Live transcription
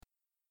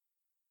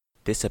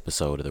This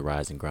episode of the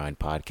Rise and Grind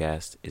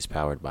podcast is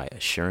powered by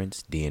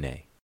Assurance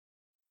DNA.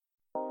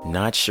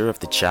 Not sure if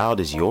the child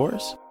is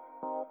yours?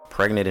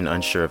 Pregnant and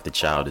unsure if the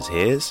child is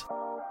his?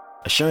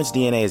 Assurance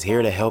DNA is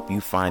here to help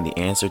you find the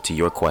answer to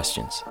your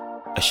questions.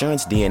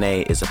 Assurance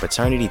DNA is a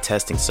paternity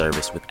testing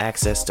service with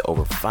access to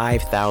over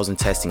 5,000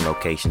 testing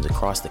locations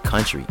across the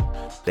country.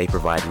 They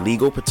provide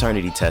legal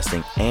paternity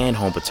testing and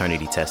home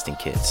paternity testing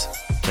kits.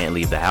 Can't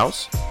leave the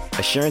house?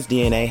 Assurance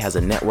DNA has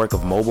a network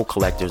of mobile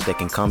collectors that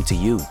can come to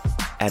you.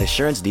 At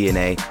Assurance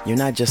DNA, you're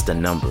not just a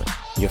number,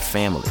 you're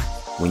family.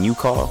 When you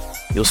call,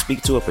 you'll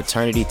speak to a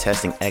paternity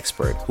testing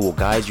expert who will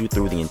guide you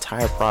through the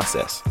entire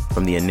process,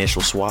 from the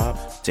initial swab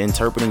to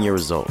interpreting your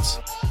results.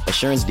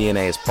 Assurance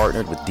DNA is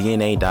partnered with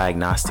DNA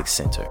Diagnostics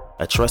Center,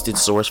 a trusted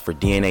source for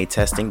DNA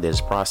testing that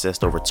has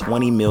processed over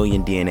 20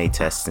 million DNA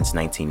tests since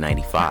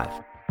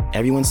 1995.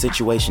 Everyone's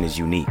situation is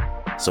unique,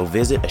 so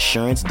visit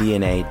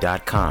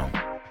assurancedna.com,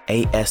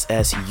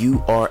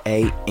 ASSURANCE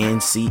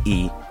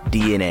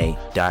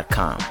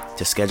DNA.com,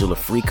 to schedule a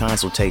free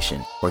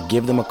consultation or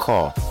give them a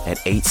call at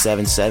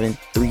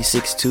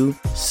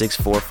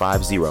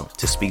 877-362-6450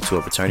 to speak to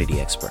a paternity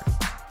expert.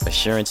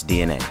 Assurance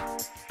DNA,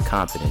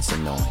 confidence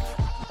in knowing.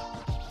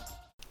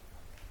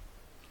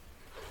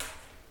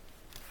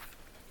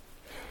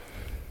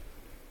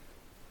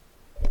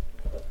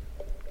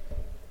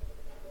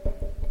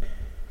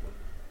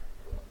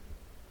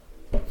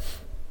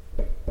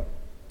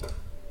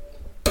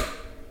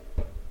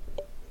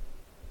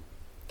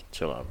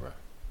 Chill out, bro.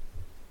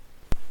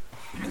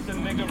 There's a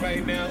nigga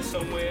right now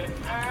somewhere.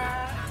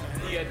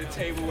 He at the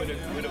table with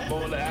a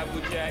bowl of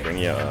Apple Jack. Bring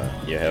your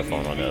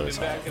headphone on the other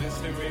side. Back of the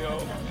stereo,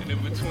 and in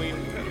between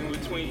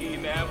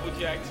eating the Apple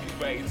Jacks, he's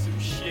writing some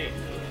shit.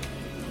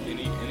 And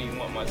he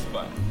want my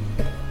spot.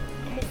 I'm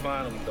gonna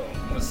find him though.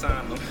 I'm gonna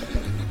sign him.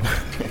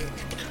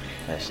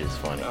 That shit's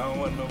funny. I don't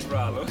want no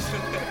problems.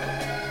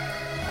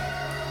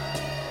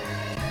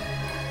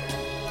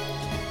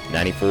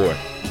 94.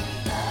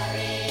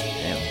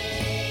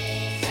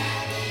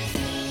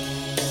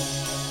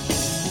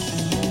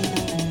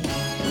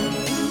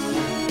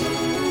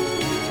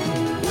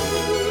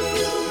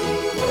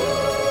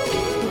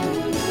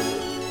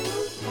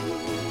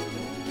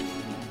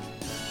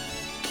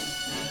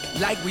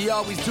 Like we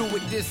always do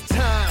it this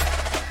time.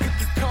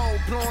 Cookie cold,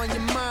 blowing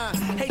your mind.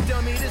 Hey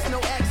dummy, there's no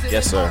accident.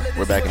 Yes, sir.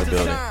 We're back in the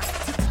building.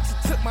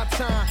 Took my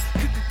time.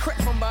 Crack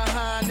from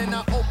behind, and I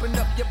opened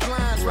up your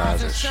blinds.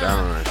 Rise and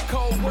shine.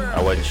 I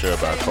wasn't sure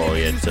about Cole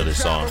yet until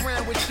this song.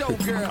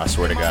 I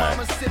swear to God.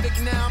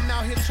 I'm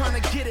out here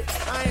trying to get it.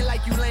 I ain't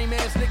like you lame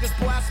ass niggas,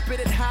 boy. I spit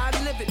it how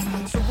I live it.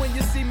 So when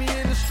you see me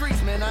in the streets,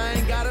 man, I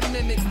ain't got a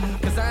mimic.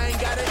 Cause I ain't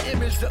got an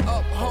image to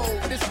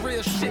uphold. This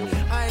real shit,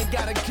 I ain't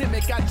got a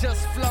gimmick. I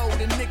just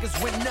flowed, and niggas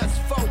went nuts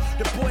for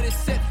the boy that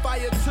set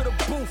fire to the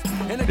booth.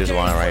 And this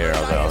line right here, I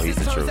was like, oh, he's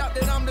the truth.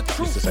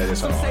 Used to say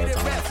this all the time.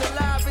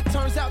 It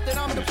turns out that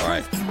I'm the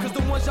right. truth. Cause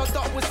the ones y'all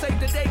thought was safe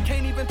today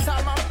can't even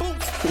tie my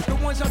boots. The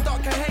ones y'all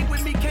thought can hang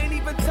with me can't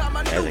even tie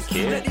my As a noose.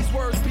 kid? Let these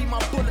words be my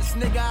bullets,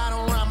 nigga. I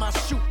don't rhyme, I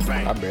shoot.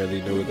 Bang. I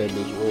barely knew what that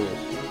bitch was.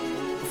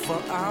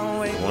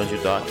 The ones you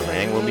thought to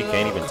hang with me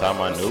can't even tie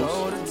my noose.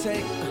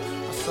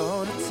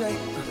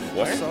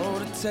 What?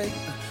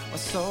 My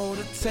soul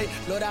to take.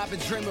 Lord, I've been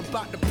dreaming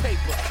about the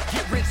paper.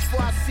 Get rich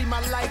before I see my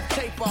life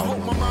taper. I hope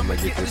my mama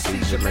get to see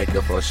Jamaica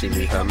before she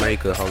meet her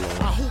maker. Hold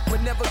I on. hoop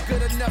but never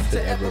good enough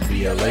to ever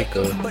be a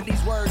Laker. But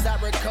these words I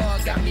recall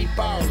got me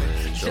ballin'.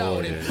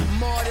 Jordan.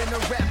 More than a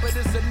rapper,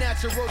 this a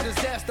natural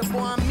disaster.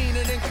 Boy, I'm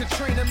meaner than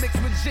Katrina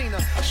mixed with Gina.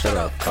 Shut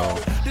up, Cole.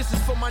 This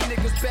is for my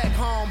niggas back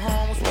home,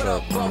 homes. What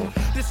up, bro?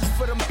 This is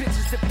for them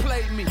bitches that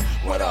played me.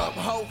 What up,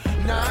 ho?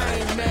 Nah, I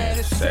ain't mad,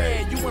 it's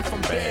sad. You went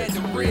from bad to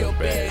real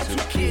bad. Two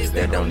kids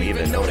that don't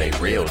even know they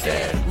real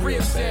dad.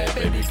 Real sad,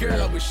 baby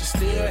girl, wish you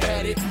still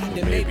had it.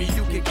 Then maybe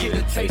you could get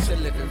a taste of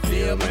living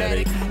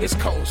Philmatic. It's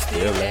cold,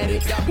 still at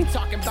it. Y'all be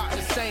talking about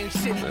the same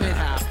shit, man,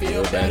 how I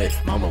feel about it.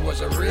 Mama was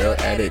a real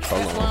addict.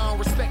 Hold on. I don't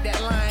respect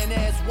that lying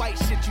ass white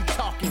shit you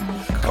talking.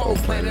 Cold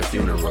planning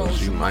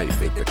funerals, you might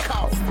fit the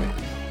coffin.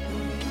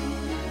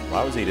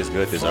 Why was he this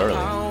good this early?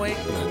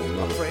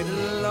 I pray to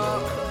the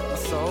Lord, my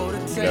soul to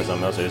take. You got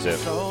something else to say?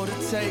 Soul to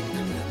take.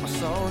 My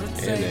soul to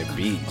take. And that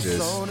beat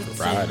just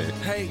riding.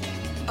 Hey,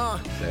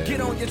 get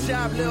on your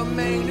job, little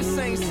man. This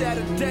ain't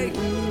Saturday.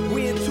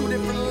 We in two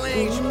different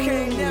lanes, you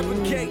can't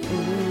navigate.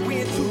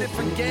 We in two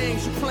different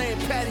games, you playing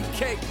patty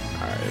cake.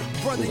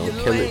 Alright, Brother, we you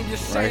gonna kill lame, you it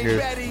shame right here.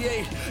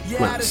 batty, you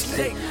out of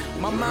shape.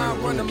 My mind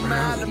run a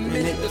mile a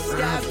minute, the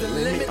sky's the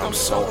limit. I'm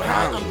so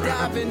high, I'm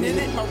diving in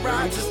it. My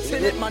ride just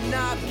tinted, my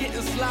knob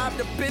getting slobbed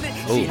up in it.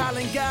 She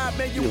hollering God,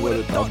 man, you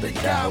would've thought that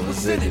God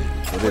was in it.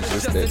 But it's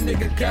just that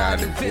nigga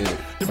God invented.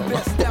 The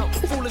best out,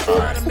 foolish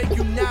try to make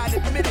you not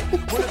admit it.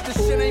 What if the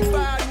shit ain't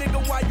fire,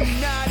 nigga, why you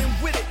nodding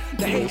with it?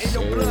 The hate in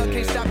your blood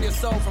can't stop your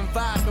soul from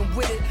vibing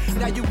with it.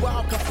 Now you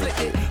all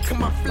conflicted, cause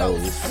my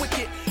flow's is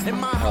wicked. And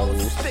my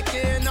hoes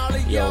thicker, and all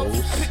of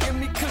yo's picking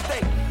me cause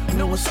they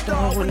know a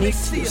star when they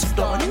see a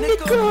star,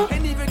 nigga.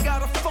 Ain't even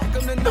gotta fuck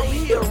them to know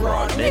he a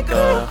raw,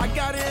 nigga. I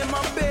got it in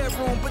my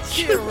bedroom, but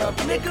cheer up,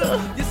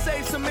 nigga. You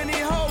save so many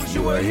hoes, you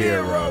you a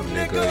hero,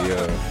 nigga.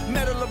 Yeah.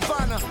 Medal of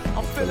Honor,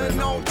 I'm feeling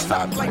on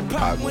top like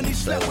Pop when he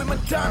slept with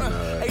Madonna.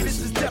 Hey, this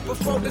is death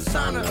before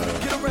dishonor.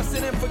 Get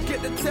arrested and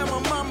forget to tell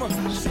my mama.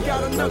 She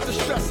got enough to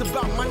stress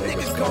about. My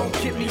niggas gon'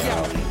 get me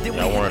out. Then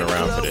Y'all weren't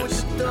around for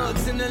this.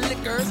 Thugs and the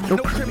liquors. No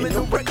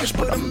criminal records,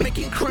 but I'm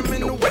making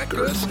criminal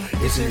records.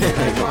 Isn't it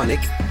ironic?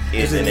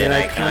 Isn't it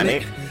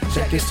iconic?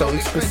 Jacket so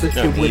expensive,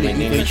 No, you wouldn't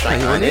even even try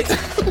try on on it. it.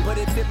 But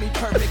it fit me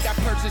perfect, I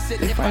purchased it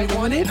if I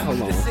want it.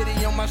 The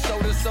city on my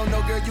shoulders, so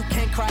no girl, you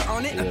can't cry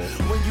on it.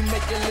 When you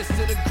make a list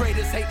of the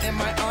greatest, hate, am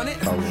I on it?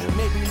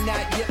 Maybe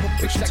not yet, but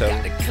bitch, I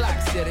got the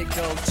clock. Said it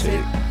go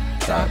tick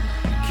tock,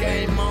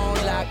 game on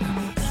lock.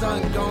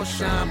 Sun gon'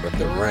 shine, but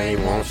the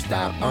rain won't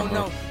stop. Oh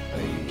no.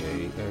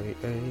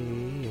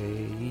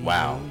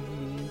 Wow.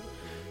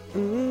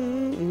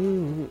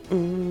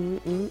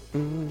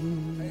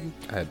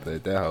 I had to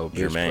let that whole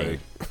bitch Jermaine.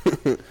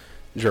 play.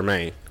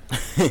 Jermaine.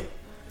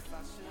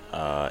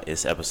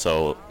 It's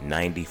episode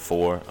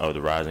 94 of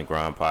the Rise and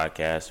Grind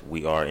podcast.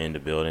 We are in the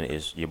building.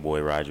 It's your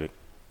boy Roderick.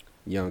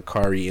 Young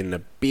Kari in the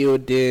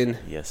building.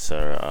 Yes,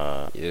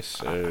 sir. Yes,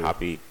 sir.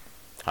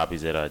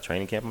 Hoppy's at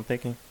training camp, I'm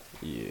thinking.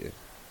 Yeah.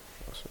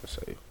 I was going to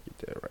say, get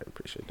that right.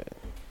 Appreciate that.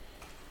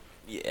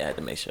 Yeah, I had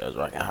to make sure I was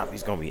right.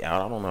 Hoppy's going to be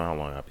out. I don't know how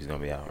long Hoppy's going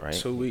to be out, right?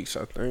 2 weeks,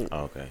 I think.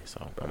 Oh, okay,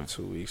 so About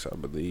 2 weeks, I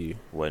believe.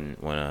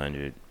 wasn't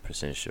 100%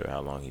 sure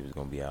how long he was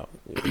going to be out.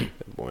 Yeah,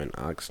 that boy in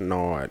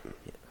Oxnard.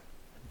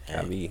 Hey,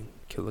 Cali.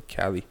 Killer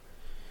Cali.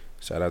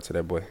 Shout out to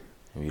that boy.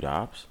 you the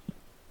ops?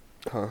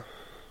 Huh?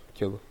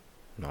 Killer.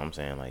 No, I'm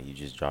saying, like, you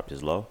just dropped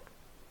his low.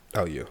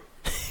 Oh, yeah.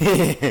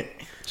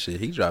 Shit,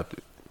 he dropped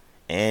it.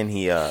 And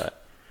he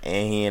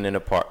in an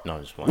apartment. No,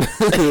 just one.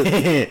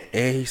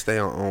 And he stay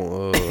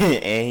on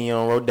And he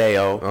on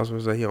Rodeo, I was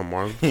going to say he on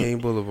Martin King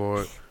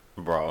Boulevard.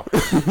 bro.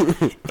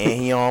 And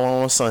he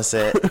on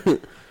Sunset.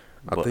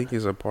 I think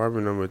his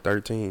apartment number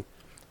 13.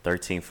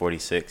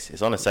 1346.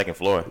 It's on the second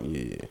floor.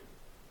 Yeah.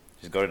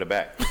 Just go to the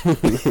back.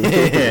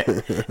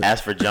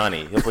 Ask for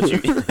Johnny. He'll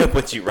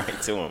put you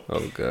right to him.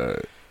 Oh,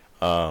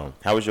 God.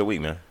 How was your week,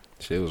 man?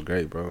 Shit was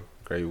great, bro.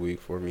 Great week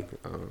for me.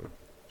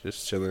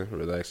 Just chilling,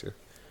 relaxing.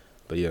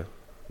 But yeah,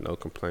 no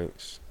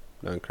complaints.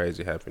 Nothing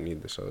crazy happened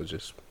either, so it's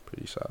just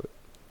pretty solid.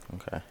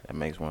 Okay, that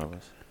makes one of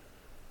us.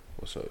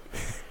 What's up?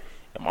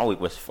 And my week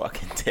was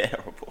fucking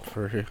terrible,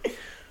 For real?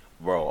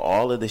 bro.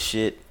 All of the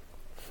shit.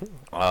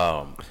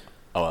 I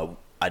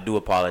do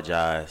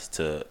apologize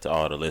to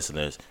all the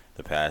listeners.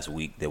 The past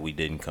week that we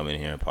didn't come in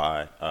here and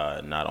pod.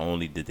 Not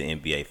only did the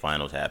NBA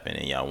finals happen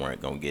and y'all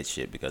weren't gonna get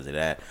shit because of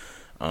that.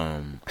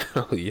 Oh,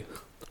 yeah.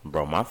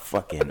 Bro, my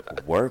fucking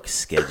work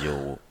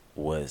schedule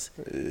was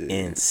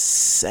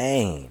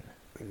insane.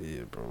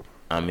 Yeah, bro.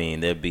 I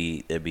mean, there'd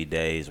be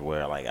days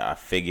where like I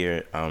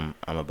figure I'm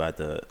about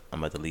to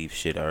leave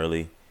shit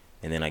early,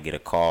 and then I get a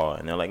call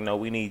and they're like, no,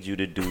 we need you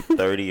to do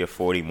 30 or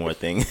 40 more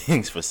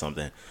things for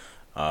something,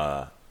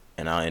 and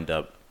I'll end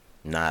up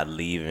not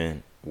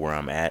leaving where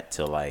I'm at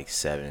till like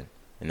 7,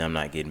 and I'm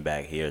not getting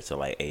back here till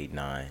like 8,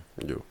 9.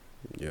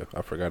 Yeah,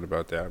 I forgot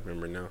about that. I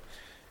remember now.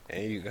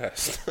 And you got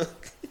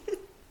stuck.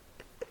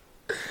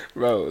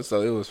 Bro,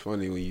 so it was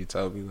funny when you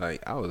told me,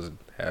 like, I was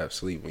half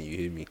asleep when you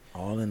hit me.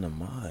 All in the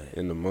mud.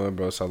 In the mud,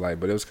 bro. So, like,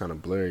 but it was kind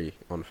of blurry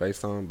on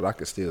FaceTime, but I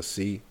could still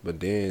see. But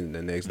then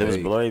the next It day. was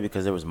blurry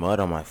because there was mud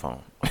on my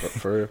phone.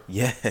 For real?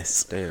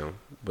 Yes. Damn.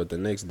 But the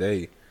next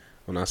day,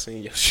 when I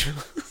seen your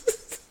shoes.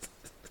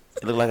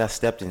 It looked like I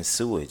stepped in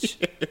sewage.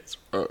 Yes,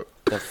 bro.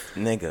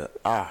 Nigga,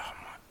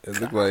 It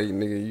looked like,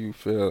 nigga, you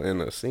fell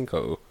in a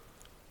sinkhole.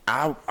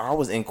 I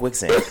was in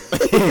quicksand.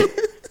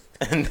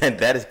 And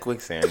that is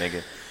quicksand,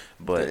 nigga.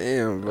 But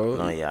damn, bro.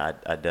 no, yeah,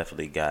 I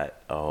definitely got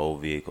a whole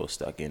vehicle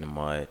stuck in the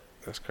mud.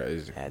 That's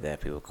crazy. Had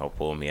that people come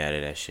pull me out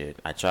of that shit.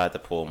 I tried to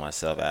pull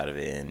myself out of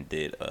it and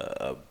did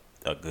a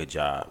good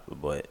job,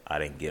 but I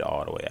didn't get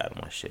all the way out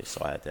of my shit,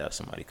 so I had to have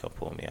somebody come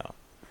pull me out.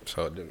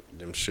 So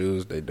them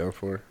shoes, they done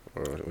for?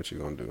 Or what you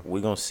gonna do?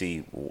 We're gonna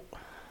see.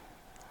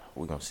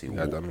 We're gonna see. You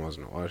got them ones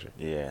in the washer.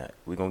 Yeah,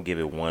 we're gonna give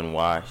it one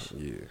wash.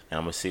 Yeah. And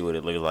I'm gonna see what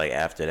it looks like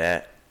after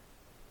that.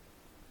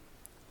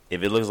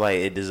 If it looks like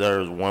it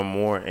deserves one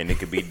more and it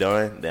could be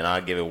done, then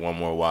I'll give it one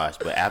more wash.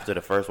 But after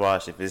the first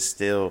wash, if it's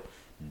still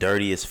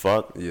dirty as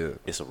fuck, Yeah.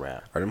 it's a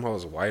wrap. Are them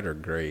hoes white or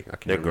gray? I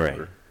can't They're gray.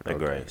 remember. They're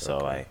gray. So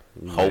like,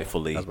 You may-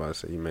 hopefully, I was about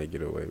to say you may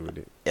get away with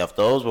it. if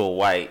those were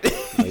white,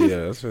 Yeah,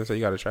 I was gonna say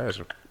you gotta trash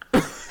them.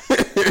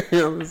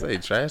 I'm gonna say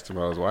trash them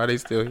hoes. Why are they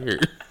still here?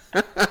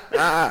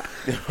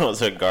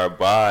 those are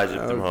garbage.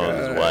 If them Oh, hoes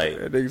is God. white,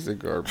 That nigga's a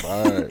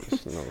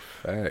garbage. No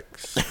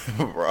facts.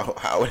 bro,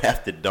 I would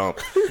have to dump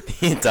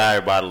the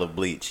entire bottle of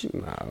bleach.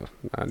 Nah,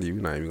 you're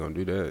not even gonna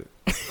do that.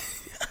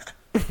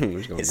 We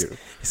just gonna get.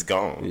 It's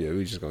gone, Yeah,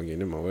 we just gonna get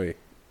them away.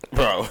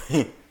 bro.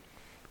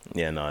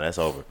 Yeah, no, that's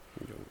over.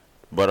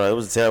 But it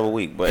was a terrible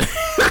week. But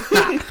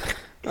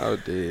Oh,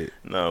 dead.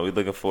 no, we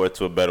looking forward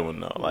to a better one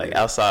though. Like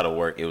outside of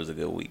work, it was a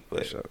good week,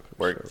 but For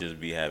work sure. just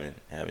be having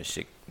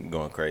shit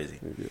going crazy.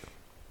 Yeah.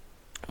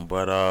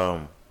 But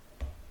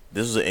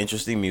this was an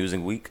interesting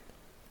music week.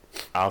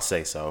 I'll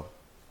say so.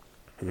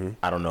 Mm-hmm.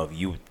 I don't know if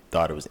you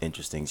thought it was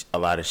interesting. A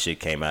lot of shit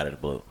came out of the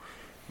blue.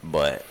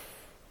 But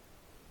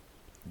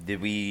do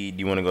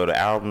you want to go to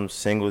albums,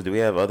 singles? Do we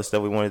have other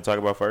stuff we wanted to talk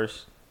about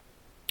first?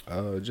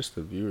 Just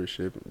the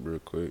viewership real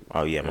quick.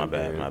 Oh yeah, my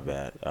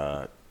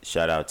bad.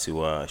 Shout out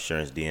to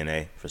Assurance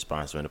DNA for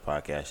sponsoring the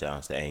podcast. Shout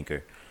out to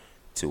Anchor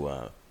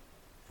for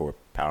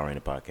powering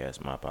the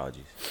podcast. My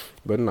apologies.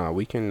 But nah,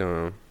 we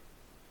can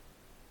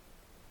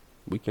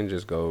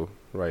just go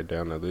right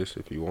down the list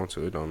if you want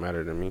to. It don't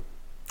matter to me.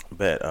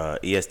 Bet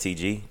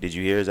ESTG. Did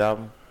you hear his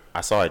album? I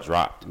saw it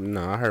dropped.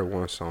 No, I heard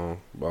one song,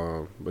 but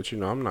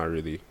I'm not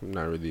really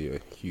a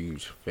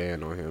huge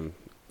fan on him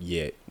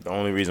yet. The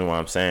only reason why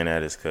I'm saying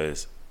that is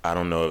because I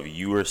don't know if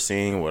you were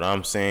seeing what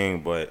I'm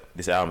seeing, but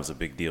this album is a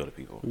big deal to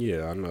people.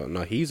 Yeah, I know.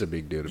 No, he's a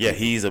big deal to people. Yeah,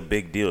 he's a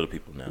big deal to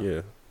people now.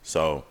 Yeah.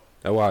 So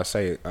that's why I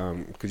say,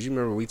 because you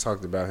remember we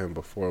talked about him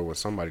before when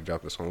somebody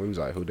dropped a song. We was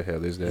like, who the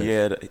hell is that?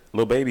 Yeah,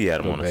 Lil Baby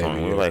had him on the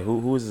song. We were like,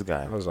 who is this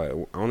guy? I was like,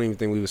 I don't even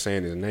think we were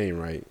saying his name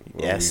right.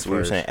 Yes, we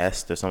were saying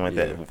Est or something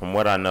like that. From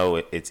what I know,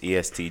 it's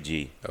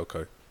ESTG.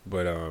 Okay.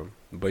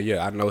 But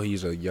yeah, I know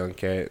he's a young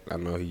cat. I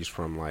know he's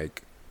from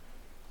like,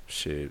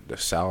 the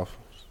South.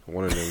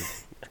 One of them,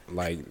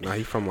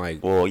 he's from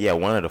like. Well, yeah,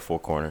 one of the four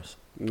corners.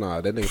 Nah,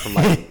 that nigga from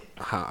like,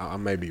 I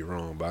may be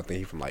wrong, but I think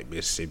he's from like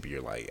Mississippi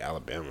or like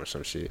Alabama or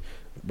some shit.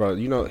 Bro,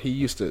 this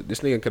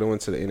nigga could have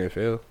went to the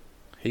NFL.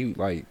 He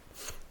like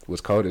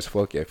was cold as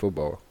fuck at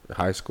football in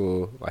high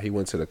school. Like he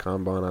went to the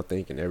combine, I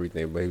think, and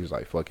everything, but he was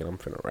like, fuck it, I'm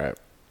finna rap.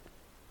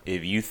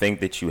 If you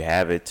think that you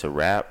have it to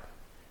rap,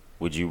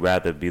 would you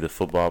rather be the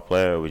football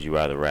player or would you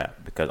rather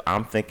rap? Because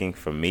I'm thinking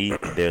for me,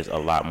 there's a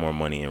lot more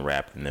money in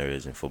rap than there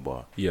is in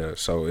football. Yeah,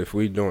 so if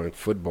we doing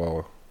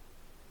football,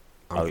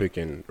 I'm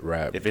picking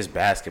rap. If it's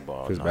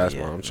basketball,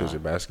 I'm choosing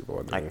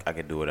basketball. I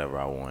could do whatever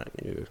I want.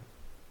 Yeah.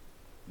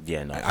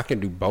 Yeah, no. I can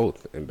do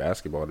both in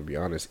basketball, to be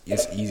honest.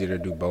 It's easier to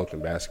do both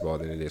in basketball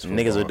than it is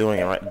football. Niggas are doing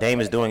it right.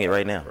 Dame is doing it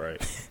right now. Right.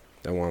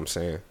 That's what I'm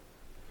saying.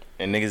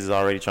 And niggas is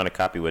already trying to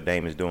copy what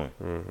Dame is doing.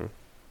 Mm-hmm.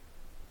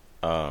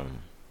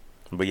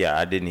 But yeah,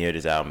 I didn't hear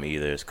this album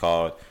either. It's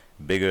called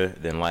Bigger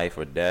Than Life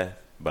or Death,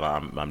 but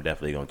I'm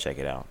definitely gonna check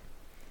it out.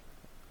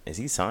 Is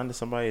he signed to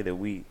somebody that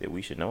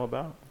we should know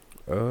about?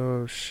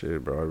 Oh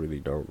shit, bro, I really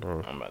don't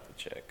know. I'm about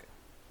to check.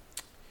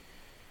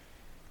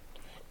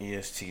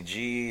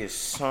 ESTG is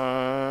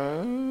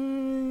signed.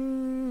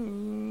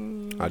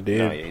 I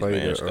did play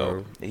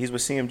the. He's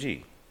with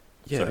CMG.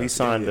 Yeah, so he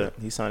signed.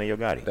 He signed to Yo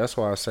Gotti. That's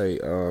why I say,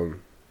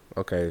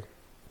 okay.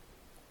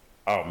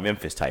 Oh,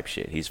 Memphis type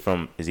shit.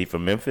 Is he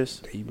from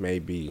Memphis? He may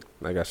be.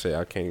 Like I said,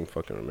 I can't even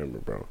fucking remember,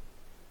 bro.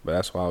 But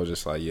that's why I was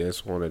just like, yeah,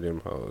 it's one of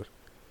them hoes.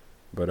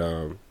 But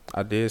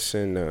I did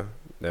send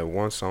that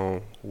one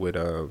song with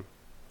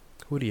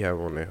who do you have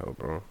on that hoe,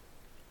 bro?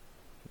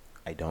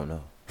 I don't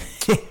know.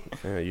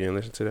 Yeah, you didn't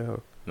listen to that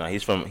hoe? No,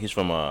 he's from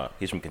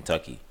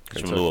Kentucky.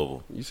 He's from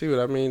Louisville. You see what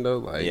I mean though?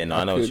 Like, yeah, no,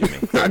 I know what you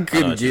mean. I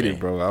couldn't get it,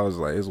 bro. I was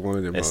like, it's one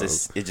of them.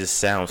 It just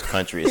sounds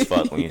country as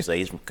fuck when you say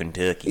he's from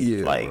Kentucky.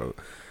 Yeah, like, bro.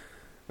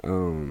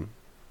 Damn,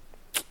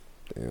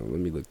 let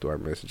me look through our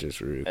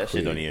messages real quick. That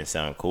shit don't even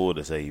sound cool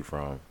to say you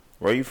from.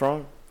 Where are you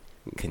from?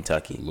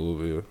 Kentucky.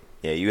 Louisville.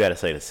 Yeah, you gotta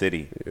say the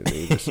city. Yeah,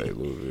 they just say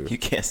Louisville. You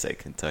can't say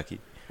Kentucky.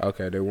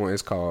 Okay, the one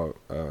is called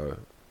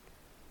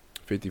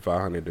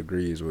 5500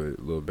 Degrees with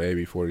Lil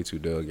Baby, 42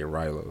 Doug, and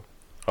Rilo.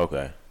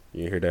 Okay.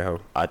 You hear that hoe?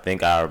 I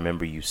think I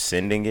remember you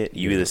sending it.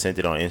 You either sent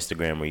it on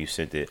Instagram or you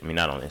sent it,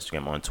 not on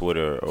Instagram, on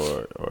Twitter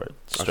or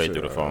straight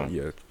through the phone.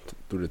 Yeah,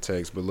 through the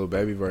text. But Lil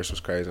Baby verse was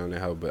crazy on that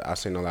hoe. But I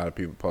seen a lot of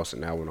people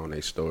posting that one on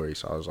their story,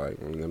 so I was like,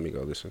 let me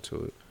go listen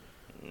to it.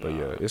 But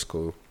yeah, it's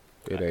cool.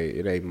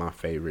 It ain't my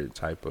favorite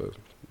type of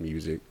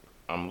music.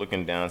 I'm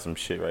looking down some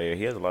shit right here.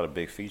 He has a lot of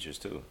big features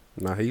too.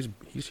 Nah, he's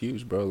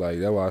huge, bro. Like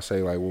that's why I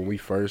say, like when we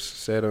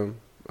first set him,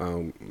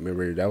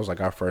 remember that was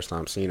like our first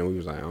time seeing him. We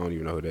was like, I don't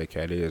even know who that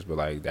cat is, but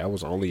like that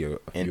was only a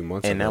few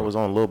months ago. And that was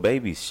on Lil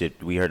Baby's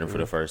shit. We heard him for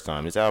the first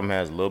time. This album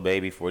has Lil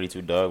Baby,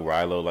 42 Doug,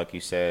 Rilo, like you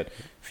said,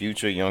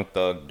 Future, Young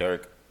Thug,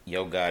 Durk,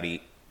 Yo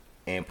Gotti,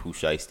 and Pooh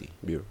Shiesty.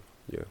 Yeah.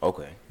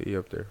 Okay. He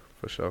up there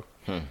for sure.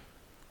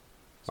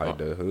 Like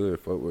the hood,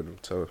 fuck with him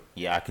tough.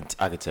 Yeah, I could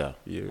tell.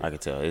 Yeah, I could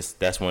tell.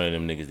 That's one of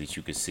them niggas that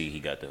you could see he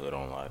got the hood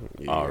on live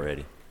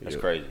already. That's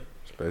crazy.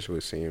 Especially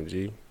with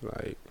CMG,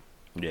 like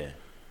yeah.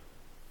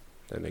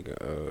 That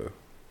nigga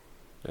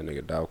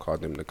Dow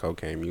called them the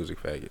cocaine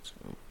music faggots.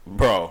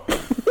 Bro,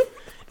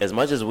 as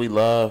much as we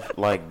love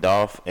like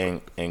Dolph and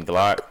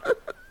Glock,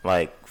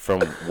 like from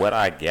what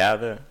I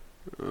gather,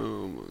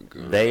 oh my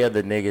God, they are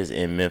the niggas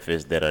in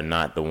Memphis that are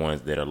not the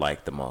ones that are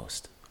liked the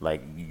most.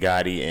 Like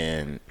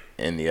Gotti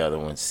and the other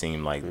ones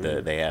seem like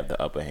they have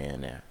the upper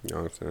hand there. You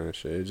know what I'm saying?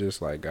 Shit, it's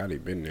just like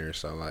Gotti been there,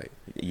 so like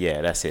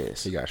yeah, that's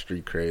his. He got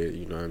street cred,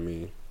 you know what I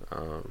mean?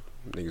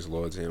 Niggas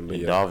loyal to him, but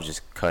yeah. Dolph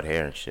just cut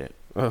hair and shit.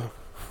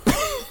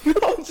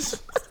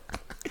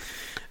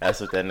 That's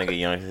what that nigga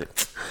Young said.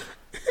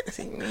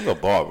 See, you a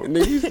barber.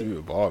 Nigga used to be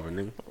a barber,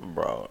 nigga.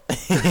 Bro.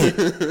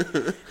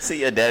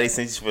 See, your daddy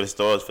sent you for the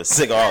stores for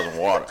cigars and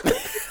water.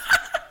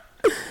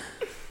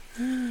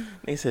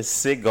 He said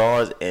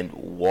cigars and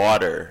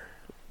water.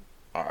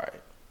 All right.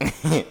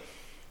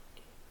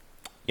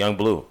 Young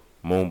Blue,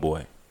 Moon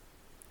Boy,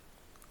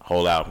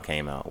 whole album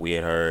came out. We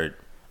had heard,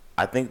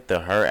 I think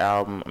the Her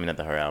album, not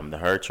the Her album, the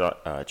Her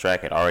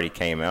track had already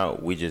came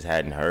out. We just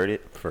hadn't heard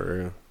it. For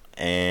real.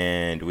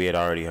 And we had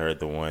already heard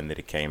the one that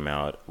it came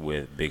out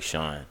with Big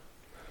Sean.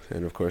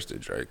 And of course the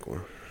Drake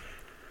one.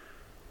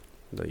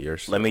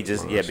 Let me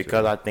just,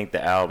 because I think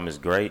the album is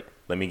great,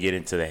 let me get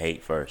into the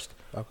hate first.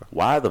 Okay.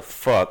 Why the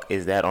fuck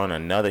is that on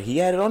another? He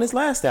had it on his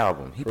last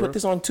album. He put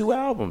this on 2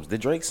 albums, the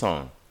Drake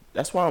song.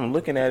 That's why I'm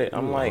looking at it.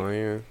 I'm like,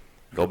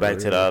 go back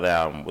to the other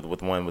album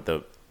with one with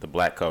the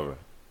black cover.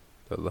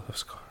 The Love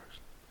Scars.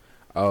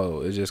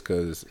 Oh, it's just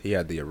because he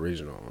had the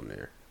original on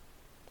there.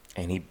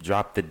 And he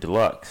dropped the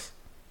deluxe.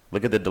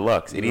 Look at the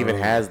deluxe. It even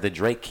has the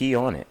Drake key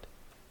on it.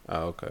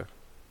 Oh, okay.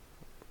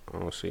 I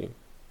don't see.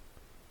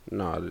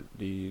 No,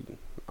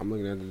 I'm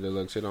looking at the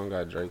deluxe. It don't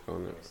got Drake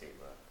on it. Let me see,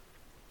 bro.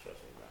 Trust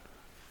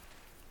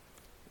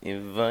me,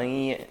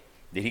 bro.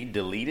 Did he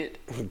delete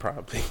it?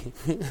 Probably.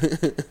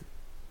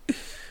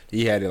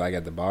 He had it like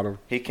at the bottom.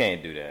 He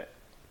can't do that.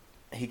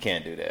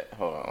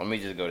 Hold on. Let me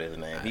just go to his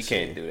name. He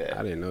can't do that.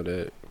 I didn't know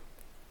that.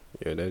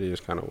 Yeah, that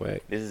is kind of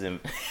whack. This is him.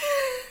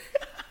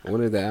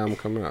 When did the album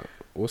come out?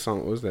 What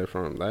song was that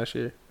from? Last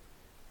year?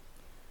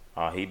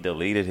 Oh, he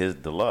deleted his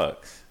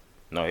deluxe.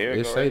 No, here it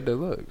go. It say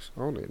deluxe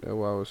on it. That's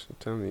why I was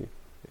telling you.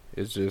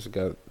 It's just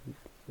got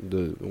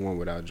the one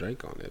without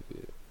Drake on it.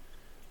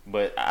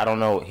 But I don't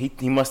know.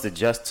 He must have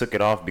just took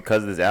it off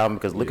because of this album.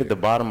 Because look at the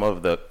bottom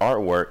of the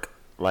artwork.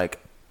 Like,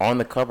 on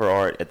the cover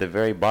art, at the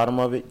very bottom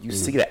of it, you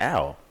see the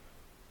owl.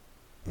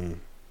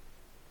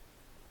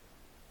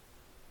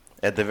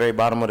 At the very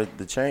bottom of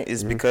the chain.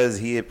 It's because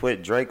he had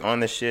put Drake on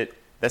the shit.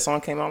 That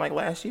song came out like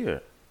last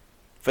year.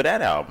 For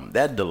that album.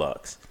 That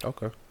deluxe.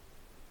 Okay.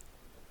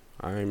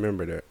 I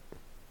remember that.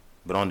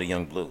 But on the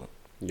Young Blue.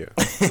 Yeah.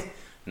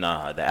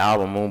 Nah, the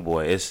album Moon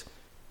Boy,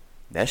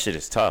 that shit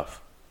is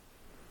tough.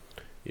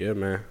 Yeah,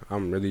 man.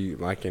 I'm really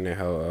liking it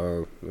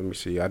how, let me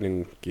see, I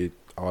didn't get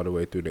all the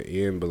way through the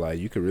end, but like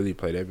you could really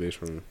play that bitch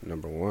from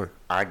number 1.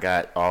 I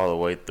got all the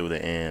way through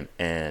the end,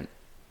 and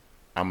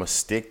I'm going to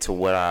stick to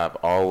what I've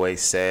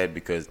always said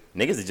because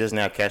niggas are just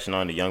now catching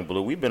on to Young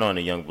Blue. We've been on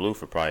the Young Blue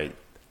for probably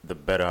the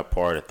better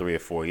part of 3 or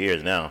 4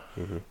 years now.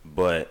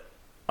 But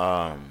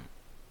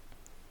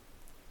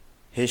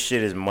his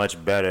shit is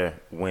much better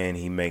when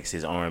he makes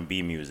his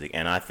R&B music.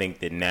 And I think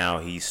that now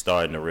he's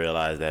starting to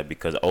realize that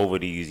because over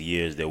these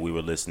years that we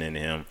were listening to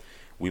him,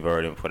 we've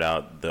heard him put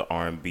out the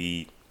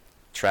R&B,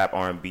 trap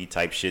R&B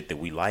type shit that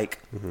we like.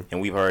 And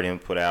we've heard him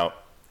put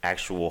out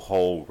actual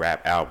whole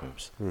rap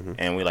albums.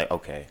 And we're like,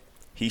 okay,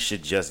 he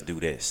should just do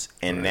this.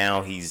 And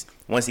now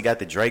once he got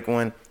the Drake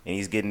one and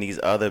he's getting these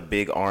other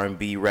big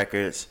R&B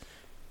records,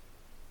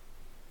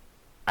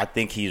 I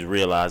think he's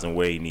realizing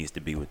where he needs to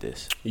be with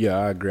this. Yeah,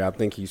 I agree. I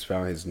think he's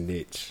found his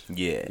niche.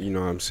 Yeah. You know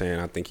what I'm saying?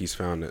 I think he's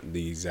found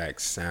the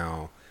exact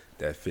sound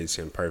that fits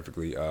him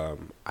perfectly. I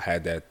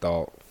had that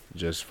thought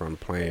just from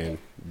playing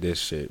this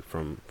shit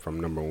from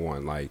number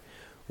 1. Like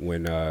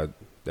when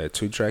that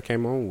 2 track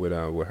came on with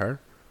her.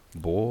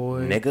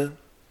 Boy. Nigga.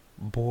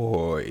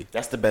 Boy.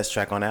 That's the best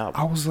track on the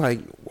album. I was like,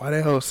 why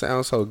the hell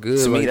sounds so good?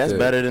 To me, like that's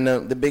better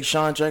than the Big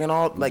Sean track and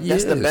all. Like,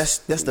 that's the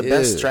best. That's the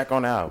best track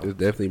on the album. It's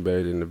definitely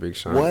better than the Big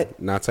Sean.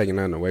 What? Not taking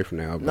nothing away from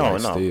the album. No.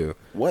 Still.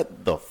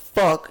 What the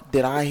fuck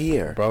did I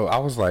hear? Bro, I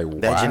was like,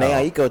 wow. That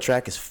Jhené Aiko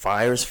track is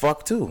fire as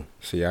fuck, too.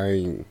 See, I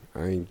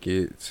ain't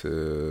get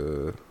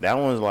to... That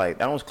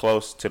one's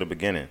close to the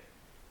beginning.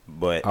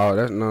 But... Oh,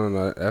 that's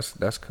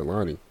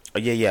Kalani. Oh,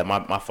 yeah, my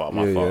fault,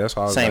 my fault. Yeah, that's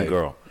all. Same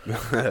girl.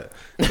 But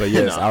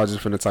yes, I was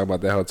just finna talk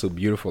about that whole 2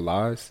 Beautiful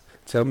Lies.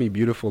 Tell me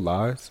Beautiful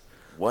Lies.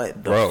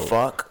 What the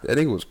fuck? That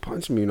nigga was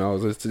punching me when I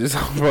was listening to this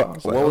song, bro.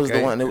 What was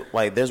the one?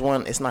 Like, there's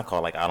one, it's not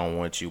called, like, I Don't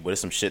Want You, but it's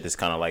some shit that's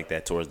kind of like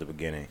that towards the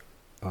beginning.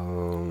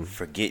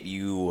 Forget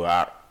You,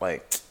 I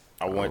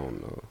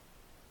don't know.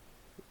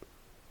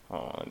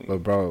 Oh, but,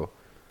 bro,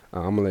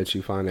 I'm gonna let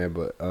you find that,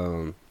 but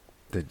the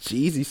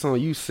Jeezy song,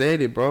 you said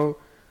it, bro.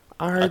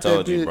 I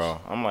told you, bro.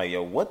 I'm like,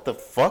 yo, what the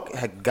fuck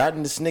had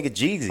gotten this nigga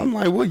Jeezy? I'm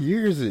like, what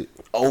year is it?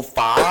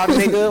 05,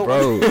 nigga?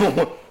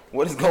 Bro.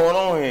 What is going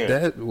on here?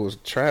 That was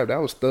trap.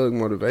 That was Thug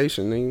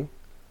Motivation, nigga.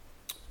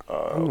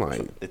 I'm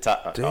like, damn.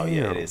 Oh,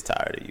 yeah, it is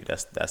Tired of You.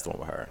 That's the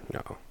one with her.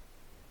 No.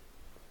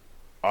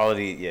 All of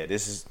these, yeah,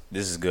 this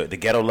is good. The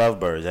Ghetto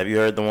Lovebirds. Have you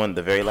heard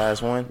the very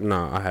last one?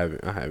 No, I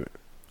haven't.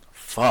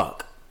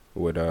 Fuck.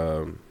 With,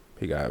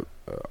 he got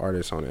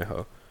artists on that,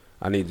 hoe.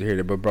 I need to hear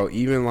that. But, bro,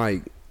 even,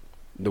 like,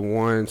 the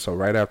one, so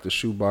right after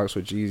Shoebox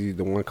with Jeezy,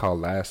 the one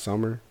called Last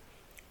Summer,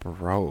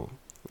 bro,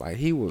 like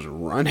he was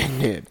running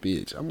that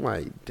bitch. I'm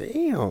like,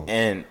 damn.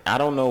 And I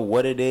don't know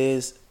what it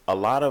is. A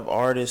lot of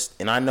artists,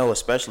 and I know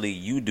especially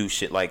you do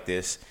shit like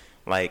this,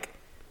 like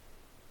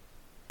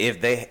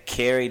if they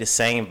carry the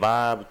same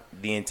vibe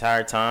the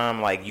entire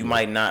time, like you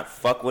might not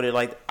fuck with it.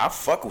 Like I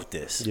fuck with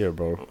this. Yeah,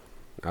 bro.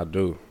 I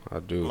do.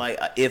 Like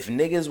if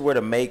niggas were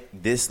to make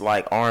this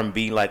like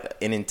R&B like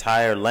an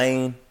entire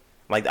lane.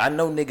 Like, I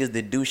know niggas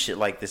that do shit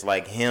like this,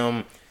 like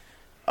him,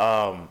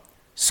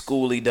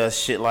 Schoolie does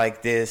shit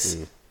like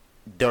this,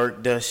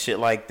 Dirk does shit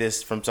like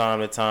this from time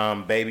to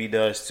time, Baby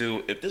does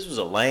too. If this was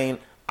a lane,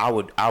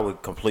 I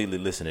would completely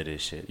listen to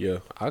this shit. Yeah,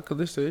 I could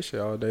listen to this shit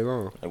all day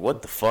long. Like,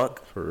 what the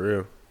fuck?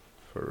 For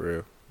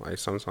real. Like,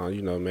 sometimes,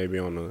 you know, maybe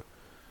on a...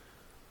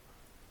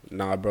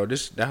 Nah, bro,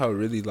 that hoe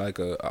really like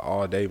a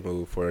all-day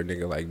move for a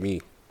nigga like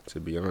me, to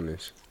be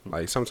honest.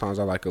 Like, sometimes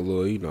I like a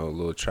little, you know, a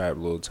little trap,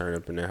 little turn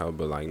up in that hoe,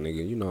 but, like,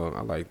 nigga, you know,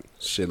 I like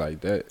shit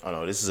like that. Oh,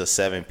 no, this is a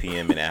 7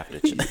 p.m. and after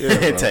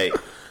Yeah, tape.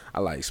 I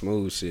like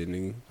smooth shit,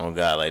 nigga. Oh,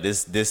 God, like,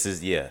 this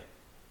is, yeah.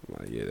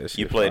 Like, yeah, that shit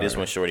You play fire. this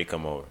when Shorty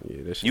come over.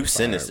 Yeah, that shit You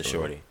send fire, this to bro.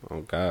 Shorty.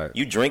 Oh, God.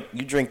 You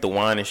drink the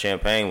wine and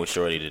champagne with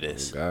Shorty to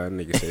this. Oh, God,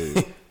 nigga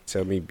said,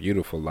 tell me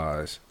beautiful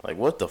lies. Like,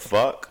 what the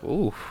fuck?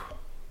 Oof.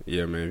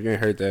 Yeah, man, if you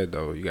ain't heard that,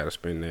 though, you got to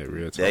spend that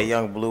real time. That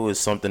Young Blue is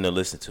something to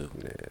listen to.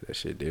 Yeah, that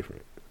shit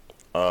different.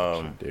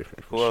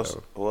 Different Who else?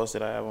 Who else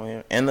did I have on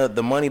here? And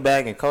the Money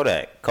Bag and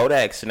Kodak.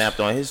 Kodak snapped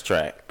on his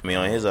track. I mean,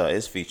 on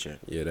his feature.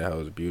 Yeah, that hoe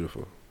was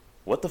beautiful.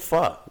 What the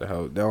fuck? That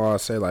hoe. That's why I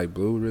say, like,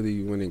 Blue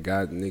really went and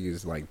got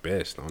niggas like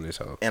best on this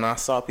hoe. And I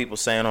saw people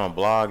saying on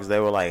blogs, they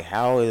were like,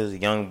 "How is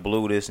Young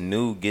Blue this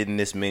new, getting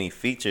this many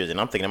features?"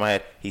 And I'm thinking in my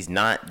head, he's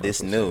not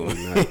this new.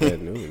 He's not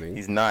that new, nigga.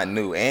 He's not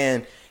new,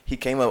 and he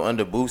came up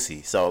under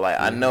Boosie, so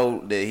like I know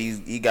that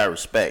he got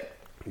respect.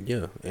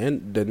 Yeah,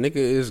 and the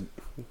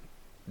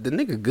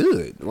nigga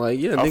good. Like,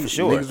 yeah, Oh, for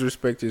sure. Niggas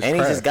respect his and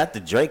craft. he just got the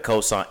Drake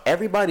co-sign.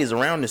 Everybody's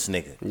around this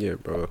nigga. Yeah,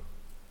 bro.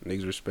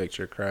 Niggas respect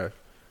your craft.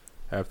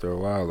 After a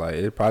while, like,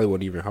 it probably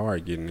wasn't even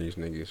hard getting these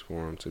niggas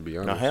for him, to be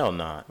honest. No, hell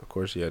not. Of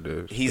course, he had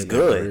to. He's spend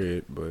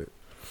good. that bread,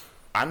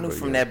 I knew but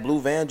from yeah. that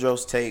Blue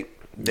Vandross tape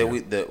that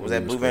was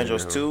that Blue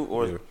Vandross 2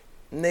 or yeah.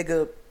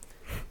 nigga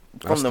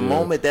from the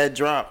moment that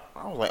dropped,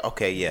 I was like,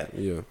 okay, yeah.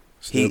 Yeah.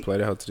 Still play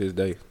that hoe to this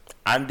day.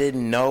 I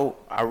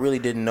really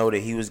didn't know that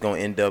he was gonna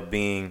end up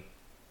being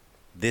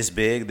this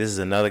big. This is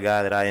another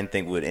guy that I didn't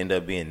think would end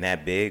up being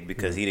that big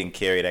because he didn't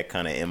carry that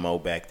kind of MO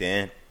back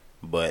then.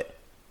 But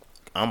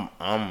I'm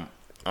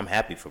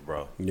happy for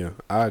bro. Yeah,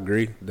 I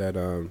agree that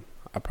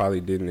I probably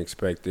didn't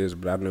expect this,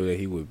 but I knew that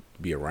he would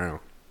be around.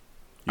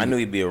 I knew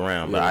he'd be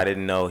around, but Yeah. I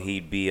didn't know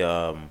he'd be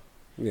Yeah,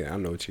 I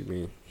know what you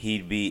mean.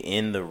 he'd be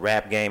in the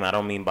rap game. I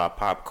don't mean by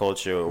pop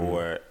culture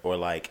or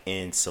like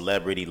in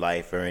celebrity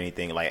life or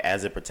anything. Like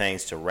as it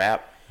pertains to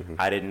rap,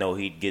 I didn't know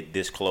he'd get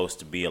this close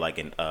to be like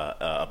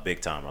a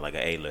big timer, like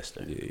an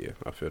A-lister. Yeah,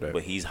 I feel that.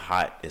 But he's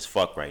hot as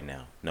fuck right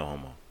now. No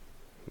homo.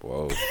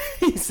 Whoa.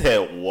 He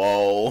said,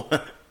 "Whoa."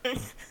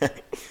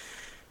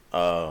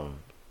 The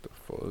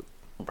fuck?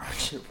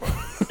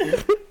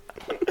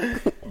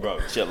 Bro,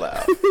 chill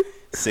out.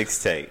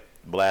 6 tape,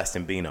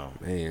 blasting Bino.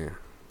 Man.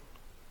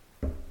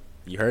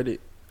 You heard it?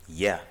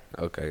 Yeah,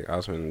 Okay, I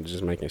was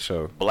just making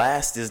sure.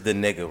 Blast is the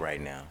nigga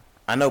right now.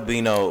 I know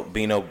Bino.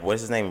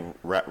 What's his name?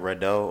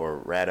 Rado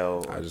or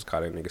Rado? I just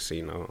called that nigga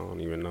C-No. I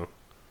don't even know.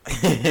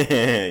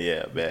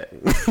 Yeah, bet.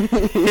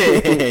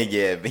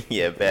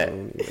 yeah, bet. I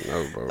don't even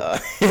know,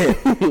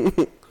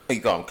 bro.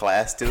 You call him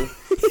Class too?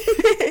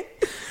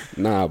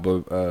 Nah,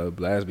 but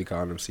Blast be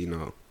calling him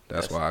C-No.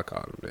 That's why I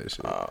called him that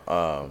shit.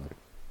 I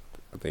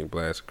think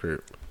Blast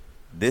Crip.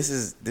 This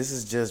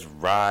is just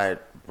ride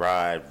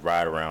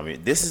around me.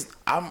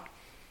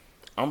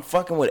 I'm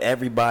fucking with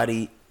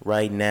everybody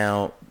right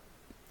now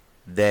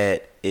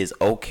that is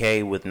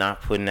okay with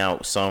not putting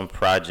out some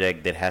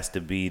project that has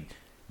to be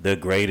the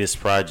greatest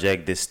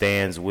project that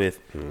stands with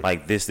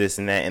like this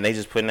and that, and they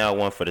just putting out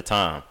one for the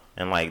time.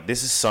 And like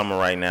this is summer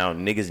right now,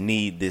 niggas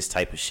need this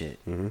type of shit.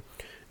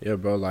 Yeah,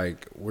 bro,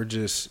 like,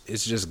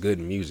 it's just good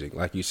music.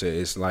 Like you said,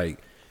 it's like,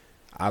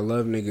 I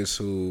love niggas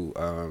who,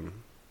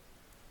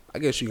 I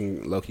guess you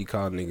can low-key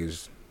call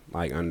niggas,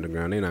 like,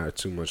 underground. They're not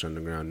too much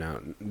underground now.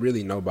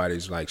 Really,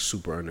 nobody's, like,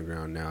 super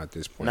underground now at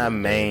this point. Not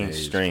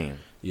mainstream.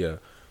 Yeah,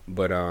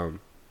 but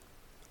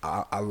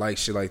I like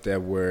shit like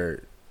that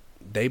where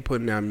they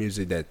putting out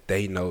music that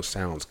they know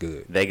sounds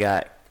good. They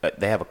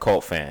have a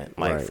cult fan,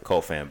 like Right.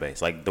 cult fan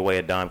base. Like the way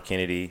a Dom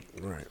Kennedy,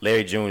 Right.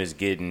 Larry June is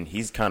getting,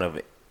 he's kind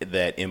of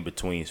that in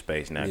between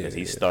space now because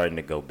he's starting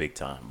to go big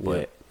time.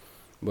 But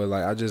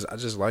like I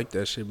just like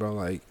that shit, bro.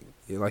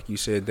 Like you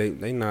said,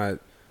 they not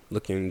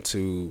looking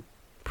to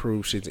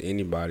prove shit to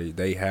anybody.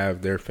 They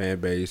have their fan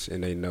base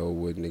and they know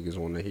what niggas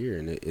want to hear,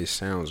 and it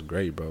sounds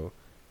great, bro.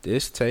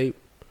 This tape,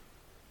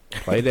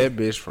 play that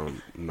bitch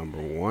from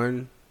number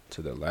 1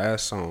 to the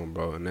last song,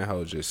 bro, and that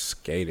hoe just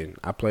skating.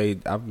 I've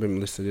been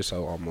listening to this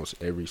hoe almost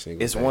every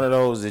single it's day. one of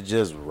those that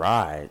just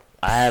ride.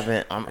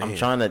 I'm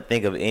trying to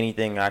think of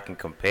anything I can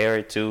compare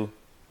it to.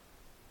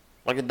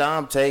 Like a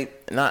Dom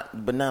tape, not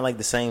like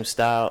the same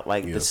style,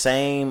 like the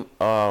same.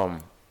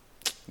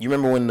 You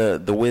remember when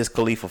the Wiz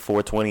Khalifa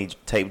 420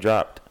 tape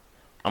dropped?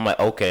 I'm like,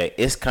 okay,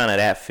 it's kind of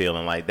that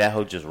feeling. Like that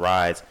hoe just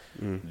rides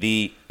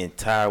the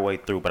entire way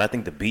through. But I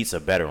think the beats are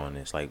better on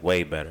this, like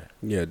way better.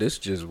 Yeah, this is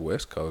just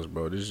West Coast,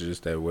 bro. This is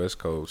just that West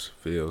Coast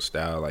feel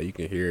style. Like you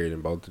can hear it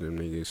in both of them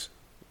niggas.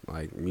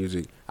 Like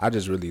music, I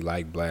just really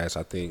like Blast.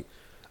 I think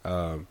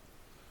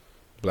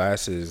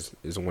Blast is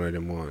one of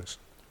them ones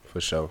for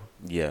sure.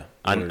 Yeah,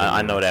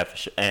 I know that for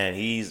sure. And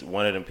he's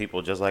one of them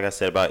people, just like I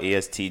said about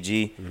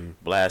ESTG.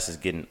 Blast is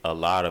getting a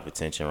lot of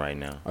attention right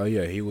now. Oh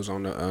yeah, he was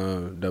on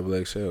the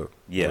Double XL.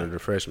 Yeah, one of the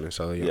freshmen.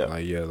 So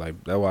like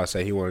that's why I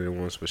say he one of the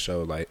ones for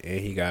sure. Like, and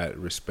he got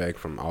respect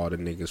from all the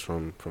niggas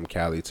from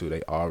Cali too.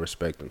 They all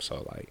respect him.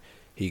 So like,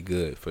 he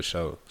good for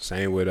sure.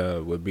 Same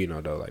with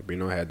Bino though. Like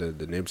Bino had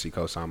the Nipsey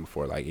co-sign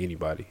before like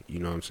anybody. You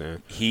know what I'm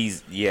saying?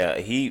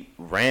 He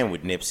ran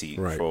with Nipsey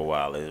for a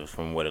while.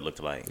 From what it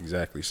looked like.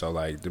 Exactly. So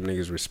like them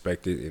niggas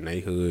respected in they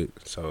hood.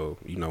 So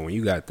you know when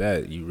you got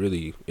that,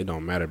 it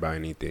don't matter about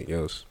anything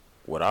else.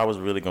 What I was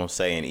really gonna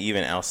say, and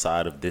even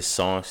outside of this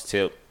song's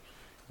tip,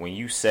 when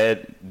you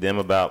said them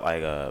about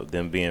like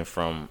them being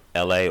from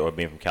LA or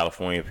being from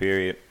California,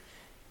 period.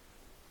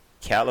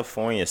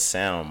 California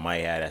sound might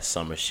have that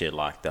summer shit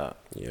locked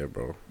up. Yeah,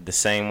 bro. The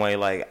same way,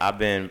 like I've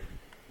been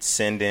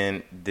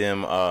sending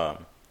them,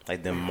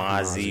 like them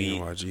Mozzie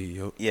and YG,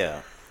 yep.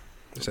 Yeah,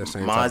 it's that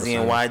same Mozzie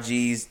and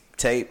YG's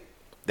tape.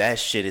 That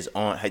shit is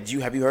on. Have you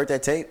heard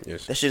that tape?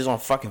 Yes. That shit is on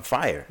fucking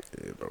fire.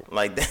 Yeah, bro.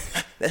 Like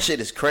that shit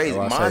is crazy.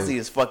 Mozzie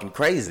is fucking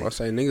crazy. I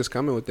say niggas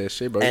coming with that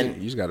shit, bro. And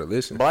you just gotta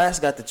listen.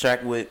 Blast got the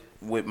track with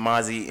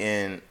Mozzie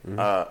and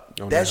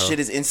that shit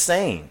is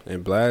insane.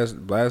 And Blast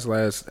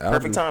last album,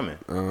 perfect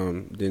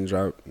timing. Didn't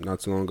drop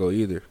not too long ago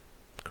either.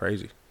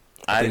 Crazy.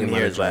 I didn't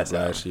hear his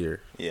last year.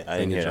 Yeah, I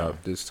didn't hear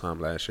it this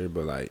time last year,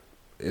 but like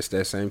it's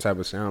that same type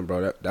of sound,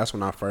 bro. That's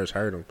when I first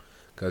heard him,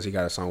 cause he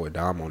got a song with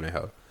Dom on that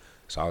hoe.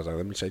 So I was like,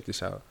 let me check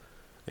this out,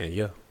 and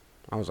yeah,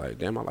 I was like,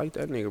 damn, I like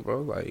that nigga,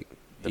 bro. Like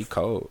he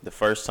cold. The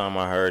first time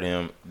I heard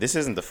him, this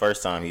isn't the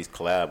first time he's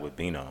collabed with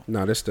Bino.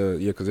 No,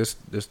 cause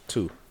this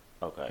two.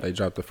 Okay. They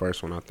dropped the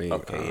first one, I think.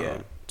 Okay, yeah.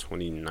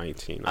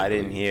 2019. I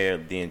didn't hear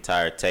the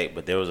entire tape,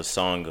 but there was a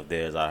song of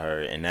theirs I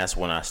heard, and that's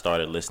when I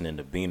started listening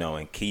to Bino,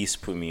 and Keith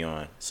put me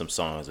on some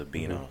songs of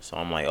Bino. So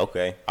I'm like,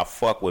 okay, I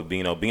fuck with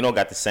Bino. Bino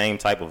got the same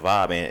type of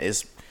vibe, and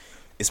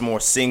it's more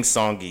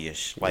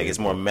sing-songy-ish. Like, it's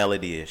more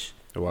melody-ish.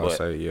 Well, I'll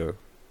say, yeah,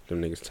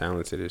 them niggas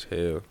talented as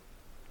hell.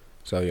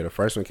 So, yeah, the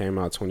first one came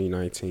out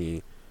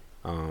 2019.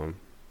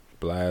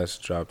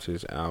 Blast dropped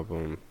his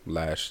album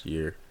last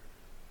year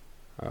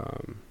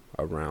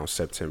around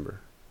September.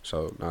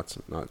 So, not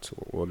too,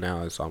 well,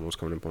 now it's almost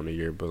coming up on a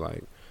year, but,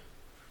 like,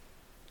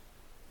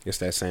 it's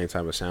that same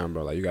type of sound,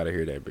 bro. Like, you got to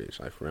hear that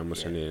bitch. Like, I'm going to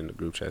send it in the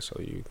group chat so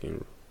you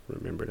can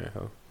remember that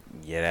hoe.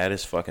 Yeah, that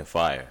is fucking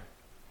fire.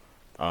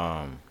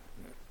 Let's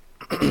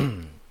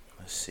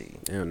see.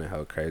 Damn, that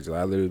hoe crazy.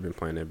 Like, I literally been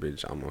playing that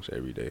bitch almost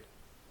every day.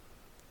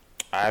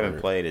 I haven't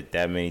played it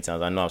that many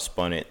times. I know I've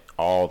spun it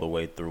all the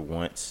way through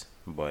once,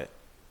 but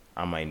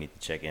I might need to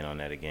check in on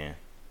that again.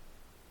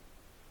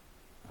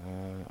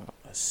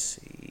 Let's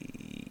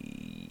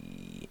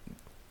see.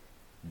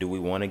 Do we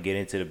want to get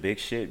into the big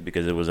shit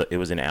because it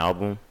was an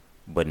album,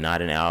 but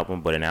not an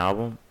album, but an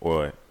album,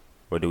 or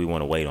do we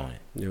want to wait on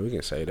it? Yeah, we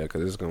can say that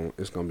because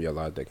it's gonna be a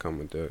lot that come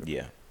with that.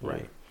 Yeah,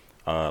 right.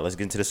 Let's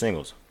get into the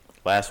singles.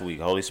 Last week,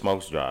 Holy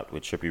Smokes dropped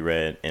with Trippie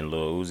Redd and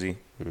Lil Uzi.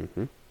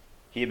 Mm-hmm.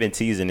 He had been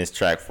teasing this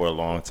track for a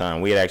long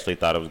time. We had actually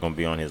thought it was going to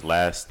be on his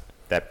last,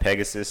 that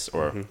Pegasus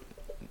or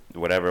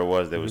whatever it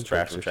was that was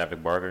trashed with Travis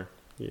Barker.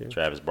 Yeah.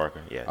 Travis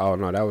Barker, yeah. Oh,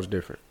 no, that was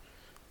different.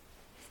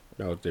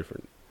 That was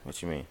different.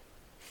 What you mean?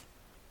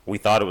 We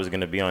thought it was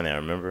going to be on there,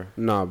 remember?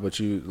 No, but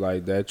you,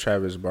 like, that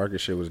Travis Barker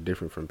shit was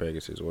different from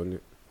Pegasus, wasn't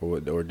it?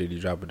 Or did he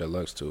drop a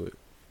deluxe to it?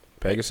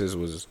 Pegasus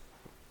was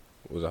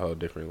a whole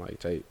different, like,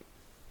 tape.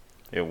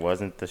 It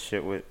wasn't the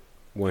shit with...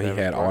 When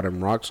he had all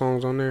them rock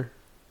songs on there?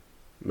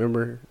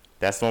 Remember?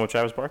 That's the one with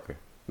Travis Barker.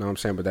 No, I'm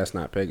saying, but that's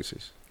not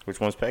Pegasus. Which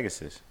one's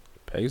Pegasus?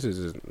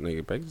 Pegasus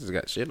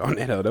got shit on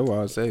that, though. That's what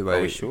I was saying. Like,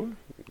 are we sure?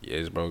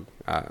 Yes, bro.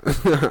 I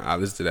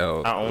listened to that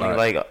whole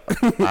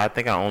I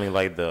think I only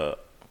like A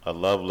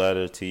Love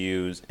Letter to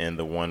Use and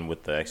the one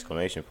with the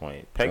exclamation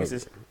point.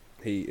 Pegasus?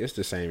 It's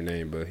the same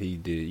name, but he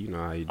did, you know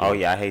how he did. Oh,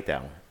 yeah, I hate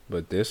that one.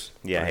 But this?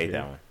 Yeah, I hate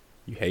that one.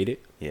 You hate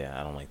it? Yeah,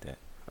 I don't like that.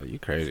 Oh, you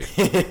crazy.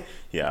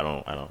 Yeah, I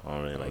don't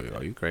really like that.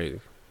 Oh, you crazy.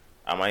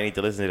 I might need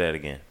to listen to that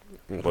again.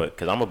 But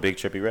because I'm a big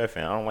Trippie Redd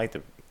fan, I don't like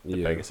the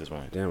Pegasus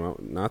one. Damn,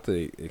 not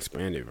the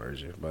expanded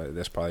version, but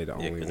that's probably the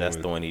only one. Yeah, because that's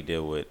the one he did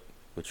with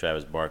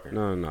Travis Barker.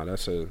 No,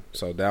 so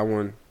that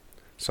one,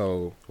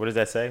 so. What does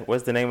that say?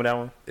 What's the name of that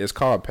one? It's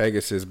called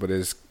Pegasus, but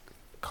it's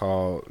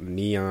called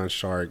Neon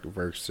Shark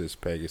versus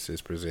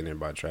Pegasus presented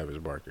by Travis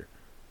Barker.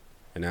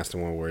 And that's the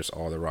one where it's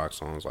all the rock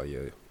songs, like,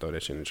 yeah, throw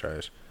that shit in the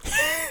trash.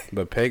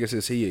 But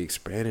Pegasus, he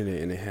expanded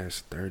it, and it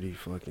has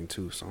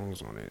 2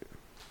 songs on it.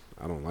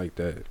 I don't like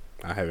that.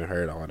 I haven't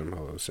heard all them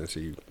hoes since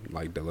he,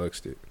 like,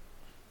 deluxed it.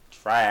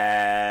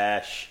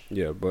 Trash.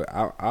 Yeah, but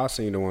I'll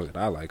seen the ones that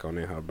I like on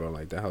that hoe, bro.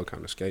 Like, that hoe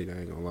kind of skate, I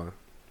ain't gonna lie.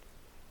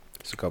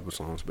 It's a couple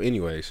songs. But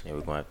anyways. Yeah,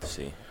 we're gonna have to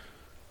see.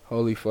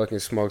 Holy fucking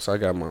smokes, I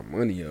got my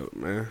money up,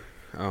 man.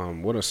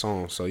 What a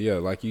song. So, yeah,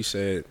 like you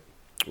said,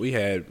 we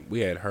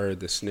had heard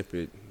the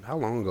snippet. How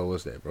long ago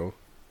was that, bro?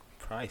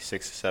 Probably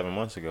 6 or 7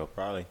 months ago,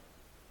 probably.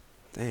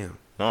 Damn.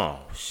 Oh,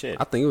 shit.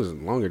 I think it was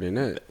longer than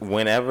that.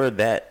 Whenever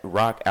that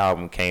rock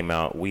album came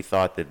out, we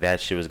thought that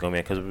shit was going to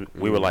be... Because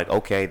we were like,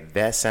 okay,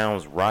 that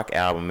sounds rock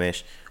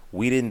album-ish.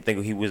 we didn't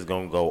think he was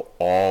gonna go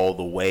all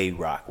the way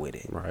rock with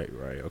it. Right.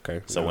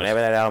 Okay. So whenever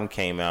that album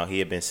came out, he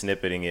had been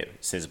snippeting it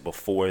since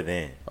before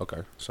then.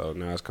 Okay. So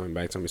now it's coming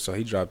back to me. So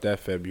he dropped that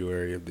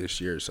February of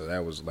this year. So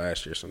that was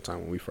last year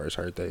sometime when we first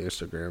heard that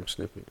Instagram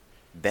snippet.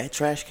 That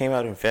trash came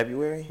out in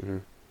February? Mm-hmm.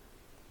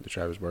 The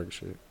Travis Barker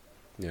shit.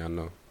 Yeah, I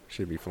know.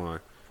 Should be flying.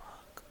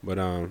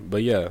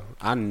 But yeah,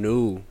 I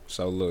knew.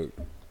 So look,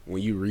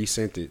 when you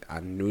resent it,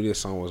 I knew this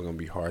song was gonna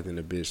be hard than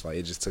a bitch. Like,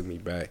 it just took me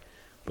back.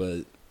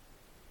 But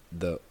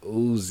the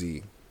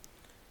Uzi,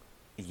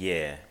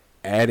 yeah,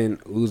 adding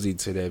Uzi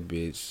to that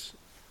bitch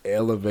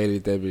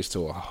elevated that bitch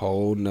to a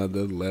whole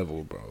nother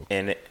level, bro.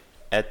 And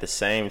at the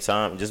same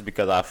time, just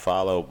because I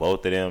follow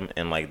both of them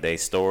and like they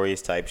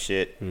stories type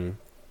shit,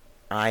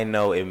 I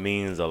know it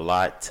means a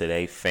lot to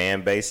their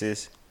fan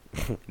bases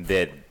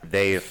that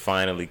they have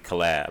finally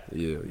collabed.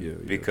 Yeah.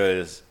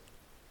 Because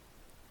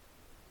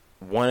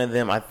one of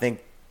them, I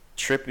think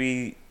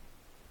Trippy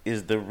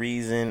is the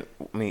reason,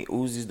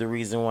 Uzi's the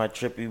reason why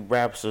Trippy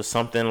raps or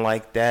something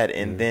like that.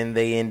 And then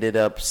they ended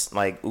up,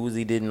 like,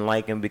 Uzi didn't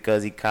like him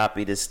because he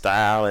copied his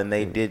style, and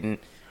they didn't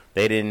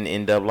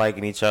end up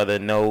liking each other.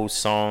 No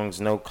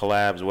songs, no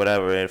collabs,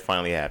 whatever. It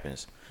finally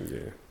happens.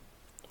 Yeah.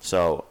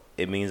 So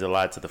it means a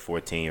lot to the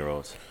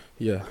 14-year-olds.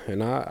 Yeah,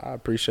 and I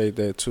appreciate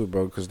that too,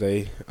 bro, because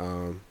they,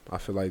 I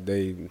feel like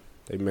they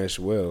mesh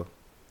well.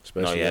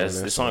 Especially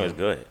this song is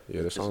good.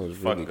 Yeah, the song is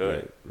really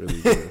good.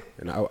 Really good.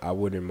 And I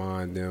wouldn't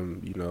mind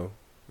them,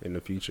 in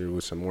the future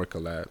with some more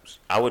collabs.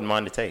 I wouldn't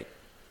mind the tape.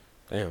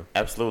 Damn.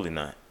 Absolutely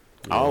not.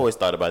 Yeah. I always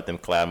thought about them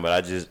collabing,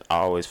 but I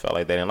always felt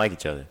like they didn't like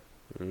each other.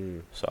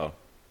 So.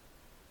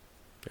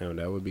 Damn,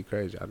 that would be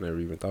crazy. I never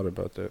even thought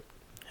about that.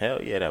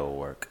 Hell yeah, that would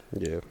work.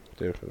 Yeah,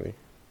 definitely.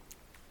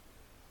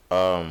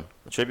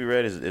 Trippie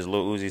Redd is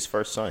Lil Uzi's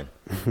first son.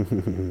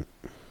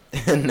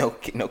 No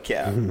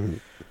cap.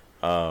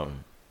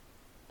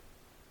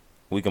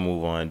 We can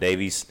move on.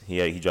 Davies,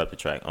 he dropped the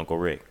track Uncle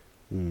Rick.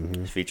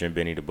 It's featuring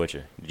Benny the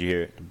Butcher. Did you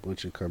hear it? The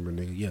Butcher cover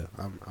nigga. Yeah,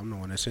 I'm the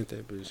one that sent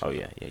that bitch. Oh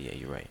yeah,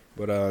 you're right.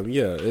 But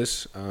yeah,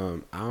 it's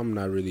I'm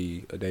not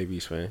really a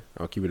Davies fan.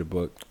 I'll keep it a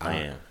book.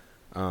 I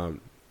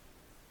am.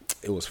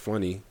 It was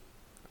funny.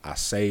 I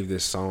saved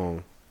this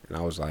song and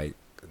I was like,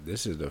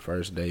 this is the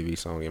first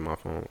Davies song in my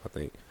phone, I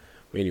think.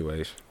 But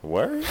anyways.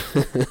 Word?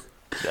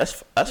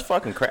 That's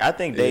fucking crazy. I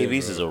think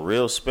Davies is a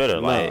real spitter.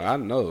 No, like I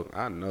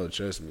know,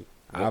 trust me.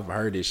 I've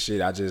heard this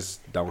shit. I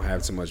just don't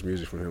have too much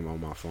music from him on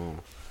my phone.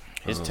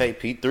 His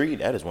tape P3,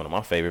 that is one of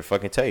my favorite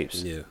fucking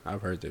tapes. Yeah,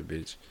 I've heard that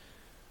bitch.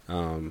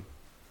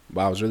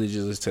 But I was really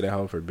just listening to that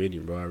hoe for Benny,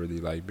 bro. I really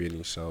like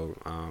Benny, so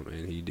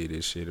and he did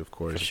his shit, of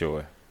course. For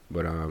sure.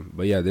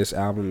 But yeah, this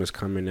album is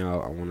coming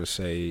out, I want to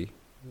say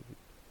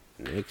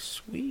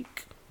next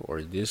week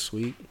or this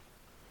week.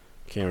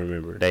 Can't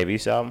remember.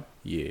 Davies album?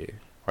 Yeah.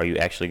 Are you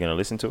actually going to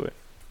listen to it?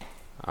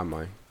 I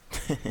might.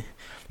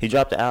 He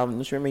dropped the album.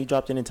 Just remember he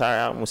dropped an entire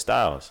album with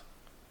Styles.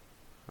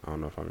 I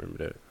don't know if I remember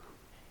that.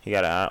 He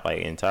got an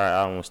entire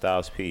album with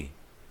Styles P.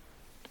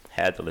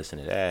 Had to listen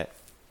to that.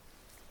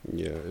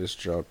 Yeah, it's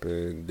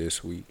dropping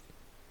this week.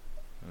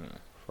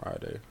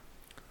 Friday.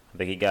 I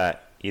think he got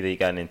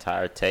an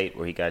entire tape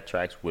where he got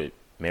tracks with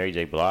Mary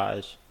J.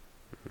 Blige.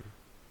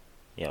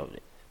 Y'all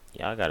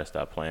gotta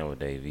stop playing with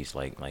Davies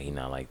like he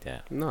not like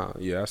that. Nah,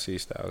 yeah, I see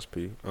Styles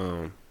P.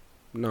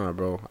 Nah,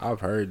 bro, I've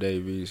heard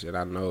Davies and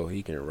I know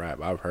he can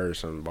rap. I've heard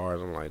some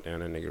bars. I'm like, damn,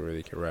 that nigga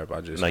really can rap.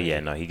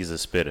 He's a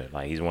spitter.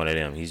 Like, he's one of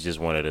them. He's just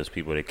one of those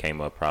people that came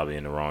up probably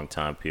in the wrong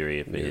time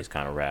period for his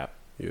kind of rap.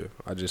 Yeah,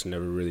 I just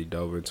never really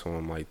dove into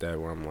him like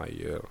that. Where I'm like,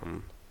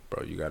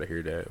 bro, you gotta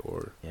hear that.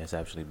 Or it's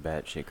actually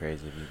bad shit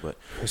crazy of you, but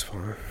it's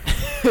fine.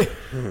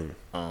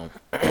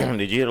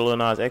 Did you hear the Lil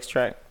Nas X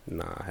track?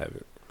 Nah, I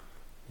haven't.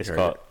 It's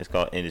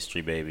called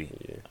Industry Baby.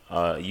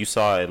 Yeah. You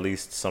saw at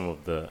least some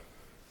of the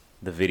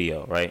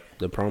video, right?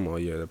 The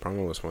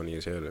promo was funny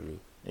as hell to me.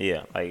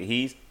 Yeah, like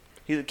he's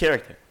a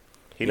character.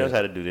 He knows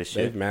how to do this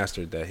shit. They've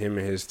mastered that. Him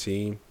and his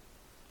team,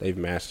 they've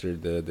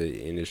mastered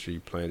the industry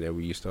plan that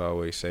we used to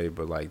always say.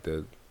 But like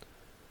that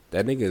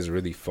nigga is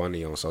really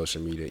funny on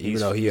social media.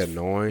 Even though he's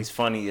annoying, he's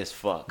funny as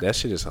fuck. That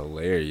shit is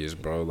hilarious,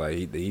 bro.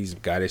 Like he's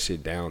got his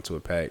shit down to a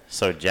pack.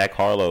 So Jack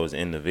Harlow is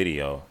in the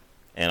video,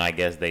 and I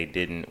guess they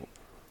didn't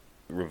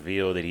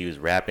reveal that he was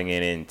rapping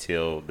in it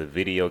until the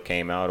video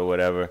came out or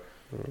whatever.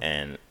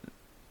 And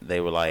they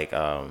were like,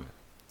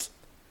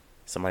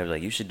 somebody was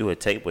like, you should do a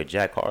tape with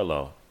Jack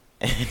Harlow.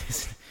 And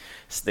this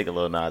nigga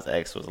Lil Nas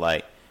X was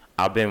like,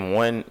 I've been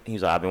wanting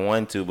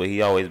to, but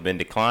he always been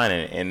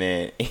declining. And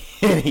then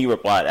he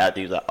replied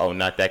after, he was like, oh,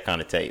 not that kind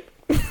of tape.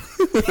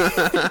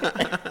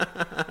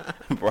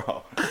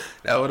 Bro.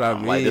 That's what I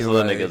mean. Like, this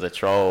little nigga's a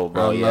troll,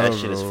 bro. Yeah, that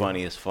shit is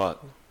funny as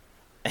fuck.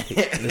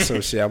 There's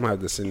some shit, I'm gonna have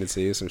to send it to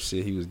you. Some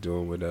shit he was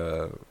doing with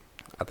I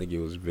think it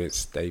was Vince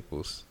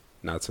Staples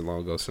not too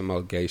long ago, some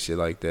old gay shit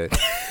like that.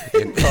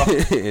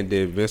 And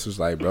then Vince was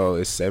like, bro,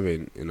 it's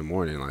 7 a.m.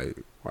 like,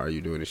 why are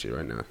you doing this shit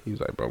right now? He was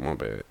like, bro, my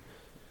bad.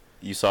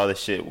 You saw the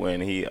shit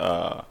when he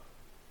was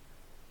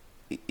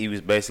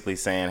basically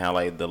saying how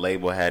like the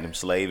label had him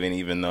slaving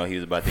even though he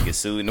was about to get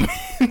sued in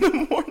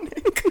the morning.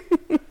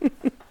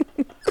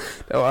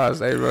 That's why I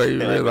say, bro, you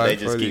really Like, like they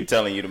just funny. keep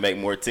telling you to make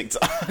more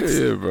TikToks.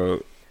 Yeah,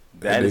 bro.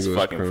 That is nigga was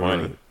fucking crying.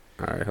 funny.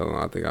 All right, hold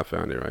on. I think I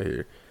found it right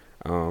here.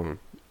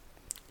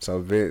 So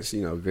Vince,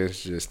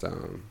 Vince just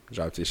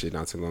dropped his shit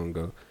not too long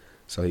ago.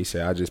 So he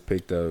said, I just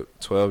picked up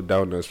 12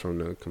 donuts from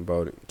the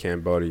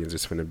Cambodians.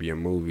 It's finna be a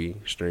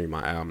movie. Stream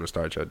my album to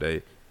start your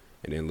day.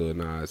 And then Lil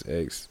Nas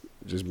X,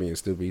 just being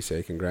stupid, he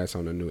said, congrats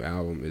on the new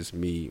album. It's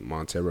me,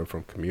 Montero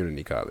from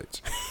community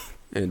college.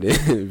 And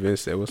then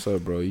Vince said, what's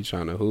up, bro? You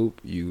trying to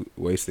hoop? You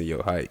wasting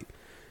your height.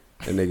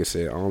 That nigga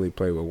said, I only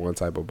play with one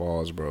type of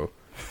balls, bro.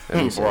 That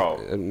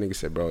nigga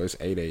said, bro, it's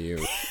 8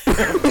 a.m.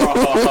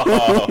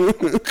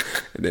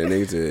 And then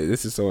nigga said,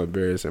 this is so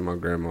embarrassing. My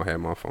grandma had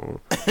my phone.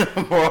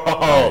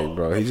 Like,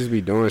 bro, he just be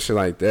doing shit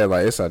like that.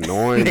 Like, it's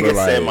annoying. Nigga but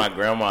like, said my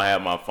grandma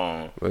had my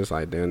phone. But it's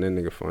like, damn, that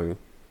nigga funny.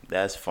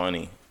 That's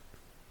funny.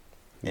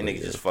 That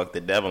nigga just fucked the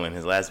devil in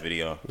his last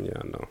video. Yeah,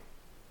 I know.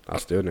 I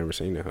still never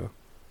seen it, huh?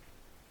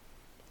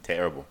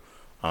 Terrible.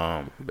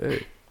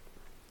 Big.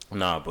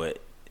 Nah,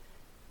 but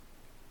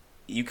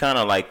you kind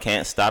of like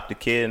can't stop the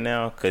kid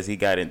now because he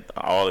got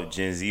all of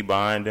Gen Z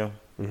behind him.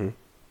 Mm-hmm.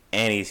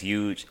 And he's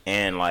huge,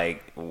 and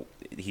like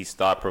he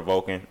stopped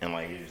provoking, and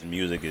like his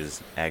music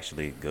is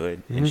actually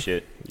good and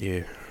shit.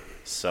 Yeah.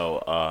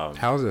 So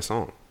how's that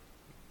song?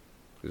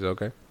 Is it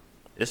okay?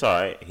 it's all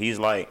right. He's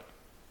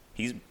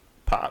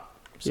pop,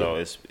 so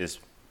it's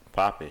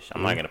popish.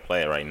 I'm not gonna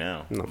play it right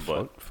now. No,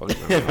 but fuck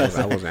no.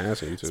 I wasn't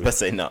asking you to. Let's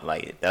say no,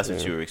 like that's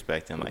what you were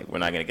expecting. Like we're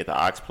not gonna get the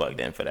aux plugged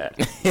in for that.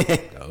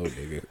 No,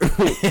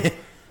 nigga.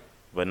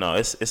 But no,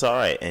 it's all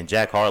right. And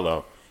Jack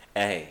Harlow,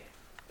 hey,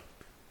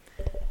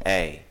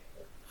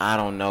 I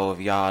don't know if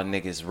y'all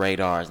niggas'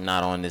 radar is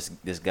not on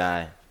this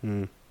guy.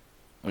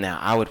 Now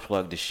I would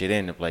plug the shit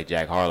in to play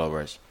Jack Harlow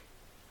verse.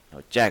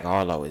 Jack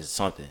Harlow is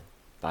something.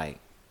 Like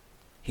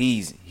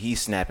he's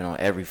snapping on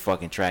every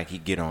fucking track he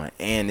get on,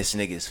 and this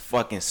nigga is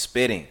fucking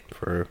spitting.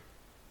 For real.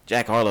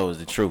 Jack Harlow is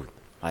the truth.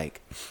 Like,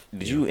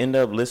 did you end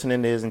up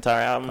listening to his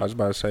entire album? I was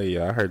about to say,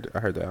 yeah, I heard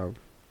the album.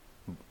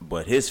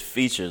 But his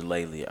features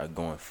lately are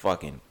going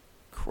fucking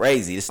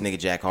crazy. This nigga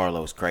Jack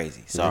Harlow is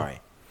crazy. Sorry.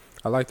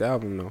 I like the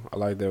album though. I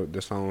like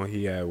the song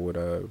he had with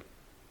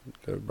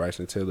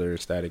Bryson Tiller and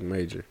Static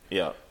Major.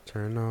 Yeah.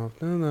 Turn off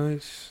the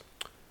lights.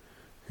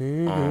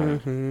 That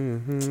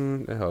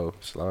whole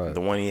slide.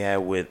 The one he had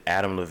with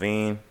Adam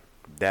Levine,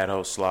 that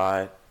whole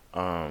slide.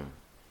 There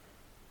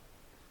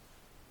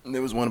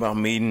was one about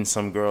meeting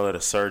some girl at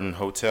a certain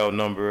hotel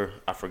number.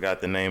 I forgot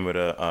the name of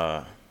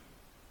the.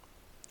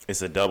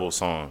 It's a double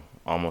song,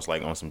 almost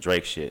like on some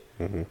Drake shit.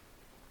 Mm-hmm.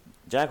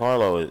 Jack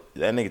Harlow,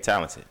 that nigga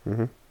talented.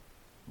 Mm-hmm.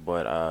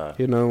 But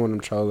he another one of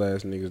them troll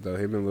ass niggas though.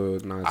 Him and Lil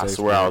Nas X. I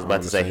swear I was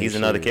about to say he's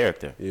another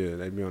character. Yeah,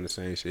 they be on the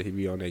same shit. He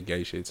be on that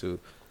gay shit too.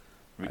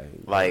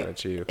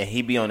 Like and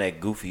he be on that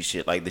goofy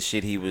shit, like the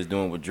shit he was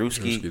doing with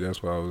Drewski.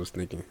 That's what I was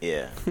thinking.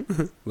 Yeah.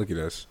 Look at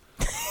us.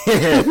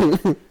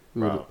 Who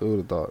would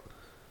have thought?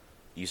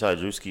 You saw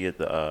Drewski at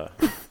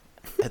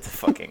the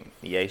fucking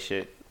yay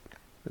shit.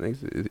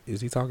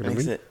 Is he talking to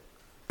me?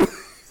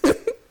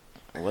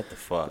 What the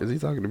fuck? Is he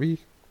talking to me?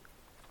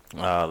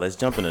 Let's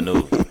jump in the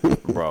news,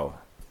 bro.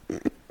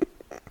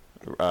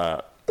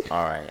 All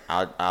right,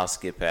 I'll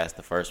skip past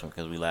the first one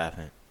because we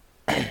laughing.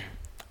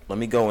 Let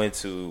me go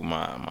into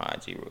my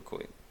IG real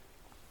quick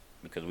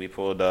because we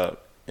pulled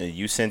up and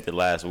you sent it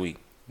last week.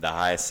 The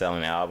highest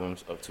selling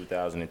albums of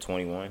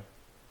 2021.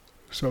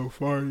 So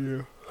far,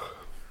 yeah.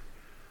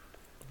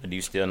 Do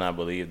you still not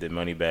believe that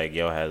Moneybagg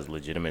Yo has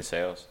legitimate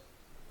sales?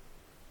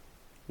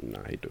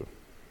 Nah, he do.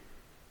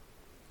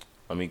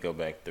 Let me go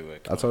back through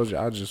it. I told you,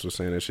 I just was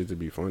saying that shit to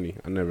be funny.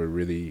 I never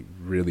really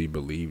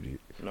believed it.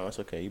 No, it's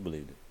okay. You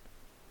believed it.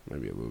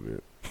 Maybe a little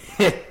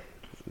bit.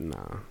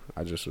 Nah,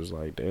 I just was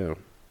like, damn.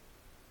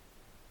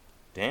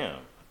 Damn.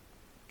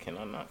 Can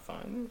I not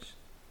find this?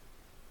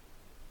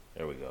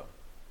 There we go.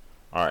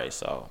 All right,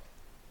 so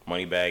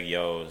Moneybagg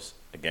Yo's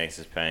A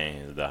Gangsta's Pain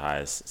is the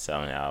highest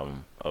selling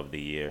album of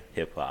the year.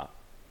 Hip-hop.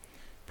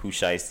 Pooh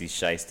Shiesty's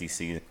Shiesty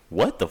Season.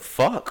 What the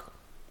fuck?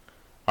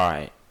 All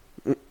right.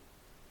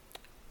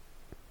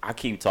 I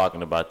keep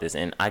talking about this,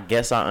 and I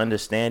guess I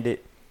understand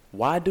it.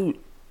 Why do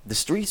the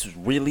streets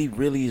really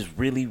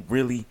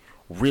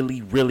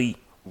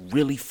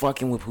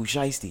fucking with Pooh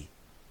Shiesty?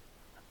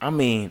 I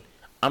mean,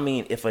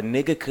 if a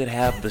nigga could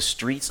have the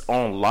streets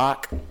on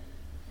lock,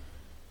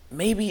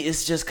 maybe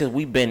it's just because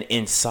we've been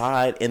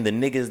inside, and the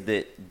niggas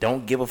that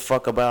don't give a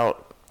fuck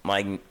about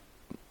like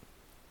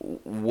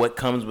what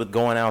comes with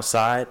going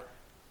outside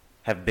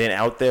have been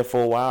out there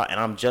for a while, and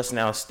I'm just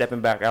now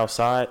stepping back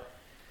outside.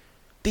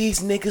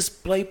 These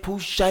niggas play Pooh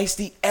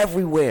Shiesty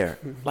everywhere.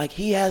 Like,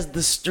 he has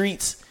the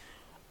streets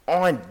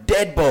on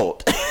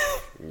deadbolt.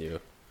 Yeah.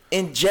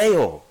 In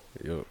jail.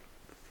 Yep.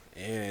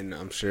 And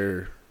I'm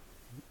sure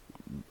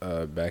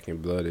Back in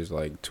Blood is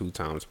like 2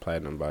 times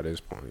platinum by this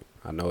point.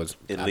 I know it's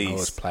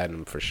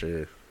platinum for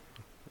sure.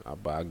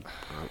 But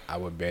I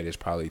would bet it's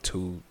probably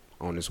 2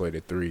 on its way to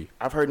 3.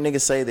 I've heard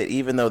niggas say that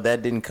even though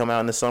that didn't come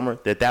out in the summer,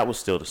 that was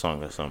still the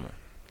song of the summer.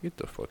 Get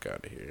the fuck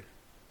out of here.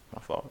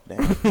 My fault.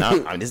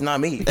 Damn. It's not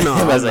me. No,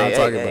 I'm not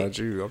talking about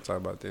you. I'm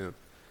talking about them.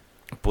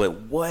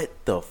 But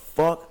what the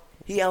fuck?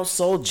 He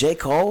outsold J.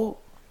 Cole?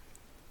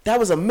 That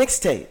was a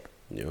mixtape.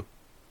 Yeah.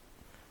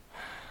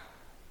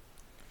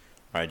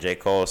 All right, J.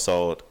 Cole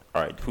sold.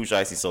 All right, Pooh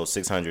Shiesty sold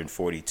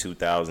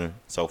 642,000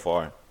 so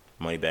far.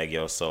 Moneybagg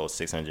Yo sold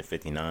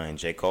 659.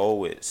 J. Cole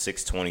with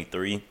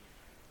 623.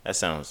 That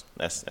sounds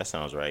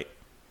right.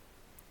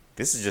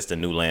 This is just a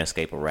new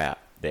landscape of rap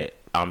that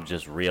I'm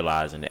just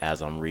realizing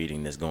as I'm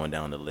reading this, going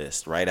down the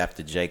list. Right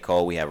after J.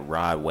 Cole, we have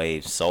Rod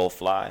Wave,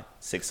 Soulfly,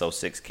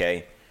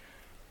 606K.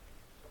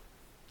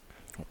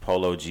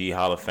 Polo G,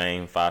 Hall of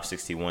Fame,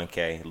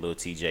 561K. Lil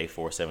TJ,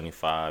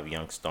 475.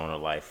 Young Stoner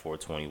Life,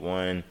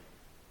 421.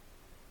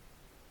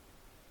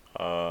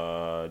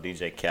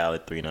 DJ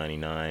Khaled,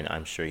 399.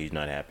 I'm sure he's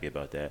not happy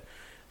about that.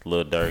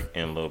 Lil Durk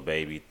and Lil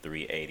Baby,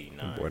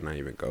 389. Boy, not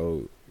even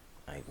gold.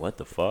 Like, what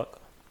the fuck?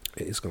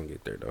 It's gonna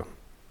get there though.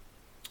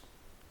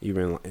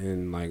 Even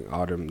in like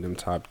all them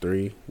top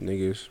 3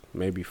 niggas,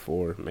 maybe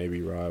 4,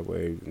 maybe Rod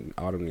Wave,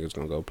 all them niggas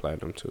gonna go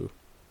platinum too.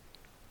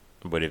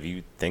 But if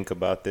you think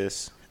about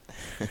this,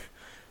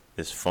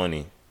 it's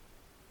funny.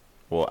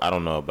 Well, I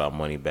don't know about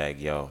Moneybagg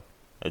Yo.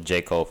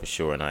 J. Cole for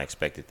sure, and I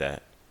expected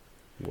that.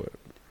 What?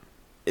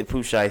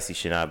 Pooh Shiesty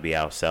should not be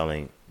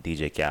outselling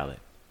DJ Khaled.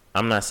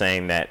 I'm not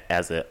saying that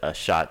as a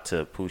shot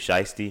to Pooh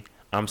Shiesty.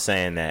 I'm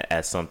saying that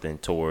as something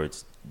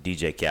towards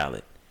DJ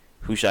Khaled.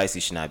 Pooh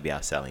Shiesty should not be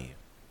outselling you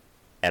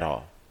at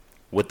all.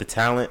 With the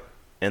talent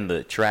and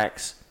the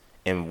tracks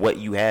and what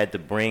you had to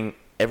bring,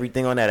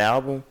 everything on that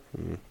album,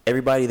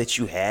 everybody that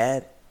you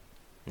had,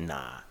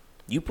 nah.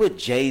 You put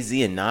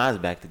Jay-Z and Nas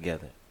back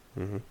together.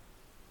 Mm-hmm.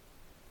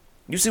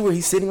 You see where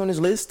he's sitting on his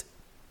list?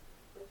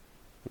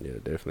 Yeah,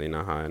 definitely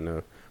not high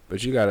enough.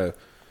 But you gotta.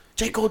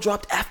 J. Cole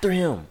dropped after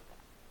him.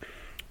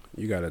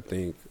 You gotta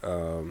think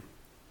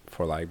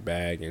for like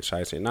Bag and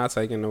Shiesty, not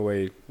taking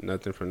away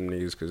nothing from them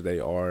niggas because they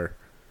are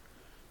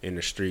in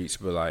the streets,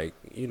 but like,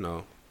 you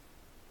know,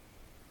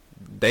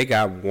 they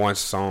got one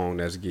song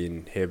that's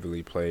getting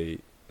heavily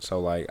played, so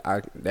like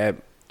that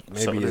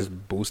maybe is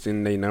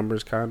boosting their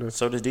numbers kind of.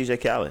 So does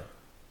DJ Khaled.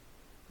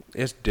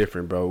 It's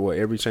different, bro. What,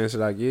 Every Chance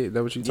That I Get?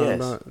 That what you talking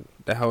about?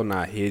 That whole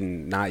not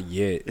hitting, not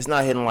yet. It's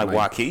not hitting like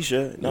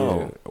Waukesha, no.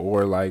 Yeah,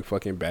 or like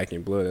fucking Back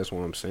in Blood. That's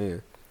what I'm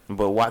saying.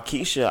 But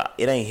Waukesha,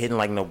 it ain't hitting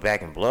like no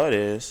Back in Blood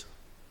is.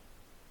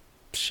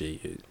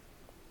 Shit.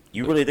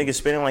 You really think it's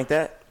spinning like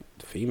that?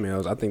 The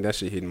females, I think that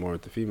shit hitting more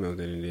with the females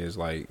than it is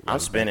like. I'm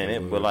spinning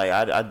it, but like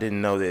I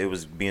didn't know that it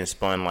was being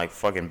spun like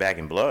fucking Back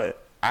in Blood.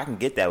 I can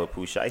get that with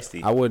Pooh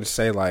Shiesty. I wouldn't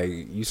say like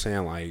you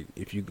saying like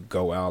if you could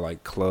go out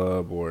like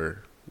club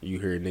or you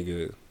hear a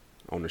nigga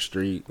on the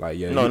street like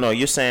yeah. No,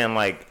 you're saying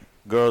like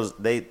girls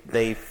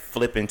they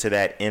flip into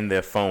that in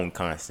their phone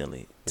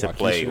constantly to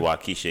play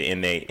Waukesha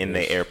in their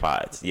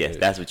AirPods. Yes,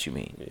 that's what you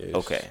mean. Yes.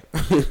 Okay.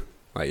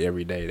 Like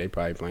every day, they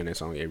probably playing that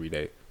song every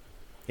day.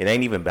 It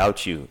ain't even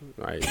about you.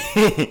 Right.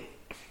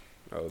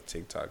 Oh,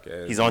 TikTok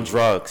ass. He's on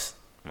drugs.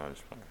 No, I'm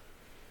just playing.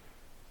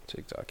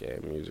 TikTok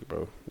ad music,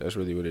 bro. That's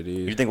really what it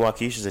is. You think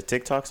Waukesha's a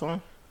TikTok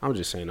song? I'm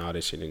just saying all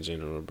this shit in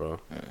general, bro.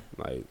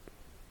 Like,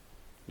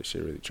 this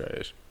shit really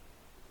trash.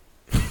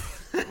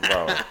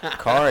 Bro,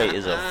 Kari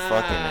is a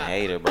fucking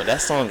hater, bro.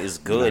 That song is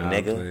good,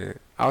 nigga.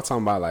 I was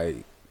talking about,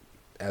 like,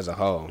 as a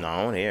whole. No,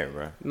 I don't hear it,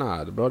 bro.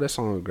 Nah, bro, that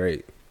song is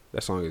great.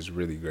 That song is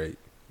really great.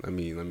 Let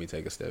me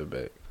take a step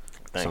back.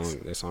 Thanks.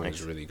 That song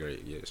is really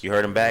great, yes. You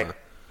heard him back?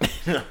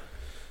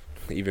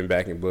 Even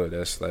Back in Blood,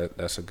 that's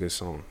a good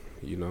song,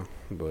 you know?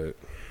 But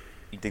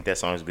you think that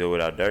song is good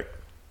without Durk?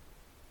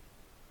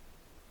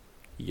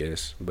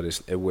 Yes, but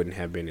it wouldn't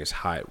have been as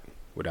hot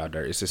without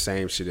Durk. It's the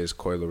same shit as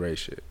Coil Ray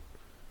shit.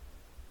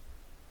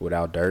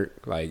 Without Durk,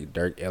 like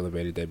Durk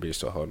elevated that bitch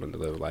to a whole nother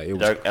level. Like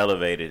Durk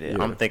elevated it.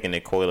 Yeah. I'm thinking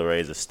that Coil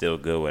Rays are still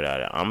good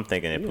without it. I'm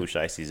thinking that Pooh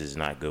Shiesty's is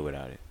not good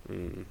without it.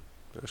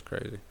 That's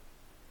crazy.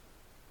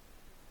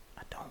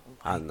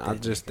 I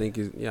just think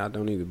I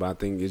don't either, but I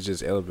think it's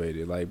just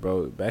elevated. Like,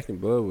 bro, Back in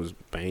Blood was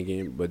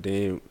banging, but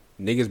then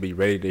niggas be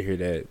ready to hear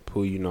that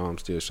Pooh, you know I'm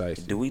still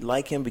Shiesty. Do we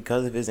like him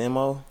because of his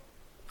MO?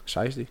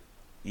 Shiesty?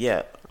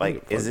 Yeah,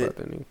 like is it?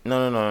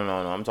 No.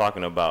 I'm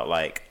talking about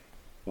like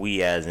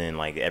we as in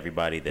like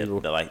everybody that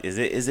like is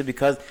it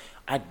because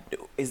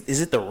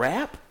is it the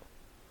rap?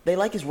 They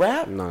like his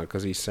rap? Nah,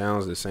 because he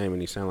sounds the same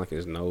and he sounds like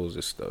his nose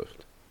is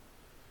stuffed.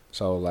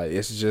 So like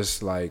it's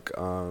just like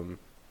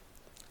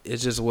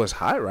it's just what's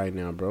hot right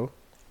now, bro.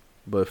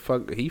 But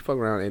he fuck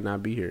around and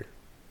not be here.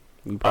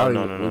 We probably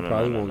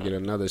won't get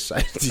another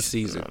Shiesty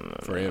season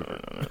forever.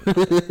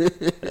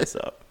 That's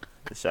up.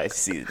 The Shiesty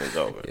season is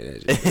over. Yeah,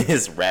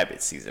 it's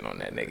rabbit season on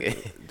that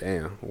nigga.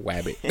 Damn,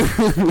 wabbit.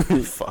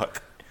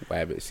 Fuck.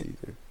 Wabbit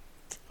season.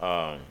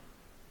 Fuck.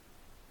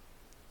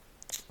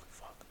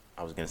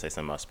 I was gonna say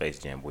something about Space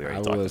Jam. We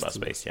already talked about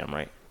Space Jam,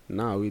 right?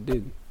 No, we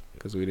didn't,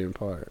 because we didn't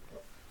part.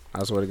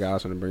 I swear to God, I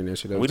was gonna bring that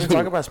shit up. We didn't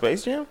talk about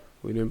Space Jam?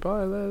 We didn't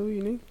part last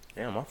week, nigga.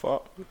 Damn, my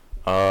fault.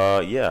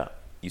 Yeah.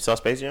 You saw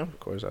Space Jam? Of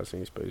course, I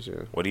seen Space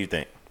Jam. What do you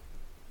think?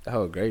 That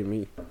whole great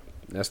me.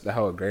 That's the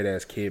whole great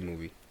ass kid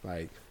movie.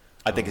 Like,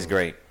 I think it's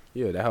great.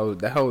 Yeah, that whole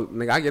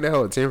nigga, I get that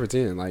whole 10 for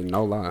 10. Like,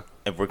 no lie.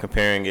 If we're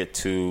comparing it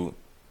to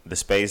the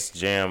Space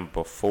Jam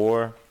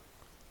before,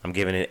 I'm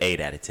giving it 8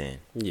 out of 10.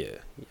 Yeah,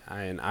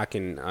 and I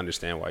can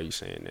understand why you're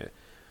saying that.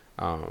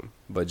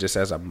 But just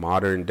as a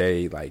modern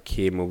day like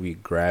kid movie,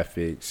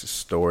 graphics,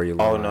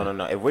 storyline. Oh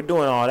no! If we're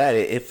doing all that,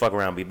 it fuck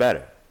around be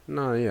better.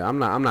 No, yeah, I'm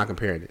not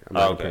comparing it.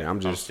 Okay. I'm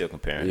just still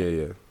comparing.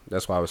 Yeah.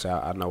 That's why I was.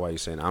 I know why you're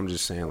saying. I'm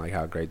just saying like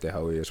how great that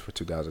hoe is for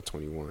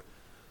 2021.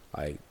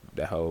 Like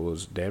that hoe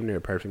was damn near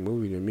a perfect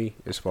movie to me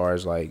as far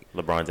as like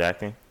LeBron's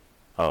acting.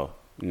 Oh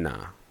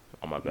nah.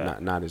 Oh my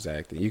bad. Not his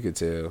acting. You could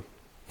tell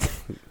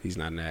he's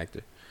not an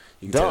actor.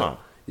 You could Dumb. tell.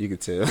 You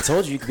could tell. I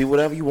told you could be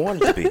whatever you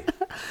wanted to be.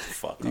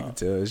 Fuck You up. can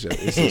tell it's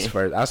his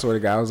first. I swear to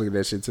God, I was looking at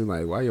that shit too.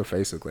 Like, why your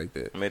face look like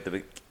that? I made the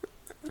big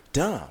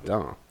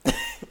dumb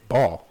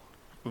Ball.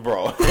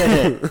 bro.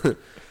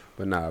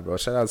 But nah, bro.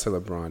 Shout out to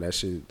LeBron. That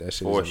shit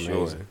For is sure.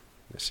 amazing.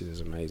 That shit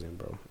is amazing,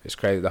 bro. It's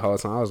crazy. The whole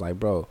time I was like,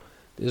 bro,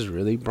 this is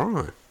really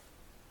Bron.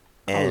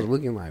 I was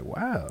looking like,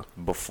 wow.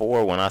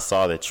 Before, when I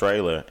saw the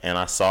trailer and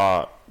I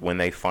saw when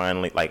they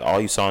finally, like, all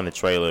you saw in the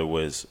trailer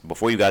was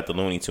before you got the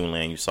Looney Tune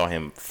Land, you saw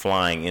him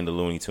flying into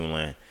Looney Tune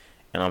Land.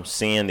 And I'm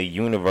seeing the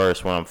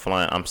universe when I'm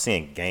flying. I'm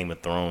seeing Game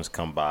of Thrones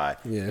come by.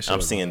 Yeah,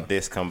 I'm seeing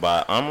this come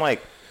by. I'm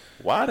like,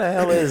 why the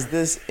hell is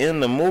this in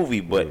the movie?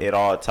 But it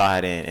all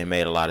tied in and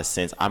made a lot of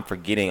sense. I'm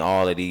forgetting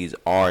all of these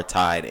are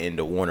tied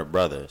into Warner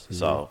Brothers.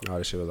 So all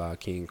this shit with like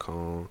King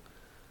Kong,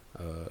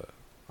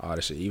 all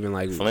this shit, even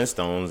like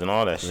Flintstones and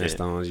all that shit.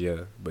 Flintstones,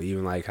 yeah. But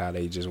even like how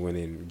they just went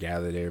and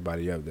gathered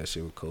everybody up, that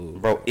shit was cool.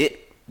 Bro,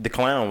 the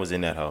clown was in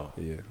that hole.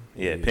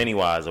 Yeah,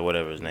 Pennywise or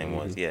whatever his name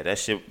was. Yeah, that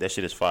shit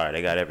is fire.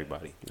 They got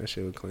everybody. that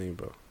shit was clean,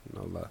 bro.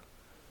 No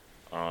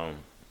lie.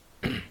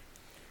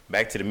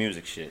 Back to the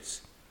music shits.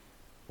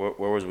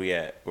 Where was we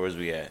at?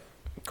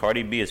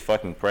 Cardi B is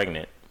fucking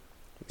pregnant.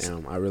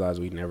 Damn, I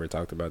realized we never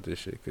talked about this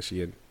shit because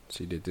she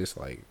did this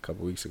like a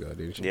couple weeks ago,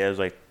 didn't she? Yeah, it was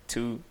like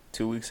two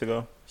weeks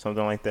ago,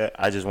 something like that.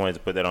 I just wanted to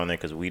put that on there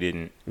because we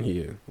didn't.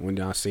 Yeah, when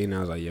I seen it,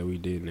 I was like, yeah, we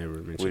did never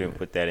mention. We didn't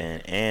put that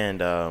in.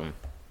 And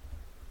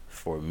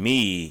for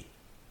me,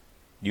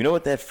 you know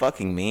what that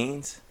fucking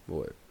means?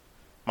 What?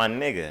 My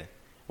nigga,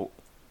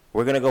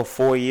 we're gonna go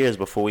 4 years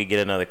before we get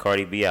another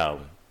Cardi B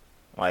album.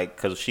 Like,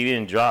 cause she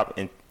didn't drop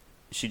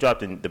she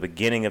dropped in the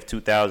beginning of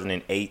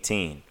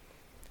 2018.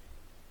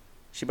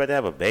 She about to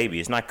have a baby.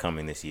 It's not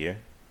coming this year.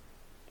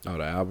 Oh,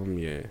 the album,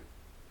 yeah.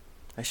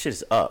 That shit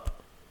is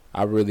up.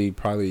 I really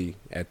probably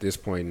at this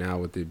point now,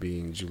 with it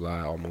being July,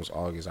 almost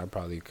August, I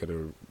probably could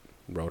have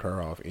wrote her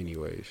off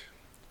anyways.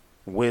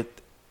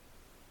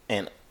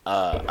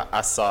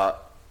 I saw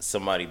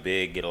somebody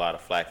big get a lot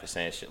of flack for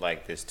saying shit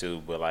like this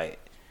too, but like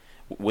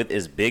with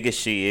as big as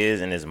she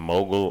is and as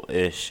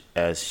mogul-ish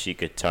as she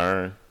could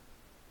turn,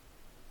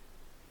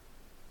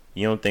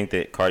 you don't think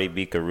that Cardi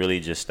B could really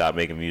just stop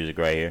making music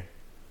right here?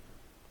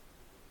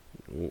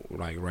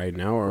 Like right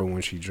now, or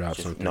when she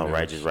drops something? No, else?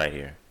 right, just right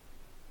here.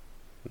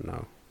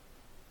 No.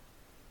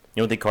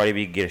 You don't think Cardi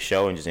B could get a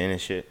show and just end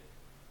this shit?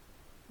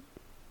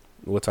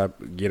 What type?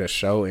 Get a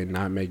show and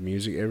not make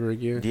music ever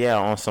again? Yeah,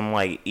 on some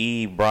like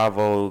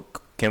Bravo,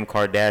 Kim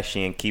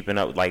Kardashian, keeping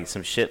up, like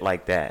some shit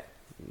like that.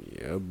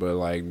 Yeah, but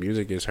like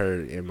music is her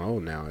MO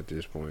now at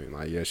this point.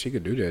 Like, yeah, she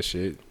could do that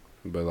shit,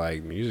 but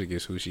like music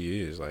is who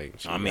she is. Like,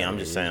 I mean, I'm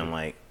just saying,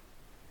 like,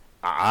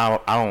 I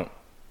don't.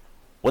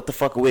 What the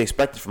fuck are we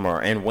expecting from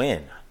her, and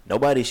when?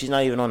 Nobody. She's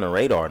not even on the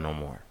radar no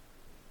more.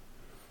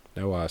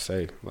 That's why I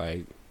say,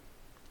 like,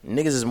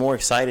 niggas is more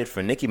excited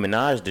for Nicki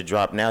Minaj to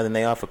drop now than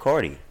they are for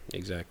Cardi.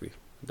 Exactly.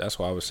 That's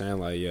why I was saying,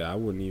 like, yeah, I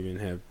wouldn't even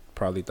have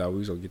probably thought we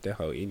was gonna get that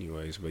hoe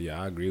anyways. But yeah,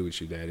 I agree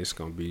with you that it's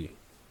gonna be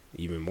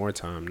even more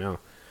time now.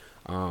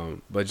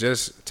 But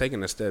just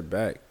taking a step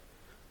back,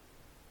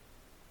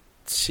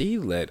 she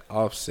let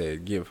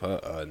Offset give her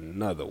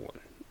another one.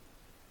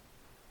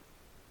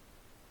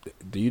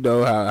 Do you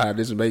know how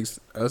this makes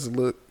us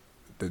look?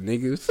 The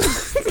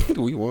niggas,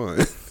 we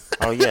won.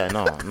 Oh yeah,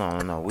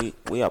 no.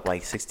 We up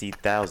like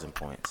 60,000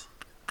 points.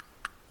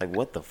 Like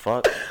what the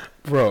fuck,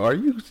 bro?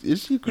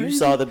 Is she crazy? You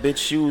saw the bitch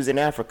shoes in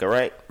Africa,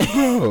 right?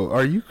 Bro,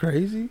 are you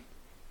crazy,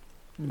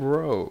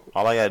 bro?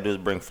 All I gotta do is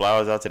bring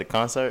flowers out to the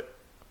concert,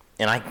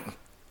 and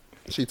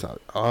She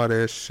talked all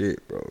that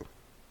shit, bro.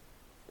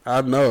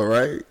 I know,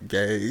 right,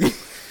 gang?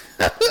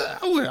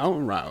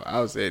 I'm right. I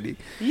was saying,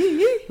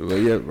 but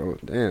yeah, bro.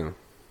 Damn.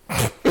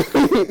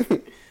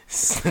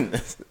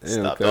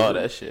 Stop all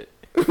that shit.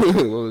 What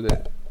was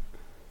that?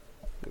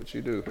 What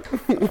you do? I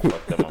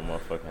fucked up my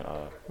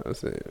motherfucking I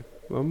said,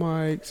 my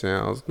mic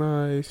sounds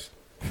nice.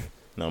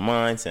 No,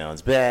 mine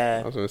sounds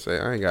bad. I was gonna say,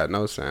 I ain't got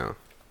no sound.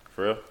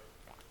 For real?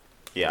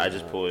 Yeah, I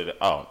just pulled it.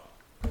 Oh,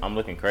 I'm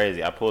looking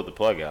crazy. I pulled the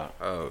plug out.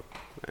 Oh,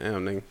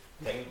 damn, nigga.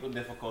 Technical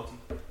difficulty.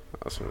 I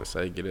was gonna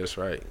say, get this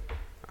right.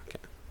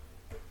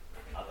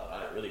 I thought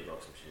I really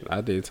broke some shit.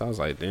 I did. So I was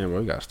like, damn,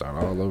 bro, we gotta start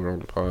all over on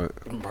the pod.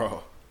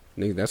 Bro.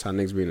 Nigga, that's how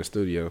niggas be in the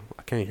studio.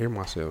 I can't hear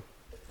myself.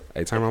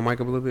 Hey, turn my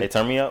mic up a little bit. Hey,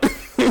 turn me up.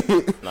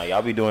 No,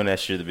 y'all be doing that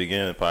shit at the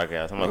beginning of the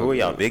podcast. I'm like, who are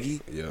y'all,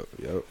 Biggie?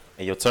 Yep.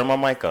 Hey, yo, turn my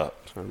mic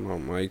up. Turn my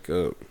mic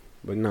up.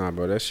 But nah,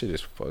 bro, that shit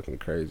is fucking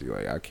crazy.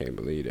 Like, I can't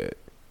believe that.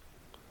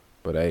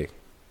 But hey,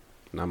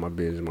 not my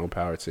business. More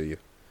power to you.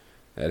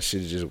 That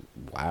shit is just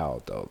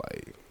wild though.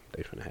 Like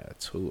they finna have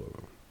 2 of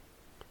them.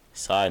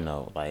 Side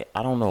note, like,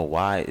 I don't know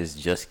why it's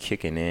just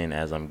kicking in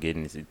as I'm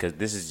getting this, because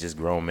this is just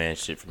grown man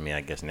shit for me,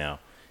 I guess, now.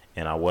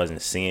 And I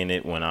wasn't seeing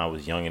it when I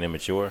was young and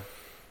immature.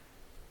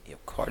 Yo,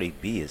 Cardi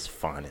B is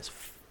fine as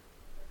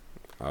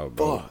Oh,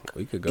 bro, fuck.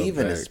 we could go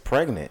even back. as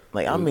pregnant.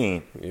 Like, I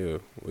mean, Yeah,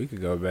 we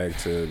could go back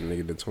to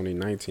nigga the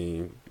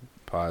 2019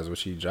 pause when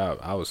she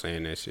dropped. I was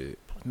saying that shit.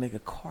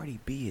 nigga, Cardi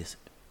B is,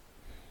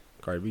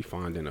 Cardi B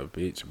finding a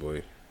bitch,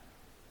 boy.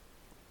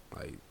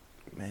 Like,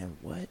 man,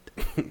 what?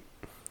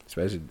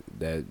 especially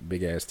that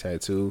big ass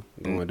tattoo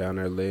going down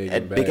her leg.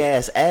 That and back. big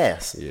ass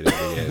ass. Yeah,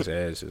 that big ass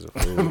ass is a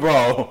fool.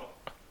 Bro.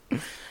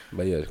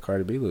 But yeah,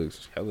 Cardi B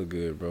looks hella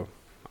good, bro.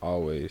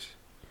 Always.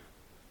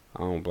 I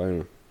don't blame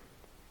her.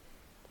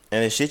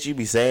 And the shit you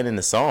be saying in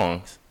the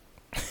songs.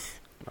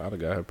 I'd have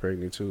got her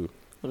pregnant too.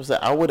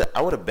 I would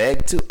have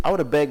begged too. I would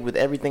have begged with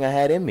everything I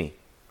had in me.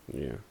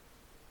 Yeah.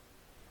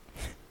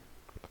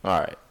 All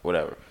right,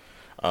 whatever.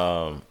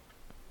 Kanye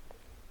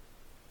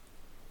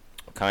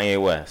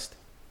West.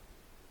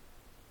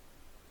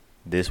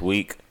 This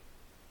week,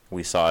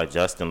 we saw a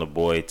Justin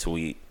LeBoy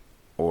tweet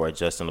or a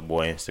Justin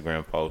LeBoy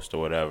Instagram post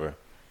or whatever,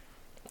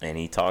 and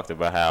he talked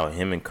about how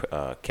him and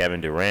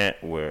Kevin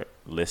Durant were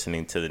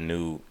listening to the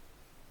new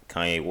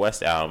Kanye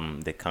West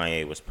album that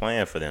Kanye was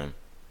playing for them,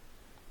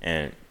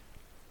 and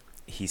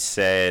he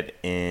said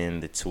in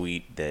the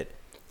tweet that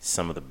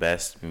some of the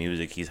best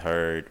music he's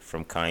heard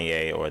from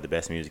Kanye, or the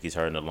best music he's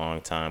heard in a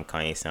long time.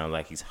 Kanye sounds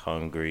like he's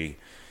hungry.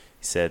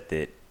 He said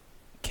that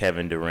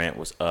Kevin Durant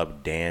was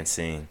up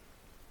dancing.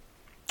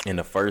 And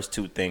the first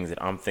 2 things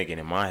that I'm thinking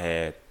in my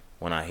head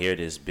when I hear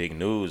this big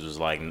news was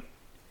like,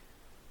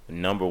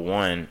 number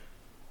one,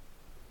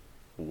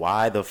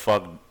 why the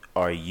fuck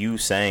are you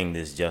saying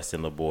this,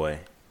 Justin LeBoy?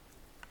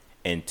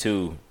 And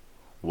 2,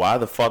 why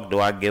the fuck do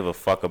I give a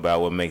fuck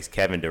about what makes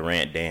Kevin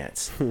Durant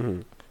dance?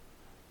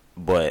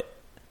 But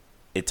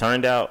it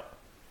turned out,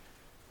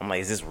 I'm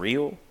like, is this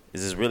real?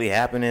 Is this really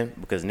happening?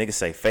 Because niggas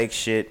say fake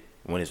shit.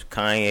 When it's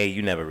Kanye,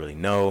 you never really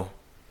know.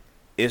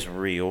 It's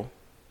real.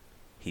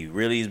 He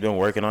really has been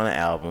working on an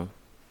album,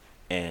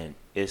 and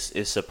it's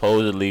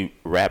supposedly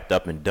wrapped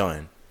up and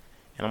done.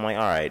 And I'm like,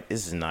 all right,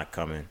 this is not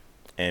coming.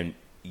 And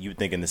you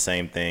thinking the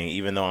same thing,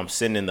 even though I'm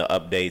sending the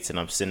updates and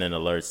I'm sending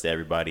alerts to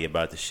everybody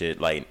about the shit.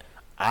 Like,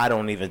 I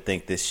don't even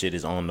think this shit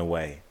is on the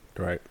way.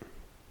 Right.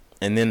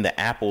 And then the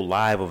Apple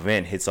Live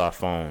event hits our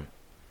phone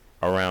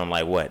around,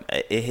 like, what?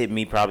 It hit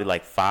me probably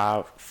like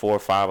 4 or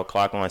 5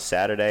 o'clock on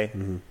Saturday.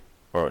 Mm-hmm.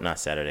 Or not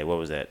Saturday. What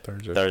was that?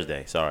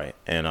 Thursday. Sorry.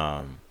 And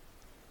I'm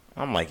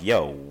like,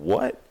 yo,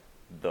 what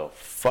the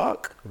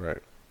fuck? Right.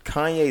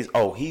 Kanye's,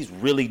 he's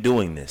really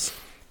doing this.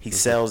 He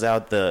sells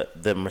out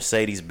the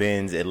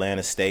Mercedes-Benz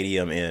Atlanta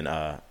Stadium in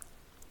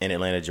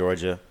Atlanta,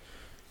 Georgia.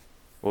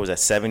 What was that,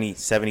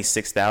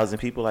 76,000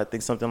 people, I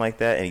think, something like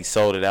that. And he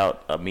sold it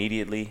out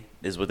immediately,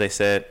 is what they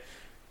said.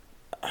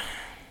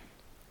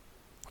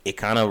 It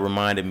kind of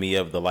reminded me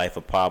of the Life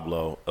of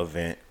Pablo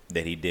event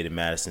that he did in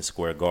Madison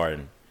Square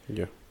Garden.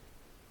 Yeah.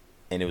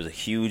 And it was a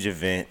huge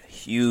event,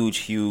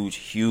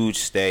 huge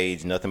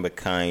stage, nothing but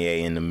Kanye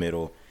in the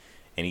middle.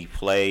 And he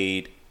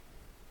played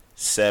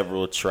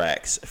several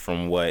tracks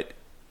from what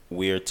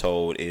we're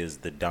told is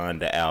the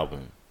Donda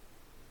album.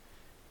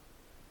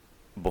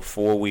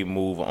 Before we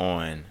move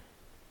on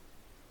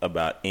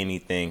about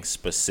anything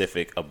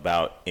specific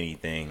about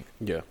anything,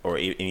 yeah, or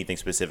anything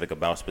specific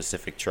about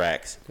specific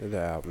tracks, the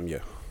album,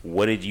 yeah.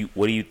 What do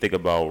you think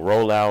about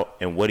Rollout,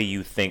 and what do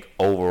you think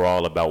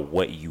overall about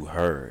what you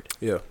heard?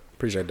 Yeah.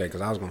 Appreciate that, because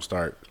I was gonna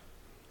start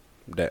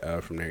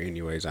that from there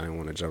anyways. I didn't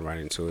want to jump right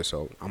into it,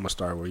 so I'm gonna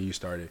start where you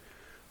started.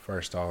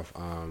 First off,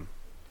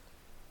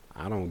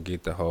 I don't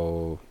get the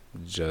whole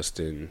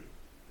Justin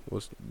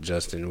LeBoy.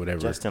 Justin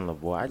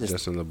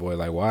LeBoy.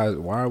 Like,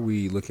 why are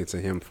we looking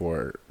to him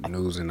for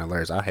news and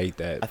alerts? I hate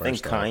that. I think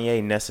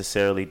Kanye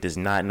necessarily does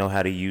not know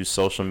how to use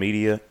social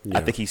media. Yeah.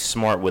 I think he's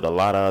smart with a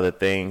lot of other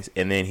things,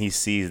 and then he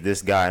sees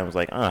this guy and was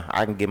like,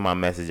 I can get my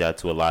message out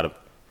to a lot of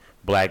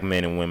black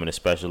men and women,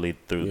 especially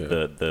through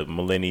the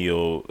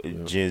millennial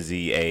Gen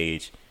Z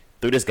age,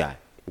 through this guy.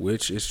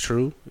 Which is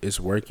true. It's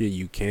working.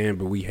 You can,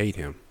 but we hate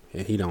him,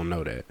 and he don't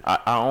know that.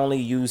 I only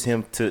use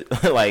him to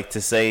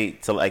to say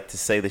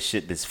the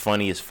shit that's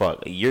funny as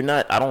fuck. You're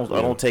not. I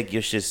don't take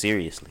your shit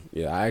seriously.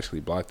 Yeah, I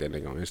actually blocked that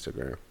nigga on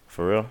Instagram.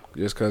 For real?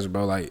 Just cause,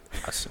 bro, like,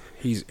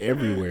 he's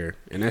everywhere,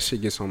 and that shit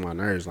gets on my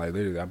nerves. Like,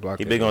 literally, I blocked.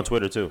 He big on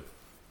Twitter too.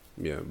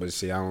 Yeah, but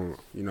see, I don't.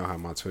 You know how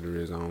my Twitter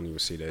is. I don't even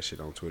see that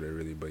shit on Twitter,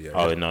 really. But yeah.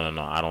 Oh no,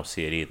 I don't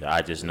see it either.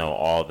 I just know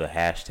all the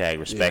hashtag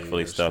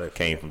respectfully stuff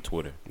came from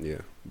Twitter. Yeah,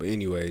 but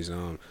anyways,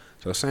 so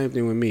same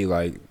thing with me.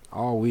 Like,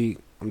 all week,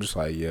 I'm just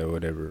like, yeah,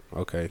 whatever.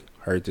 Okay,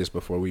 heard this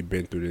before. We've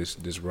been through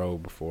this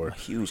road before. A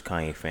huge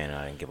Kanye fan.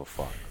 I didn't give a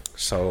fuck.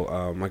 So,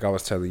 like I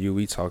was telling you,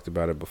 we talked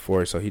about it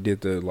before. So he did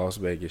the Las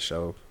Vegas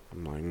show.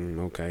 I'm like,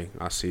 okay.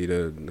 I see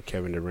the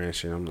Kevin Durant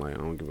shit. I'm like, I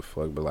don't give a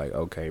fuck. But like,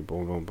 okay,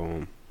 boom, boom,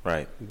 boom.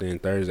 Right. Then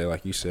Thursday,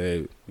 like you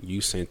said,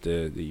 you sent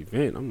the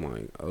event. I'm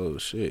like, oh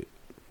shit.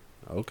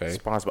 Okay.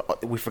 Responsible.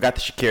 We forgot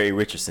the Sha'Carri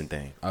Richardson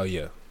thing. Oh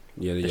yeah.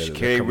 Yeah, the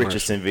Sha'Carri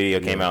Richardson video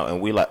came out,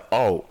 and we like,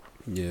 oh,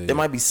 there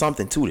might be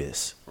something to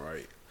this.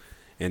 Right.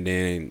 And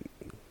then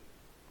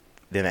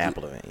the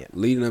Apple event, yeah.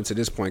 Leading up to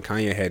this point,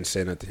 Kanye hadn't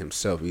said nothing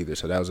himself either,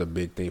 so that was a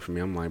big thing for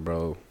me. I'm like,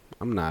 bro,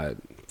 I'm not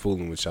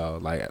fooling with y'all.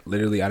 Like,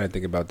 literally, I didn't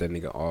think about that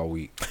nigga all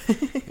week.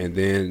 And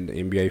then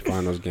the NBA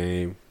Finals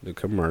game, the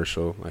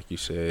commercial, like you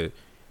said,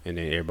 and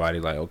then everybody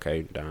like,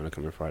 okay, Donda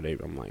coming Friday.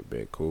 I'm like,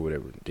 bet, cool,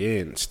 whatever.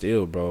 Then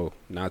still, bro,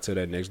 not till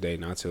that next day,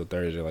 not till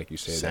Thursday, like you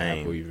said, the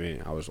Apple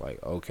event. I was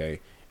like,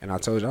 okay. And I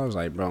told you, I was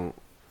like, bro,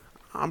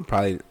 I'm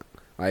probably...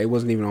 Like, it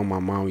wasn't even on my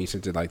mind when you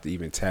sent it, like, to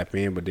even tap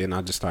in. But then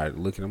I just started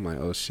looking. I'm like,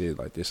 oh, shit,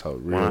 like, this whole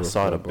real. When I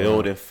saw the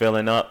building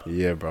filling up.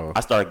 Yeah, bro. I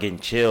started getting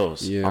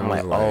chills. Yeah, I'm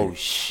like, oh,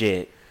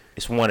 shit.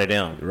 It's one of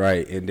them.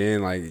 Right. And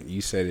then, like,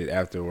 you said it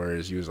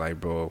afterwards. You was like,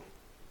 bro,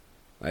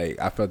 like,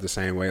 I felt the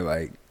same way.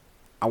 Like,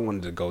 I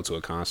wanted to go to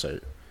a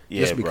concert.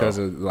 Yeah, just because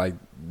of, like,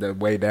 the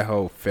way that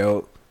whole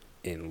felt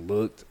and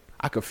looked.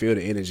 I could feel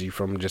the energy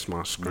from just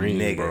my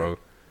screen, bro.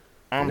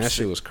 And that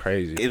shit was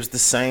crazy. It was the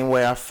same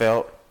way I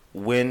felt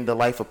when The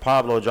Life of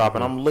Pablo dropped,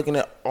 and I'm looking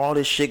at all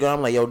this shit going,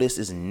 I'm like, yo, this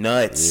is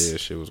nuts. Yeah, that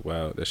shit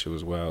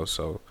was wild.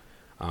 So,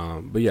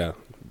 but yeah,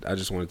 I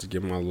just wanted to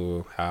give my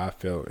little how I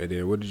felt. And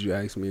then what did you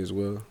ask me as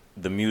well?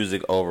 The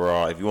music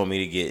overall, if you want me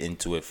to get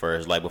into it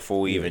first, like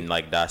before we even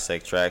like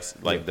dissect tracks,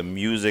 like the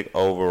music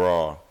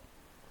overall.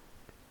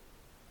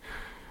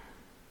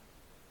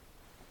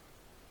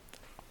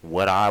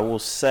 What I will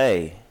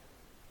say,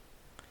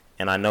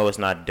 and I know it's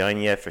not done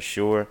yet for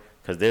sure,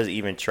 because there's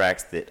even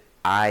tracks that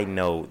I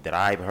know that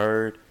I've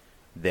heard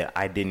that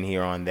I didn't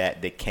hear on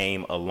that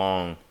came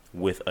along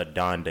with a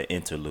Donda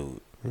interlude.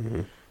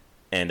 Mm-hmm.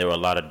 And there were a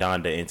lot of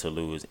Donda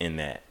interludes in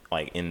that,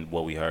 like in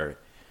what we heard.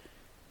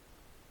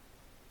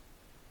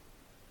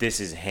 This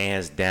is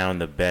hands down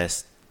the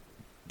best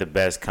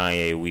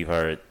Kanye we've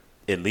heard,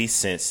 at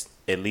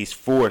least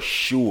for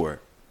sure,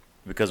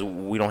 because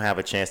we don't have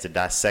a chance to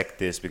dissect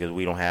this because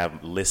we don't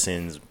have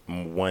listens,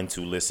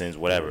 1-2 listens,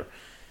 whatever.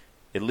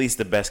 At least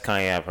the best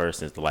Kanye I've heard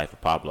since The Life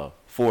of Pablo.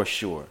 For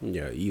sure.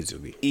 Yeah,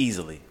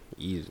 easily.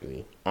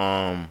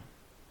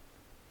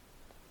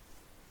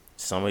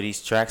 Some of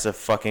these tracks are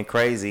fucking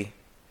crazy.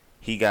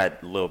 He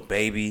got Lil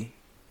Baby.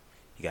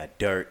 He got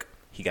Dirk.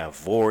 He got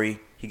Vori.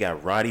 He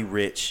got Roddy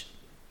Ricch.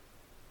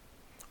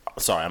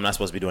 Sorry, I'm not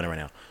supposed to be doing it right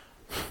now.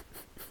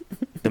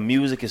 The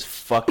music is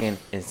fucking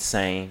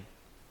insane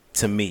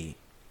to me.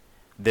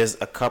 There's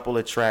a couple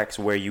of tracks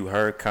where you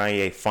heard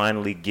Kanye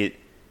finally get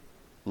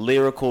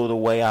lyrical the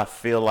way I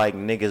feel like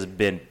niggas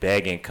been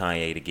begging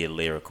Kanye to get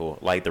lyrical,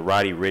 like the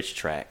Roddy Ricch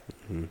track.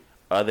 Mm-hmm.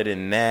 Other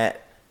than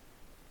that,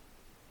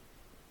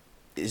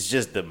 it's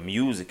just the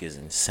music is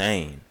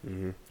insane.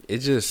 Mm-hmm. It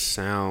just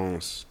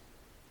sounds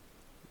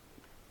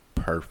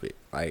perfect.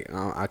 Like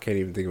I can't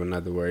even think of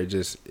another word.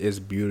 It's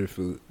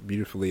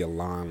beautifully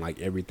aligned.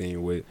 Like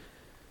everything with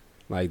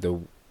like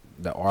the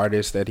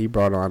artist that he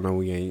brought on. I know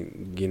we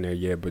ain't getting there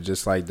yet, but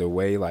just like the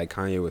way like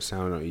Kanye was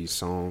sounding on each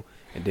song.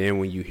 And then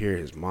when you hear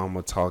his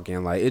mama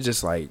talking, like, it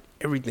just, like,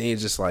 everything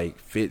just, like,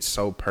 fits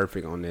so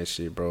perfect on that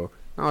shit, bro.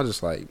 I was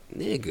just like,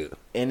 nigga.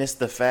 And it's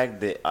the fact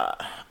that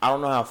I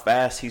don't know how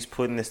fast he's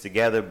putting this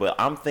together, but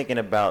I'm thinking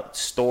about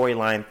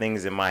storyline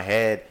things in my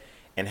head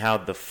and how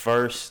the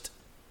first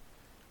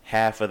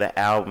half of the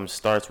album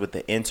starts with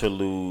the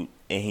interlude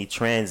and he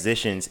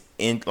transitions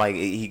in, like,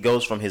 he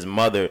goes from his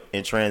mother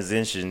and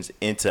transitions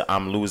into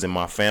I'm losing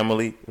my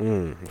family.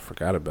 I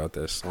forgot about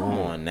that song. Come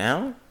on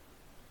now.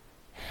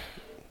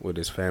 With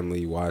his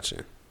family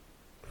watching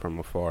from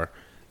afar.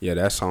 Yeah,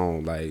 that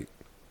song, like,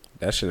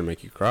 that shouldn't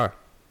make you cry.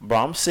 Bro,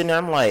 I'm sitting there,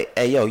 I'm like,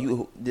 hey, yo,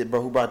 who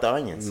brought the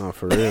onions? No,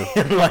 for real.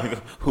 Like,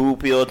 who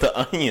peeled the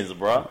onions,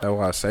 bro? That's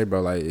why I say,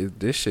 bro, like,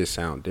 this shit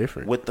sound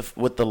different. With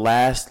the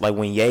last, like,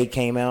 when Ye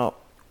came out,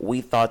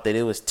 we thought that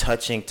it was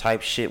touching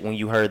type shit when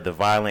you heard the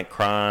violent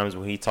crimes,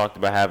 when he talked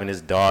about having his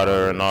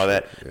daughter and all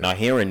that. Yeah. Now,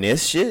 hearing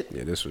this shit.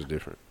 Yeah, this was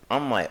different.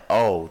 I'm like,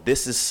 oh,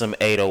 this is some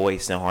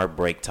 808s and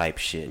heartbreak type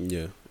shit.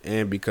 Yeah.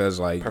 And because,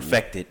 like,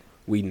 perfected,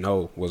 we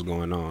know what's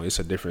going on. It's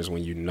a difference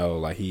when you know,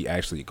 like, he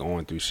actually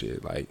going through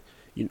shit. Like,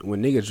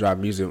 when niggas drop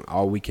music,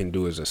 all we can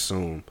do is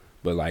assume.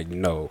 But, like,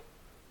 no,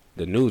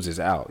 the news is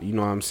out. You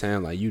know what I'm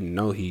saying? Like, you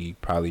know he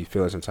probably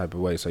feels some type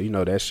of way. So, you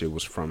know that shit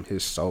was from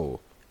his soul.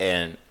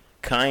 And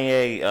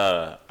Kanye,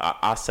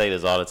 I say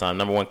this all the time.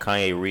 Number one,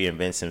 Kanye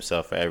reinvents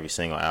himself for every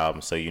single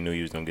album. So, you knew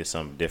he was going to get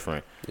something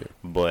different. Yeah.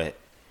 But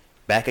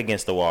Back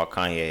Against the Wall,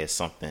 Kanye is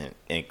something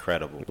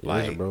incredible. Yeah,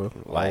 like, bro,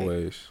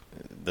 always.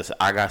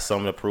 I Got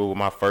Something to Prove.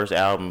 My first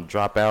album,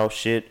 Dropout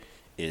shit,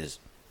 is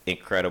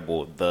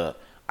incredible.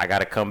 I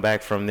Gotta Come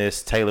Back From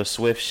This Taylor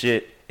Swift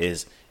shit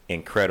is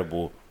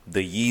incredible. The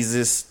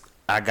Yeezus,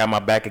 I Got My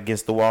Back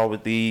Against the Wall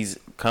with These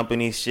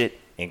companies shit,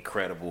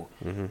 incredible.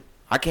 Mm-hmm.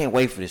 I can't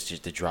wait for this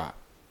shit to drop.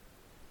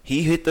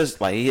 He hit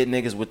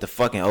niggas with the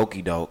fucking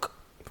okey doke.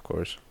 Of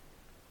course.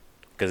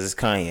 Because it's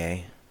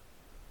Kanye.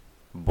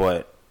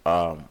 But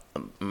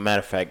matter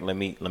of fact, let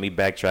me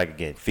backtrack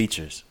again.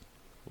 Features.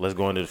 Let's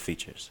go into the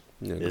features.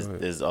 Yeah,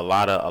 there's a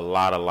lot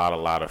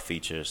of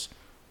features.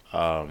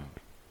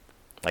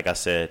 Like I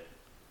said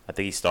I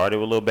think he started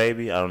with Lil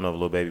Baby. I don't know if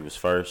Lil Baby was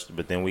first,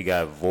 but then we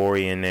got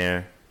Vori in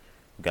there.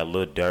 We got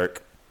Lil Durk.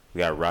 We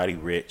got Roddy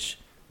Ricch.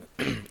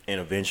 And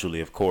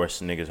eventually, of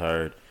course, niggas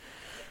heard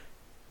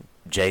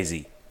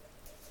Jay-Z.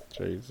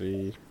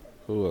 Jay-Z.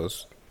 Who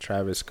else?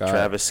 Travis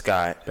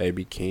Scott.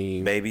 Baby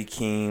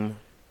Keem.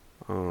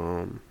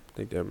 I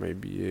think that may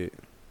be it.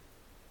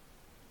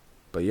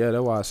 But yeah,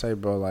 that's why I say,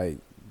 bro, like,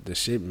 the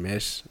shit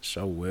meshed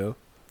so well.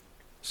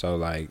 So,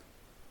 like,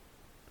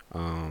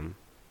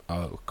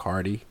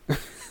 Cardi.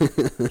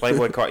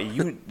 Playboy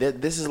Cardi.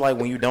 This is like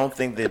when you don't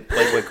think that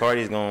Playboy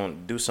Cardi is going to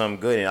do something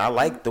good. And I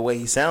like the way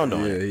he sounded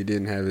on it. Yeah, he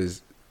didn't have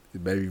his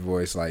baby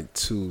voice, like,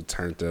 too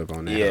turned up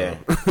on that. Yeah.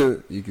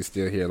 You can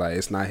still hear, like,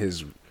 it's not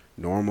his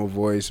normal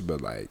voice,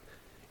 but, like,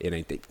 it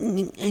ain't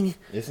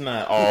it's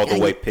not all the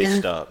way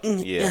pitched up.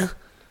 Yeah.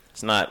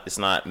 It's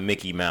not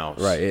Mickey Mouse.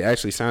 Right. It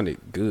actually sounded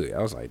good.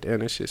 I was like, damn,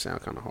 this shit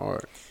sound kind of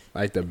hard.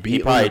 Like the beat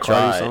he probably on the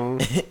Cardi song.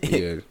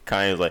 Yeah.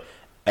 Kanye was like,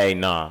 hey,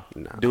 nah,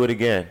 do it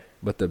again.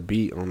 But the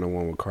beat on the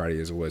one with Cardi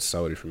is what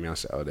sold it for me. I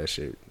said, oh, that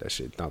shit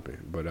thumping.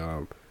 But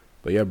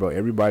yeah, bro,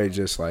 everybody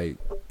just like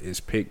is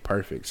picked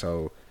perfect.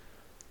 So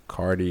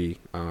Cardi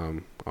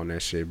on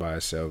that shit by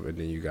itself, and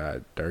then you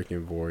got Durk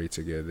and Vori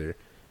together,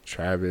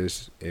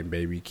 Travis and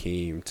Baby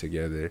Keem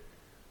together.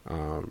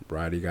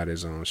 Roddy got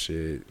his own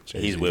shit.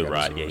 He's with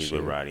Roddy. Yeah, he's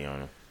with Roddy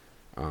on it.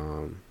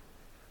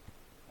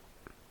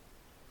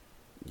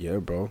 Yeah,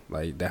 bro.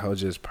 Like that was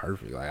just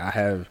perfect.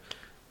 Like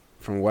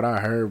from what I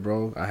heard,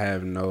 bro, I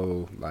have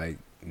no like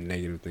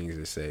negative things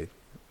to say.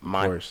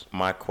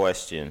 My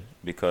question,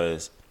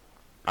 because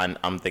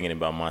I'm thinking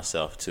about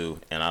myself too,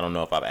 and I don't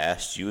know if I've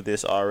asked you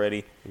this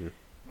already.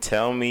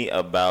 Tell me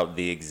about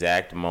the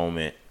exact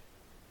moment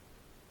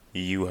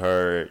you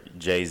heard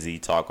Jay-Z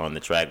talk on the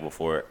track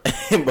before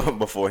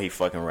he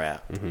fucking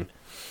rapped. Mm-hmm.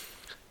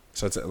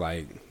 So it's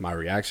like my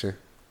reaction.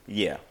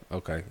 Yeah.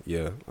 Okay.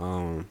 Yeah.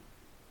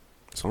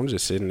 So I'm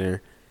just sitting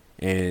there,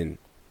 and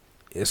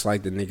it's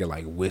like the nigga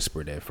like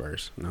whispered at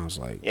first, and I was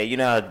like, yeah, you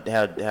know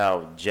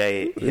how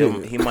Jay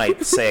he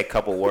might say a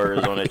couple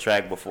words on the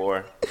track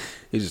before.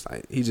 He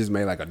just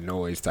made like a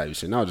noise type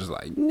shit. And I was just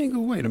like, nigga,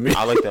 wait a minute.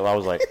 I looked up. I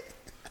was like,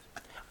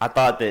 I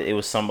thought that it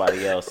was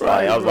somebody else.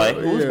 Right, I was like,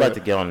 who's about to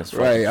get on this?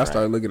 Right. Track? I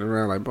started looking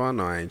around like, bro,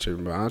 no, I ain't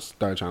tripping, bro. I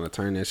started trying to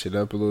turn that shit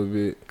up a little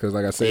bit because,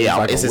 like I said,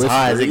 yeah, it's as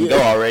high as it can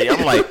go already.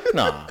 I'm like,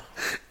 nah.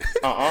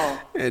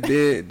 And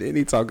then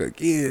he talk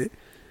again.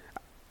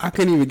 I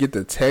couldn't even get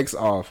the text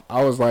off.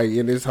 I was like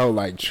in this whole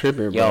like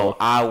tripping, bro. Yo,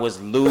 I was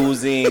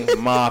losing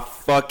my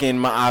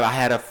I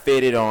had a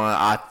fitted on.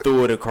 I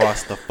threw it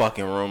across the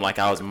fucking room like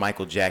I was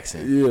Michael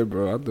Jackson. Yeah,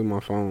 bro. I threw my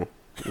phone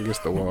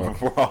against the wall.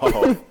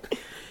 Bro.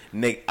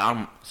 Nick,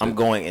 I'm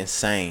going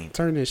insane.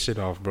 Turn this shit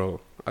off, bro.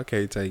 I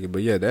can't take it.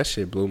 But yeah, that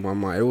shit blew my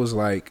mind. It was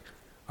like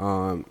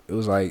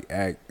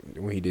act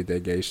when he did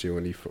that gay shit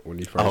when he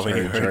first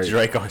heard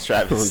Drake on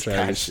Travis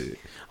shit.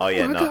 Oh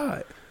yeah, my no.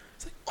 God.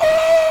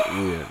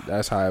 Yeah,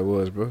 that's how it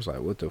was, bro. It's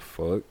like, what the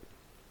fuck?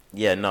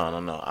 Yeah,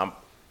 no.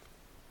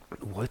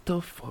 What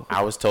the fuck?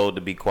 I was told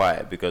to be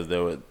quiet because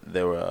there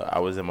were. I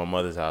was in my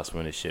mother's house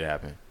when this shit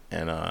happened,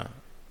 and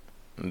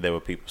there were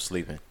people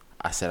sleeping.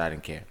 I said I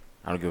didn't care.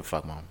 I don't give a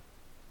fuck, mom.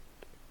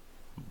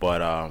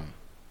 But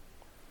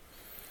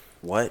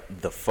what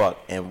the fuck?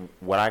 And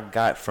what I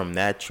got from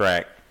that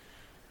track,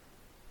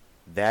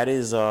 that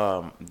is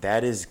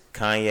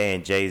Kanye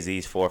and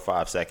Jay-Z's 4 or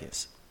 5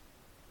 seconds.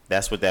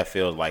 That's what that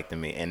feels like to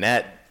me. And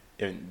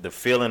the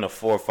feeling of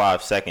 4 or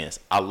 5 seconds,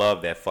 I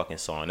love that fucking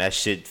song. That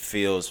shit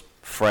feels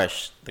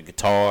fresh. The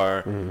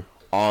guitar,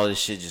 all this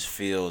shit just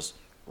feels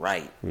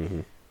right.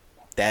 Mm-hmm.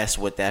 That's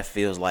what that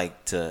feels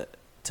like to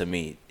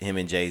me, him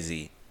and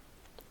Jay-Z.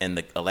 And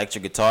the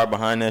electric guitar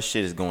behind that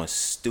shit is going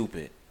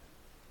stupid.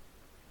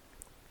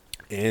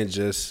 And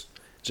just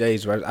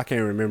Jay's verse, I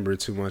can't remember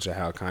too much of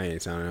how Kanye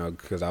sounded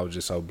because I was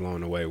just so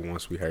blown away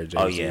once we heard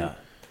Jay-Z. Oh, yeah.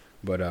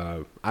 But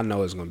I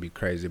know it's going to be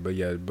crazy. But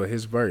yeah,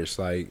 his verse,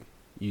 like,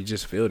 you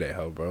just feel that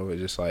hoe, bro.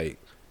 It's just like,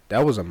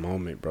 that was a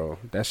moment, bro.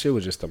 That shit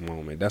was just a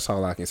moment. That's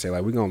all I can say.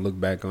 Like, we're going to look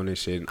back on this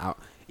shit. And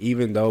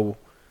even though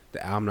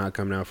the album not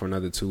coming out for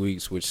another 2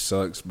 weeks, which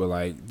sucks, but,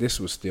 like,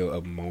 this was still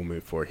a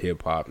moment for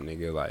hip-hop,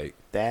 nigga. Like,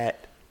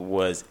 that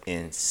was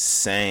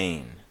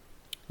insane.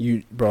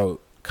 Bro,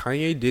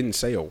 Kanye didn't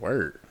say a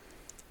word.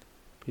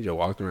 He just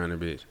walked around a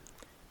bitch.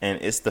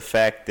 And it's the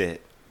fact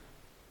that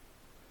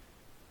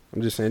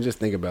I'm just saying, just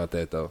think about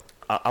that, though.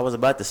 I was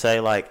about to say,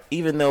 like,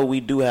 even though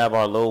we do have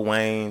our Lil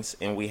Waynes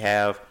and we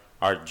have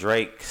our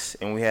Drakes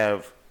and we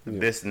have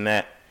this and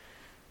that,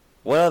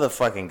 what other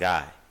fucking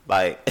guy?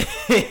 Like,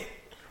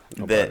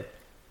 that,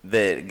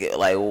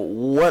 like,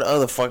 what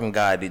other fucking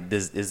guy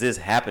is this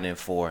happening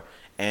for?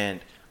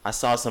 And I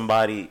saw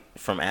somebody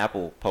from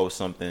Apple post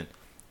something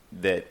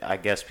that I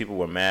guess people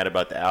were mad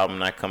about the album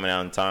not coming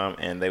out in time,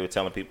 and they were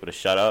telling people to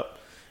shut up.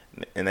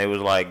 And they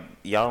was like,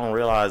 y'all don't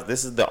realize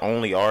this is the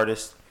only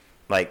artist,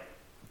 like,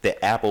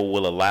 that Apple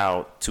will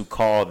allow to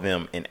call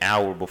them an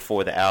hour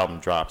before the album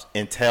drops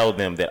and tell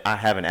them that I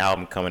have an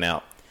album coming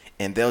out,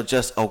 and they'll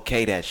just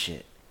okay that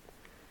shit.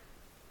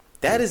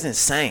 That is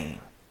insane.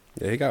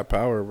 Yeah, he got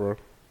power, bro.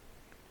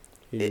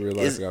 He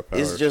realized he got power.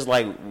 It's just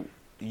like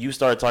you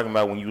started talking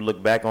about when you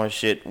look back on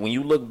shit. When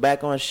you look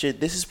back on shit,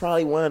 this is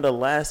probably one of the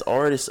last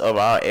artists of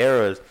our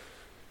eras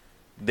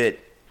that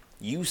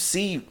you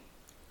see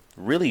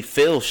really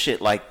feel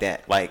shit like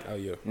that. Like, oh,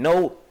 yeah.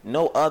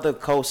 no other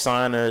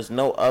co-signers,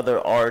 no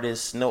other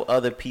artists, no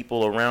other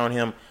people around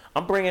him.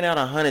 I'm bringing out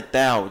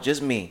 100,000,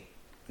 just me.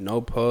 No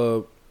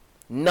pub.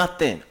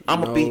 Nothing.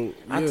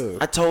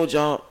 I told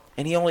y'all,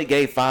 and he only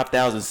gave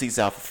 5,000 seats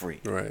out for free.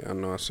 Right, I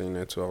know. I seen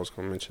that too. I was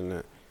gonna mention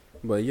that.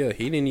 But yeah,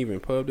 he didn't even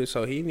pub this,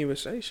 so he didn't even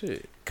say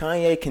shit.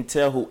 Kanye can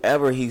tell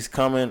whoever he's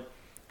coming,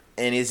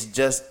 and it's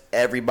just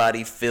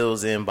everybody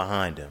fills in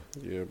behind him.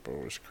 Yeah,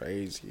 bro, it's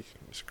crazy.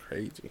 It's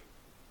crazy.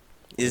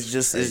 It's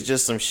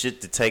just some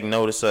shit to take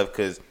notice of,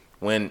 because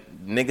when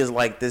niggas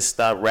like this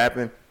stop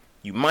rapping,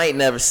 you might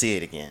never see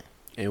it again.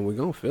 And we're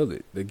gonna feel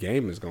it. The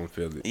game is gonna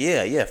feel it.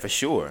 Yeah, for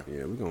sure.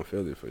 Yeah, we're gonna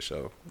feel it for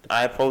sure.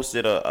 I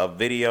posted a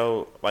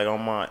video like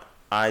on my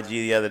IG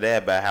the other day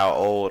about how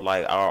old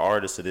like our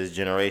artists of this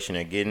generation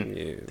are getting.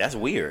 Yeah. That's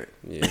weird.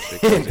 Yeah,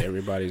 because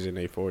everybody's in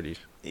their 40s.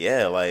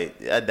 Yeah, like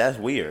that's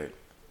weird.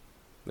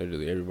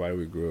 Literally everybody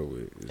we grew up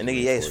with. And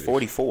nigga Ye is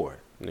 44.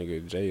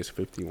 Nigga Jay is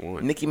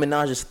 51. Nicki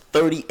Minaj is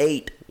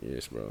 38.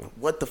 Yes, bro.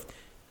 What the?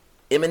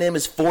 Eminem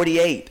is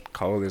 48.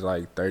 Cole is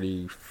like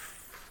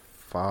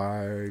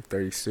 35,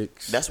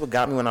 36. That's what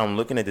got me when I'm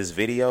looking at this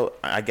video.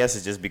 I guess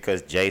it's just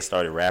because Jay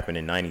started rapping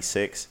in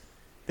 96.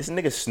 This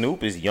nigga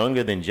Snoop is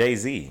younger than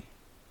Jay-Z.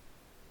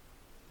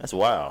 That's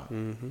wild.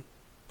 Mm-hmm.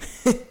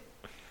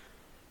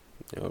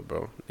 Yo,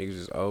 bro. Niggas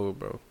is old,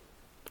 bro.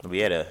 We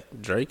had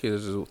Drake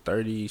is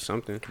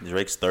 30-something.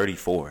 Drake's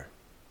 34.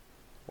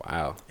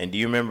 Wow. And do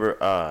you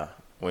remember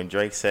when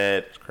Drake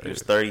said he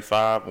was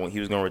 35 when he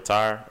was going to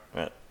retire?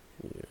 Yeah.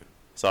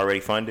 It's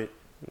already funded?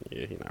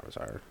 Yeah, he not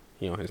retired.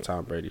 He on his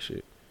Tom Brady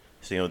shit.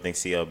 So you don't think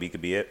CLB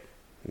could be it?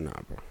 Nah,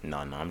 bro. No,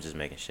 I'm just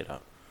making shit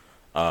up.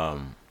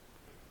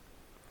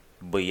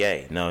 But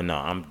yeah, no,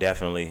 I'm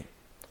definitely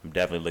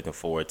looking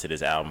forward to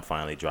this album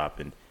finally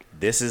dropping.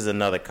 This is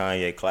another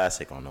Kanye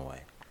classic on the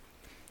way.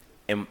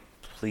 And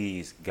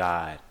please,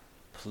 God,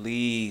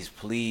 please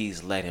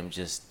let him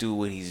just do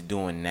what he's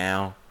doing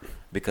now,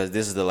 because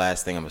this is the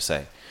last thing I'm gonna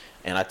say.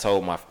 And I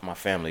told my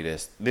family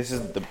this. This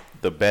is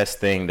the best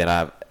thing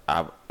that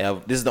I've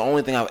ever. This is the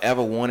only thing I've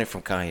ever wanted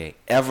from Kanye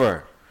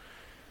ever.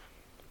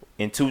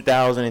 In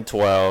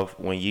 2012,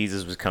 when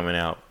Yeezus was coming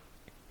out,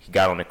 he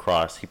got on the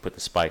cross. He put the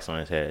spikes on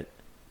his head,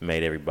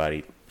 made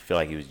everybody feel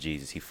like he was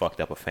Jesus. He fucked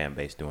up a fan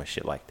base doing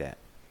shit like that.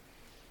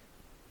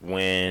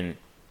 When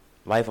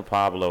Life of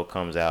Pablo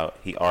comes out,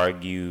 he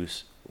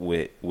argues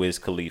with Wiz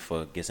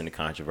Khalifa, gets into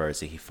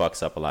controversy. He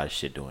fucks up a lot of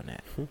shit doing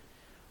that.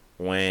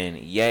 When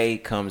Ye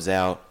comes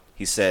out,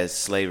 he says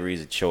slavery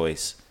is a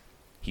choice.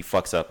 He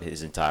fucks up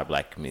his entire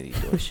black community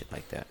doing shit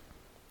like that.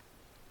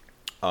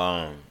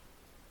 I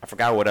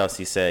forgot what else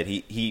he said.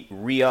 He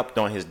re-upped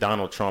on his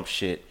Donald Trump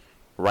shit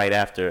right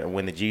after,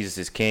 when the Jesus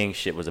is King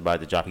shit was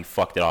about to drop. He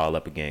fucked it all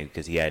up again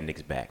because he had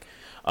niggas back.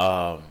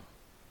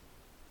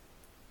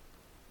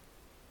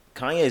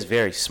 Kanye is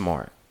very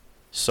smart.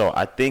 So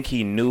I think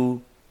he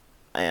knew,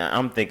 and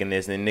I'm thinking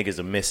this, and niggas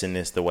are missing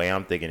this the way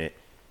I'm thinking it.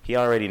 He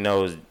already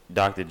knows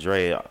Dr.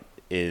 Dre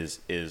is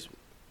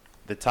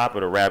the top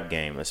of the rap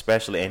game,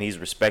 especially, and he's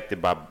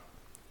respected by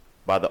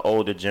the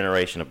older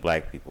generation of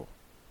black people.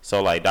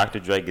 So like Dr.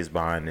 Dre gets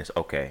behind this.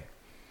 Okay,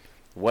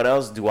 what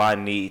else do I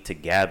need to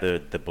gather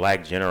the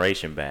black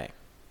generation back?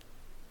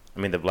 I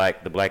mean the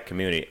black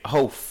community.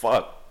 Oh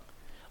fuck,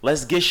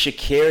 let's get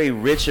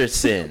Sha'Carri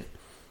Richardson.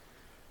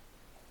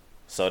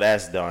 So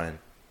that's done.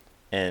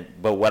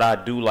 But what I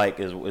do like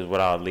is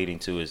what I was leading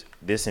to is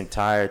this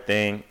entire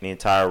thing, the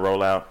entire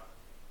rollout.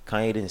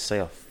 Kanye didn't say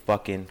a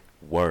fucking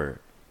word.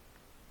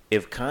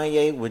 If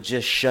Kanye would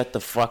just shut the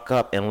fuck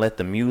up and let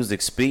the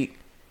music speak,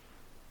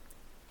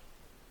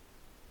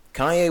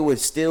 Kanye would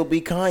still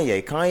be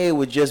Kanye. Kanye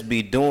would just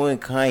be doing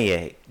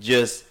Kanye.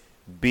 Just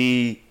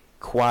be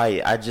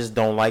quiet. I just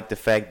don't like the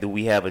fact that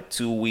we have a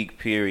 2-week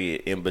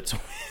period in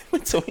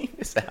between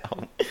this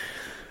album.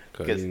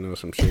 Cause you know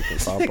some shit can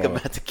pop off.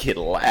 About to get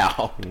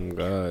loud. Oh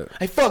God.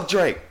 Hey, fuck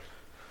Drake.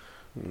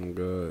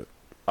 Oh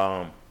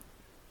God.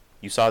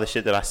 You saw the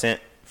shit that I sent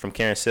from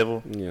Karen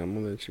Civil? Yeah, I'm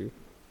gonna let you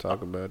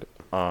talk about it.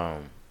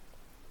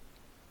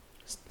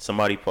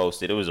 Somebody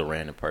posted, it was a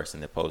random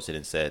person that posted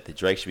and said that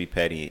Drake should be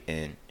petty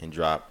and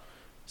drop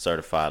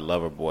Certified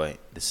Lover Boy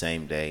the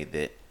same day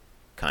that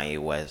Kanye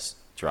West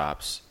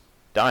drops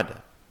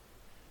Donda.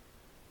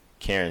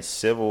 Karen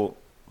Civil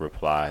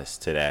replies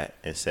to that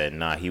and said,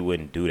 nah, he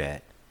wouldn't do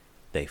that.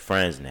 They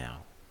friends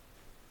now.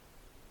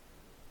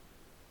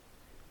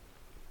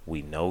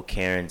 We know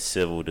Karen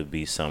Civil to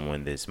be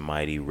someone that's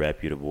mighty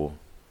reputable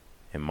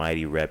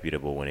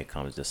when it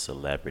comes to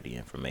celebrity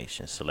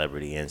information,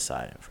 celebrity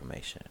inside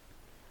information.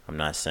 I'm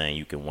not saying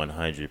you can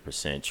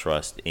 100%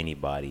 trust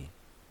anybody,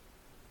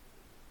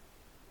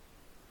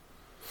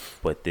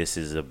 but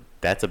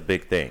that's a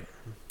big thing.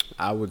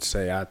 I would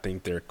say I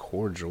think they're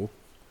cordial.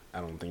 I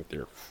don't think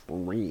they're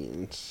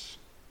friends.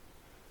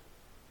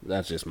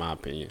 That's just my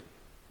opinion.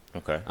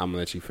 Okay. I'm gonna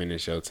let you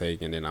finish your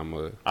take, and then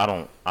I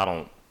don't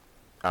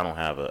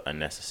have a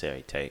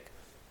necessary take.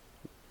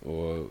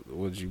 Or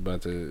what you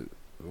about to?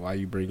 Why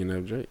you bringing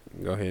up Drake?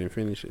 Go ahead and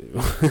finish it.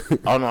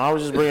 Oh no, I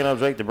was just bringing up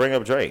Drake to bring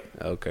up Drake.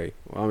 Okay.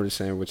 Well, I'm just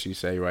saying what you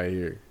say right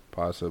here.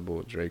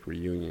 Possible Drake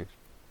reunion.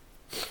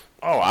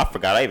 Oh, I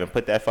forgot I even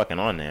put that fucking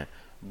on there.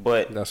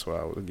 But That's why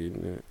I was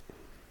getting at.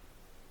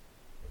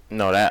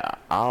 no, that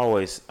I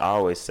always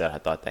said I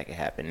thought that could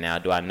happen. Now,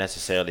 do I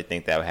necessarily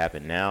think that would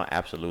happen now?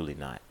 Absolutely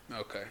not.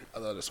 Okay. I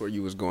thought that's where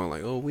you was going.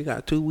 Like, oh, we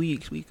got 2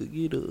 weeks. We could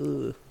get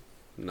a.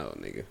 No,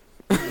 nigga.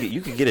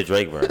 You could get a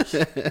Drake verse.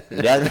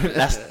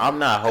 I'm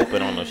not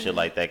hoping on no shit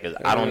like that because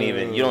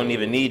you don't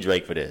even need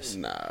Drake for this.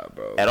 Nah,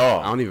 bro. At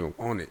all. I don't even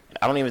want it.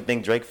 I don't even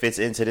think Drake fits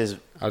into this.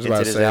 I was about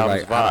to say,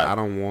 album's like, vibe. I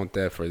don't want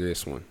that for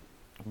this one.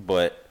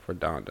 But For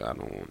Donda, I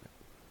don't want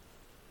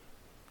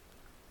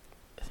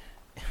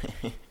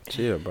it.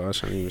 Chill, bro. I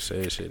shouldn't even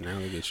say shit now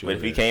to get you.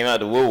 if he came out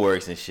the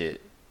woodworks and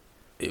shit,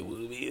 it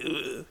would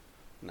be.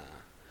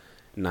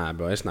 Nah,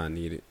 bro. It's not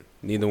needed.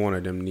 Neither one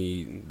of them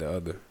need the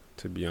other.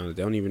 To be honest,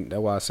 they don't even.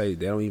 That's why I say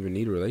they don't even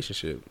need a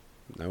relationship.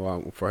 That's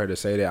why for her to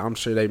say that, I'm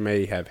sure they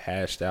may have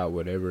hashed out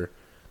whatever.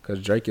 Cause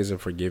Drake is a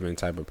forgiving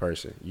type of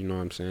person. You know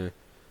what I'm saying?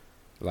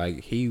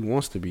 Like he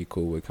wants to be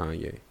cool with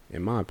Kanye,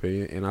 in my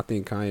opinion, and I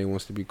think Kanye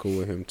wants to be cool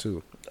with him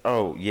too.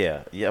 oh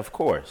yeah, of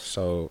course.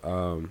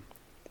 So,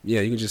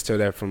 yeah, you can just tell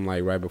that from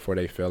like right before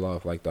they fell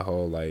off, like the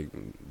whole like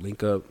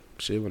link up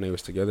shit when they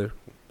was together,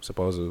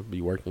 supposed to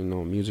be working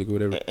on music or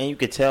whatever. And you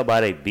could tell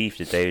by their beef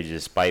that they were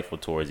just spiteful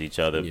towards each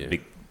other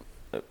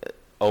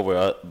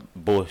over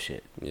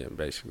bullshit. Yeah,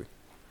 basically.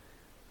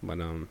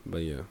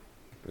 But yeah,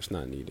 it's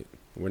not needed.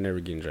 We're never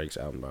getting Drake's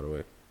album, by the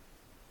way.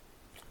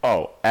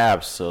 Oh,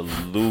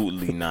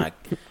 absolutely not.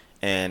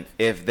 And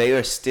if they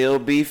are still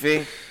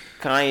beefing,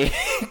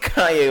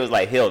 Kanye was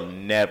like, he'll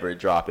never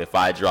drop if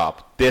I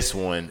drop this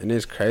one. And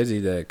it's crazy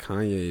that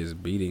Kanye is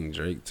beating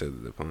Drake to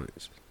the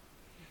punch.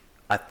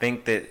 I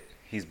think that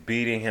he's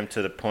beating him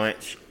to the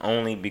punch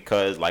only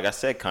because, like I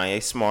said,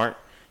 Kanye's smart.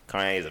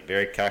 Kanye is a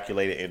very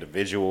calculated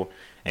individual.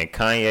 And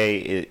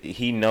Kanye,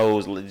 he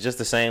knows just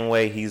the same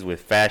way he's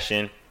with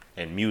fashion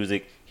and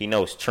music. He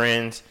knows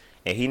trends.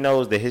 And he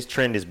knows that his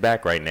trend is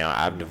back right now.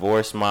 I've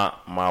divorced my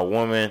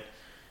woman.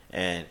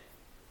 And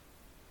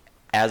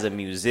as a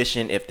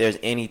musician, if there's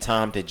any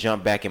time to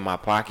jump back in my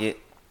pocket,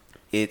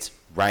 it's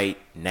right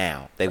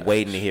now. They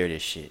waiting to hear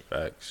this shit.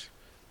 Facts.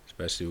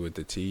 Especially with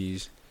the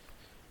tees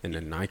and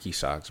the Nike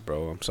socks,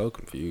 bro. I'm so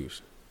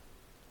confused.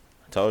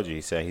 I told you,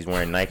 he said he's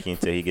wearing Nike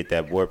until he get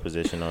that board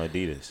position on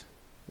Adidas.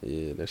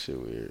 Yeah, that shit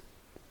weird.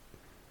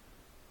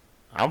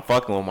 I'm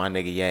fucking with my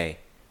nigga Ye.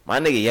 My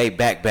nigga Ye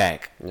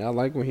back. Yeah, I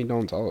like when he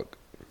don't talk.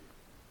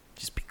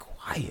 Just be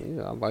quiet.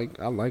 Yeah,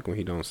 I like when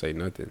he don't say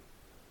nothing.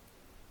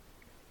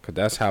 Cause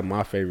that's how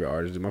my favorite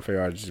artist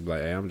is. Be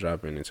like, hey, I'm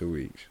dropping in 2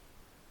 weeks.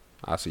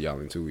 I'll see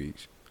y'all in 2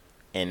 weeks.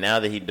 And now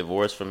that he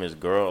divorced from his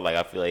girl, like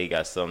I feel like he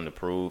got something to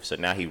prove. So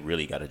now he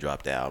really got to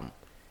drop the album.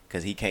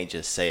 Cause he can't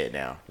just say it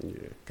now.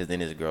 Yeah. Cause then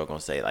his girl gonna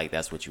say like,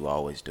 that's what you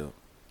always do.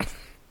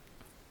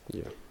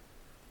 Yeah.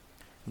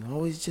 You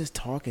always just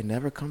talk and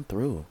never come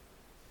through.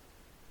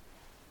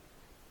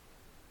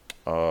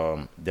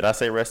 Did I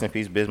say rest in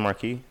peace, Biz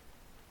Markie?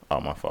 Oh,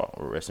 my fault.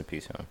 Rest in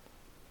peace, him.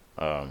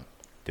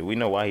 Did we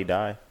know why he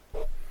died?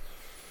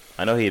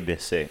 I know he had been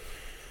sick.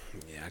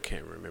 Yeah, I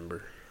can't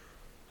remember.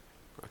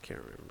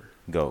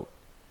 Goat.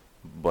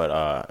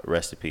 But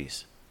rest in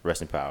peace.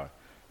 Rest in power.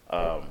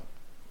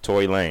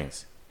 Tory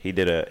Lanez. He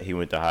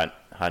went to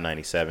Hot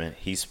 97.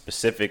 He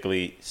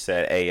specifically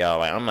said, hey, y'all,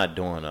 like, I'm not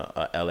doing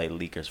a LA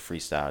Leakers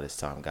freestyle this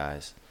time,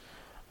 guys.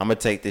 I'm going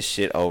to take this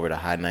shit over to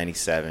Hot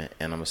 97,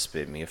 and I'm going to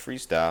spit me a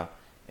freestyle.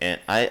 And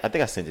I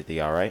think I sent it to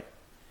y'all, right?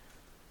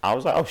 I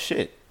was like, oh,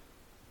 shit.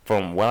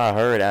 From what I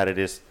heard out of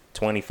this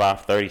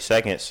 25, 30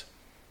 seconds,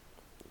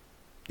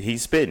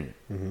 he's spitting.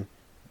 Mm-hmm.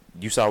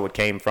 You saw what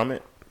came from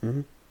it?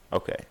 Mm-hmm.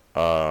 Okay.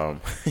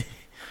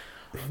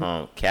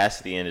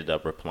 Cassidy ended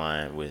up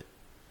replying with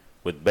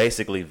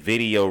basically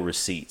video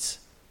receipts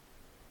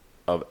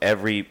of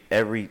every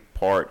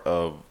part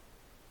of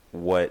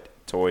what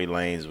Tory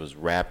Lanez was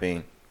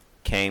rapping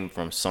came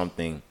from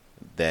something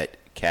that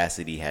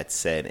Cassidy had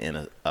said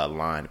in a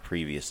line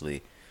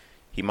previously.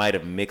 He might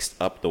have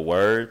mixed up the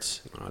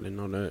words. I didn't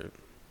know that.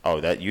 Oh,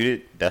 that you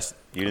did?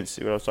 You didn't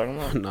see what I was talking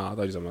about? No, I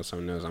thought you were talking about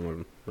something else. I'm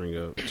gonna bring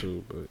it up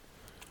too, but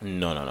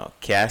No.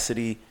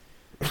 Cassidy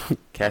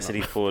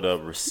pulled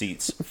up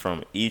receipts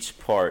from each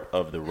part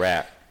of the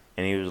rap,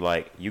 and he was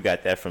like, "You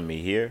got that from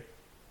me here.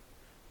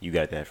 You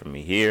got that from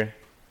me here.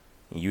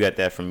 And you got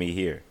that from me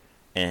here."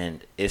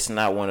 And it's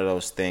not one of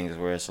those things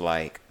where it's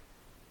like,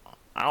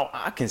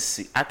 I can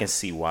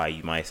see why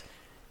you might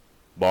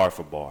bar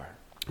for bar.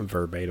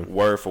 Verbatim.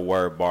 Word for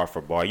word, bar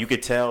for bar. You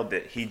could tell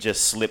that he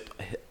just slipped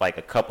like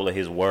a couple of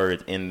his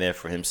words in there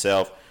for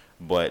himself,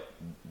 but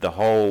the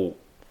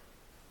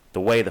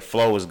way the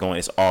flow is going,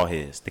 it's all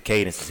his. The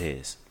cadence is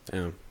his.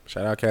 Damn.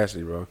 Shout out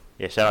Cassidy, bro.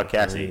 Yeah, shout out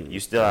Cassidy. You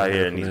still out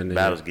here in these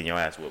battles getting your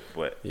ass whooped,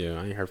 but yeah,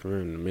 I ain't heard from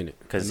him in a minute.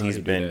 Because he's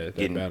been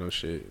getting battle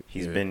shit.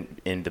 He's been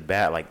in the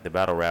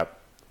battle rap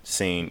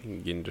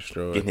seen getting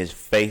destroyed, getting his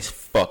face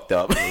fucked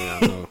up. Yeah,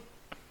 I know.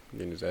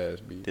 Getting his ass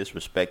beat.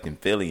 Disrespecting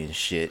Philly and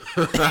shit.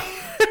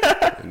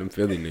 And them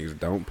Philly niggas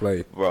don't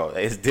play. Bro,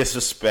 it's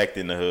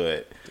disrespecting the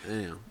hood.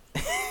 Damn.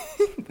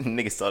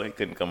 Niggas thought he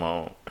couldn't come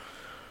home.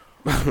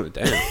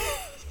 Damn.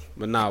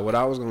 But nah, what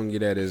I was gonna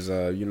get at is,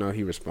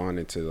 he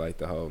responded to like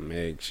the whole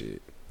Meg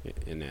shit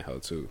in that hoe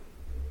too.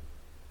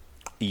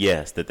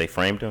 Yes, that they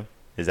framed him.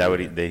 Is that what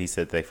he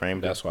said? They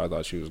framed him. That's why I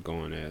thought she was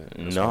going at.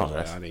 No,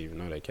 I didn't even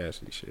know that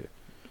Cassidy shit.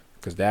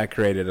 Because that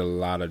created a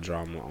lot of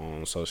drama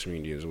on social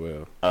media as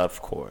well.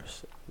 Of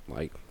course.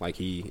 Like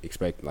he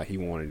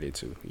wanted it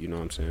to. You know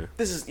what I'm saying?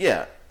 This is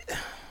yeah.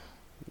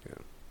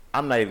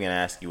 I'm not even gonna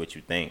ask you what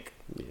you think.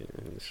 Yeah,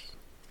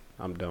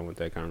 I'm done with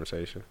that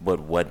conversation. But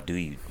what do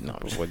you? No,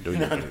 what do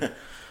you think?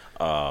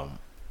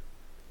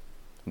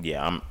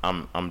 Yeah,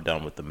 I'm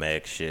done with the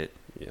Meg shit.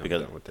 Yeah,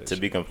 because to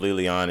be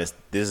completely honest,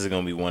 this is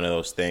gonna be one of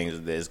those things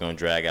that's gonna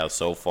drag out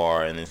so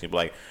far, and then it's gonna be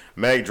like,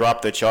 Meg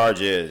dropped the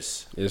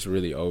charges. It's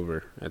really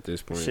over at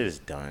this point. Shit is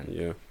done.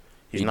 Yeah,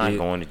 he's not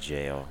going to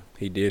jail.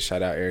 He did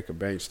shout out Erica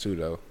Banks too,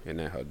 though. In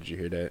that, did you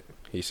hear that?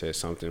 He said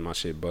something. My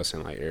shit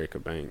busting like Erica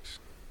Banks.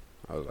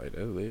 I was like,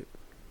 that's lit.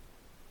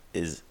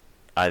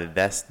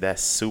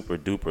 That's super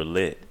duper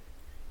lit.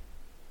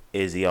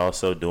 Is he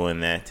also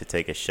doing that to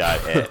take a shot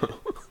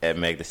at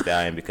Meg Thee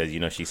Stallion because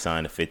she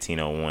signed a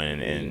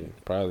 1501 and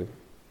probably.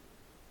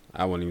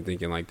 I wasn't even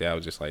thinking like that. I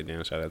was just like,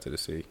 damn, shout out to the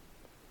city.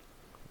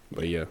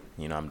 But yeah,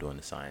 I'm doing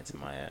the science in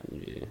my app.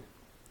 Yeah,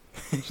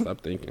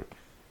 stop thinking.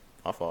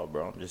 My fault,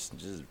 bro. I'm just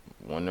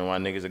wondering why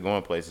niggas are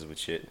going places with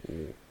shit.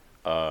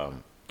 Yeah.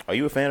 Are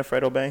you a fan of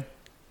Fredo Bang?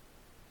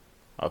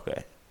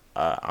 Okay.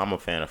 I'm a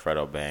fan of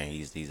Fredo Bang.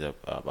 He's a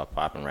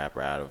poppin'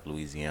 rapper out of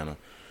Louisiana.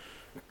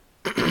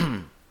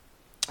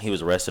 He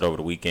was arrested over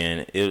the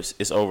weekend.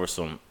 It's over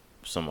some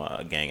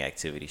gang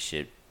activity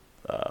shit,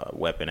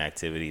 weapon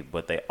activity.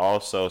 But they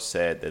also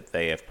said that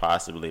they have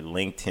possibly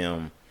linked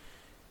him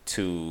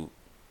to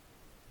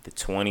the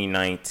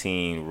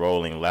 2019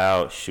 Rolling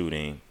Loud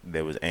shooting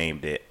that was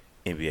aimed at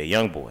NBA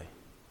YoungBoy.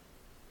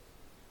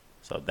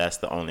 So that's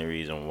the only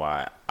reason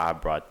why I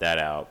brought that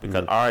out,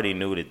 because I already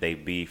knew that they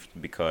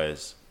beefed.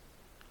 Because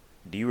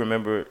do you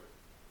remember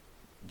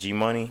G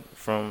Money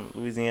from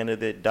Louisiana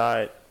that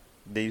died?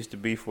 They used to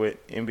beef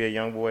with NBA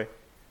YoungBoy.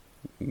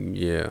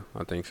 Yeah,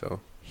 I think so.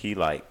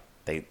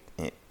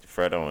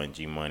 Fredo and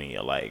G Money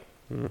are like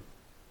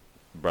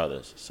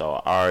brothers.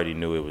 So I already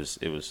knew it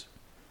was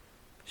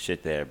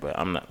shit there, but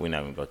we're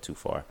not gonna go too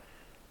far.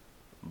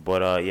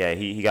 But yeah,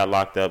 he got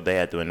locked up. They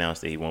had to announce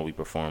that he won't be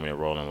performing at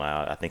Rolling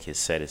Loud. I think his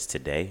set is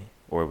today,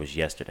 or it was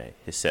yesterday.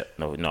 His set,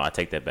 no, I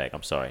take that back.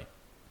 I'm sorry.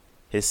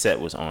 His set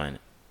was on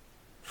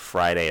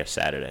Friday or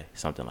Saturday,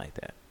 something like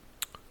that.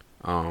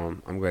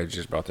 I'm glad you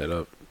just brought that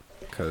up,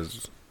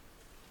 because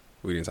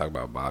we didn't talk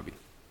about Bobby.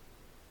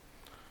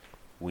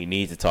 We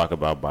need to talk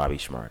about Bobby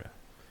Shmurda.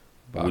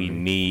 We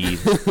need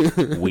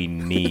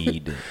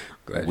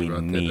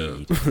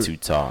to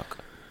talk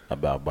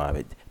about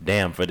Bobby.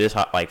 Damn, for this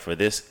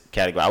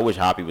category, I wish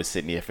Hoppy was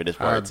sitting here for this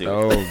part too.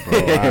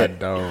 I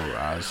don't.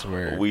 I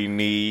swear. We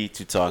need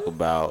to talk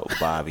about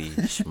Bobby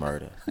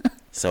Shmurda.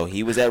 So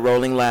he was at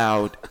Rolling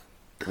Loud.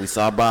 We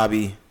saw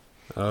Bobby,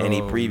 and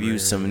he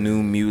previewed some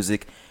new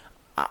music.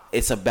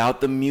 It's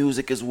about the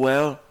music as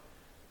well,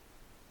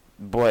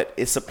 but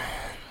it's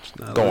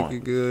not go looking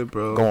on. Good,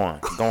 bro. Go on.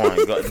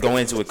 Go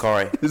into it,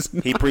 Corey.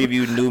 He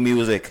previewed new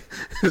music.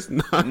 It's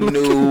not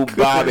new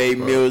Bobby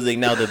good, music.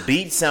 Now the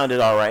beat sounded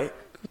all right.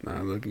 It's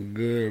not looking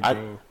good,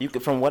 bro.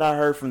 From what I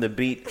heard from the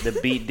beat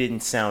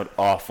didn't sound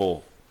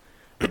awful.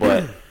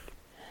 But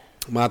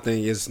my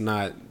thing is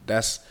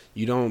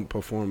you don't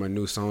perform a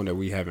new song that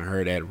we haven't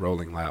heard at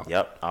Rolling Loud.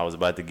 Yep, I was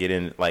about to get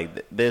in.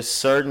 Like, there's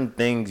certain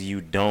things you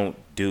don't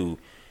do,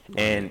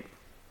 and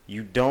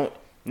you don't.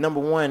 Number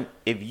one,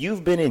 if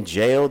you've been in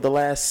jail the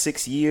last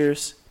 6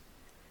 years,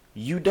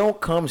 you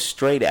don't come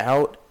straight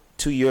out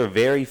to your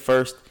very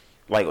first,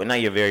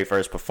 not your very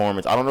first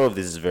performance. I don't know if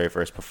this is very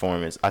first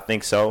performance. I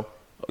think so.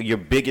 Your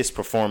biggest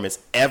performance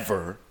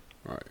ever.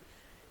 Right.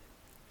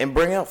 And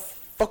bring out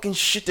fucking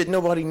shit that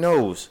nobody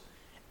knows.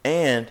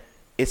 And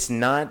it's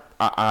not,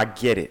 I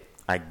get it.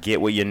 I get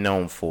what you're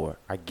known for.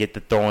 I get the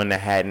throwing the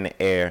hat in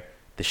the air,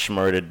 the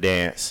Shmurda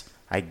dance.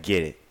 I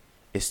get it.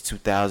 It's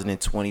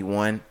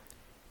 2021.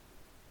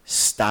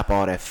 Stop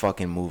all that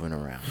fucking moving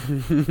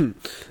around.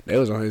 They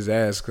was on his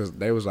ass because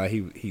they was like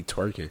he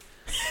twerking.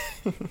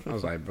 I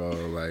was like, bro,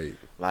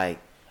 like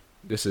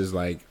this is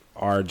like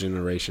our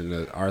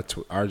generation,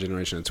 our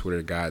generation of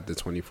Twitter got the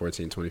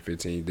 2014,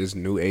 2015. This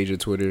new age of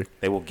Twitter,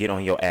 they will get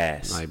on your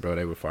ass. Like, bro,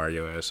 they would fire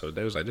your ass. So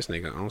they was like, this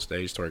nigga on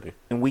stage twerking.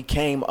 And we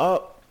came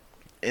up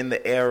in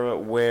the era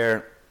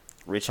where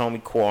Rich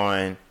Homie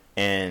Quan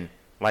and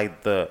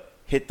hit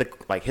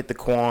the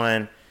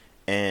Quan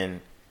and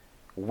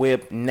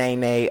Whip,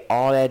 Nay,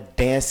 all that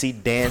dancey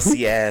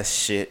ass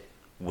shit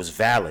was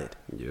valid.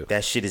 Yeah.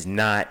 That shit is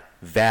not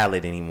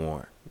valid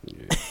anymore.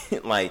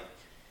 Yeah.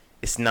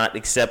 It's not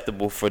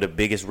acceptable for the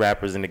biggest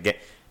rappers in the game.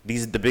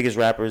 These are the biggest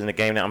rappers in the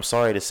game now. I'm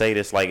sorry to say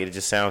this, it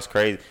just sounds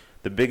crazy,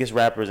 the biggest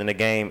rappers in the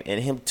game,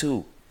 and him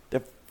too.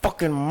 They're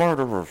fucking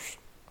murderers.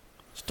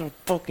 Start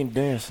fucking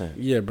dancing.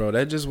 Yeah, bro,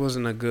 that just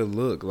wasn't a good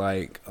look.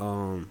 Like,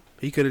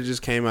 he could have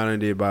just came out and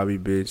did Bobby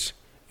Bitch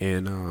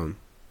and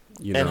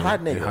you know, and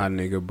Hot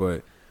Nigga,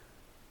 but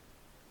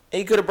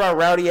he could have brought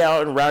Rowdy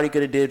out, and Rowdy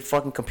could have did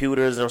fucking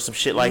computers or some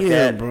shit like that.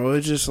 Yeah, bro,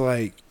 it's just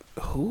like,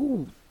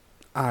 who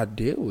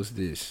idea was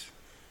this?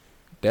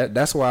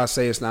 That's why I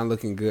say it's not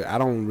looking good. I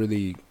don't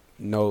really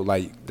know,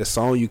 like, the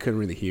song you couldn't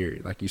really hear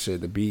it. Like you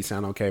said, the beat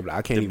sound okay, but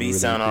I can't even really hear it. The beat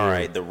sound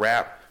alright. The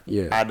rap,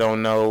 yeah, I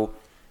don't know,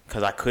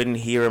 because I couldn't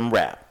hear him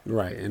rap.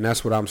 Right, and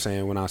that's what I'm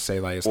saying when I say,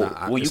 like,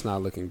 it's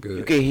not looking good.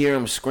 You can hear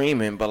him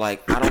screaming, but,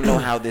 like, I don't know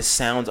how this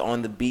sounds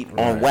on the beat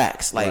on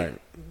wax. Like,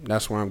 right.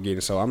 That's what I'm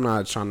getting. So I'm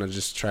not trying to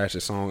just trash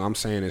the song. I'm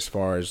saying as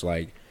far as,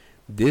 like,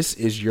 this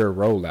is your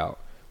rollout.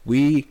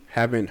 We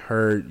haven't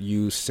heard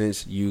you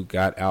since you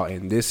got out,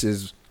 and this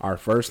is our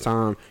first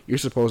time. You're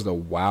supposed to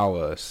wow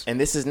us. And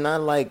this is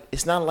not like,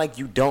 it's not like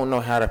you don't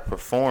know how to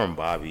perform,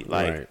 Bobby.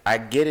 Like, right. I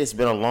get it's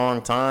been a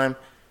long time,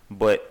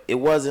 but it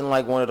wasn't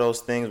like one of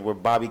those things where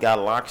Bobby got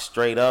locked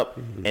straight up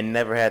and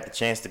never had the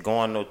chance to go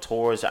on no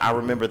tours. I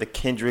remember the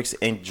Kendricks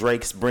and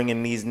Drakes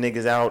bringing these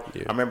niggas out.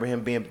 Yeah. I remember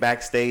him being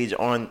backstage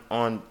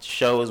on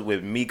shows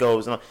with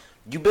Migos.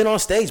 You been on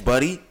stage,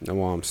 buddy. That's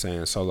what I'm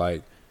saying. So,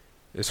 like,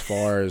 as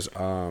far as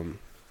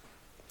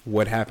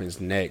what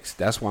happens next,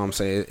 that's why I'm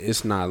saying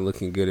it's not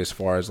looking good as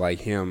far as, like,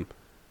 him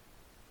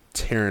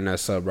tearing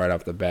us up right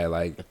off the bat.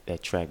 Like,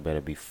 that track better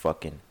be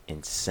fucking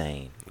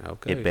insane.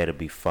 Okay. It better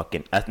be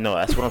fucking... No,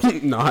 that's what I'm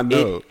saying. No, I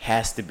know. It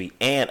has to be.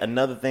 And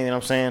another thing that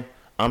I'm saying,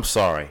 I'm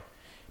sorry.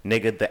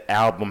 Nigga, the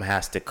album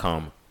has to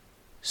come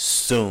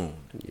soon.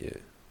 Yeah.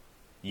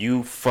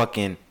 You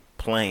fucking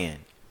playing.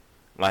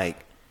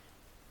 Like...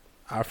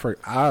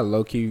 I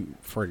low-key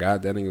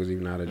forgot that nigga was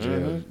even out of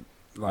jail.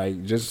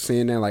 Like, just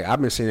seeing that, like, I've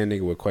been seeing that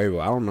nigga with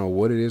Quavo. I don't know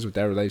what it is with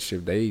that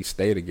relationship. They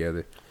stay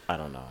together. I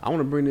don't know. I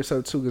want to bring this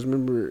up too, because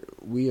remember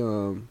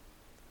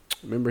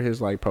his,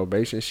 like,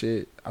 probation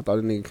shit. I thought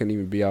the nigga couldn't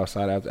even be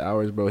outside after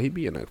hours, bro. He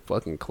be in a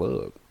fucking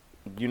club.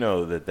 You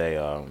know that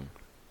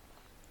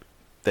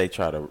they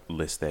try to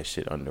list that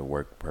shit under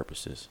work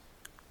purposes.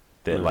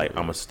 That like,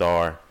 I'm a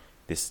star.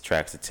 This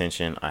attracts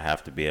attention. I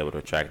have to be able to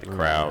attract the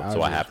crowd,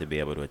 so I have to be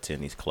able to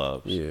attend these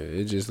clubs. Yeah,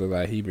 it just looked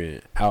like he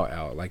been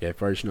out. Like, at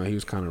first, he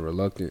was kind of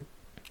reluctant,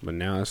 but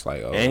now it's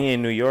like, oh. And he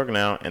in New York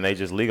now, and they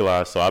just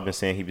legalized. So I've been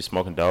saying he be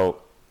smoking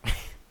dope.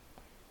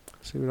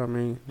 See what I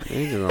mean?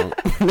 He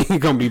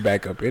gonna be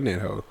back up in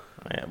that hole.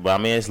 Yeah, but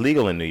I mean, it's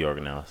legal in New York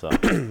now, so.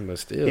 But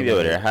still, he be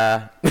over there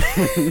high.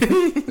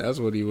 That's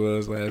what he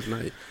was last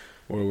night,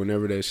 or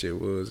whenever that shit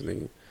was,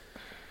 nigga.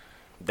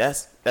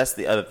 That's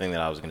the other thing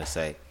that I was gonna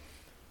say.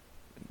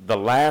 The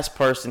last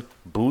person,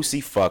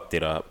 Boosie fucked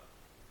it up.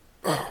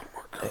 Oh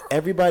my God.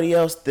 Everybody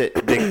else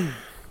the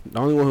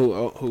only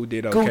one who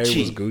did okay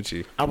was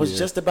Gucci. I was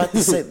just about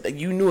to say,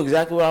 you knew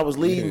exactly what I was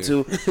leading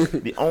to.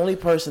 The only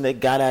person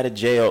that got out of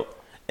jail,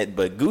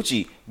 but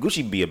Gucci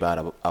be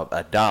about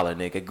a dollar,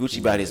 nigga. Gucci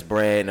about his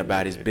bread and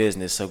about his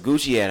business. So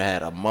Gucci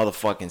had a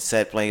motherfucking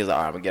set playing. He's like,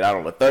 all right, I'm gonna get out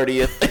on the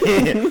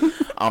 30th.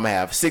 I'm gonna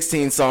have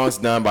 16 songs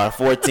done by the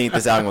 14th.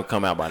 This album gonna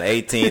come out by the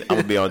 18th. I'm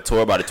gonna be on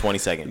tour by the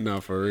 22nd. No,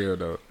 for real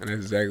though, and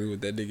that's exactly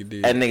what that nigga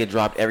did. That nigga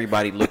dropped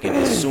everybody looking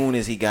as soon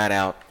as he got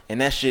out,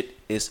 and that shit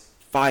is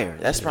fire.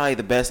 That's probably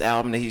the best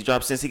album that he's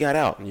dropped since he got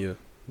out. Yeah,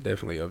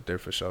 definitely up there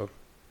for sure.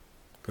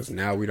 Cause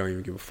now we don't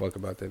even give a fuck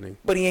about that nigga.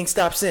 But he ain't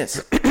stopped since.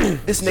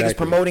 This nigga's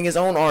promoting his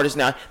own artist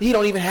now. He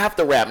don't even have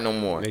to rap no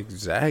more.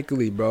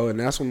 Exactly, bro. And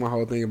that's what my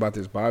whole thing about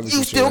this Bobby situation.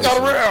 You still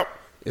gotta rap.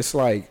 It's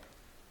like,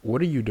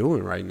 what are you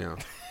doing right now?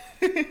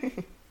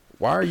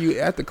 Why are you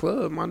at the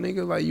club, my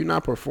nigga? Like, you're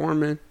not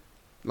performing.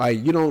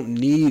 Like, you don't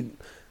need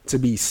to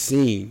be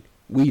seen.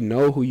 We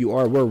know who you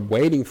are. We're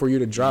waiting for you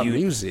to drop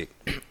music.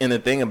 And the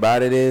thing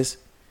about it is,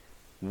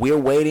 we're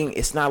waiting.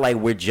 It's not like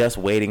we're just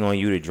waiting on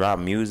you to drop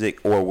music,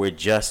 or we're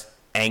just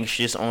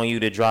anxious on you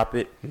to drop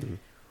it.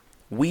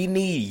 We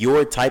need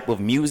your type of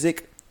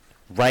music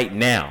right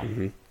now.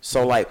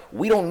 So, like,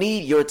 we don't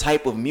need your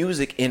type of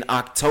music in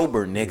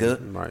October,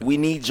 nigga. Right. We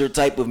need your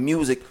type of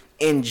music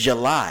in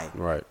July.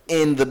 Right.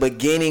 In the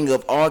beginning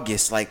of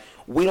August. Like,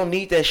 we don't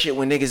need that shit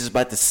when niggas is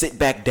about to sit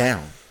back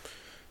down.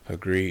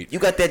 Agreed. You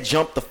got that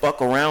jump the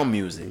fuck around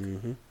music.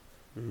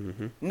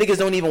 Niggas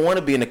don't even want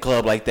to be in the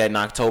club like that in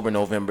October,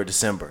 November,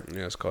 December.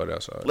 Yeah, it's cold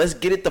outside. Let's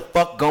get it the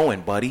fuck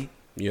going, buddy.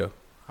 Yeah,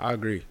 I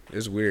agree.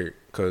 It's weird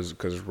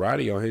because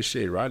Roddy on his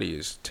shit. Roddy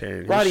is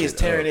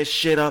tearing his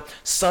shit up.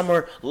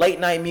 Summer late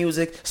night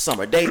music,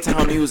 summer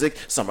daytime music,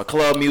 summer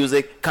club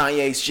music,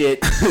 Kanye's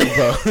shit.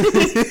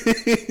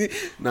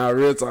 Nah,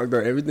 real talk though.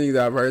 Everything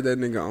that I've heard that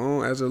nigga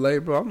on as of late,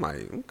 bro, I'm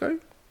like, okay.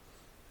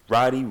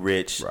 Roddy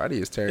Ricch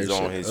is tearing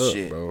on his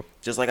shit, bro.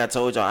 Just like I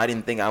told y'all, I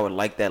didn't think I would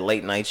like that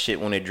late night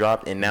shit when it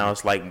dropped, and now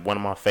it's like one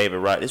of my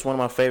favorite. It's one of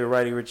my favorite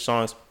Roddy Ricch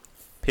songs.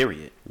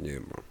 Period. Yeah,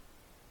 bro.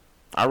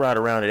 I ride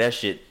around to that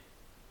shit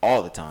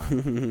all the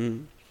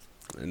time.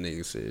 That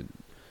nigga said,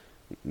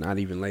 not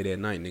even late at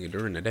night, nigga,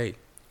 during the day.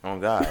 Oh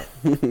God.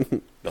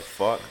 The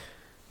fuck.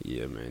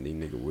 Yeah, man, these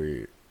nigga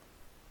weird.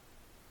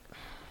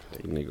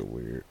 That nigga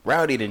weird.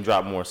 Rowdy didn't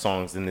drop more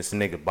songs than this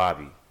nigga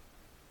Bobby.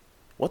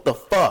 What the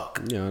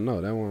fuck? Yeah, I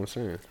know. That's what I'm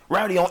saying.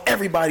 Rowdy on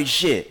everybody's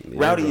shit. Yeah,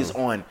 Rowdy bro. is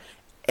on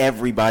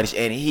everybody's,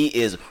 and he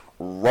is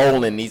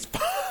rolling these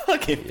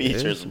fucking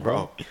features,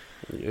 bro.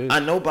 Yes. I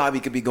know Bobby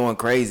could be going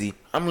crazy.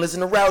 I'm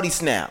listening to Rowdy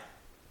Snap.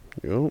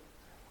 Yep. All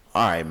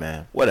right,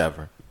 man.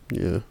 Whatever.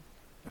 Yeah.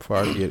 Before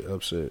I get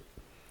upset.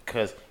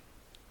 Cause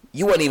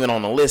you wasn't even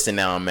on the list, and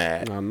now I'm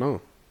mad. I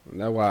know.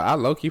 That's why I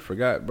low-key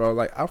forgot, bro.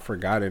 Like, I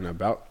forgotten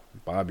about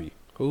Bobby.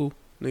 Who?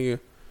 Nigga.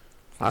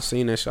 I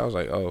seen that shit. I was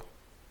like, oh.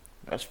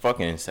 That's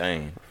fucking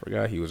insane. I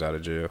forgot he was out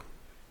of jail.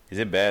 Is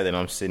it bad that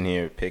I'm sitting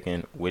here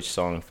picking which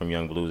song from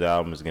Young Blue's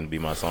album is gonna be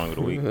my song of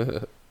the week?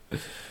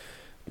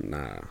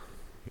 Nah.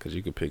 Because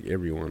you could pick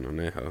everyone on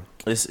that, hoe.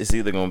 It's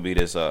either gonna be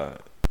this her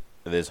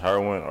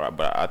one, or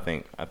but I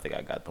think I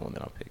got the one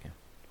that I'm picking.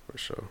 For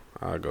sure.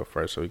 I'll go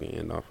first so we can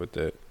end off with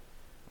that.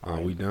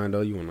 We done,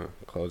 though? You want to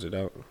close it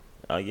out?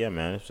 Yeah,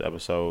 man. It's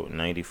episode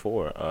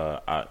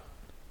 94.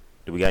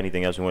 Do we got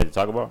anything else we wanted to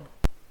talk about?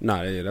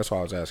 Nah, yeah, that's why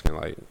I was asking.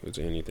 Like, is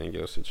there anything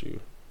else that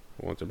you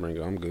want to bring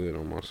up? I'm good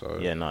on my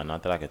side. Yeah, no,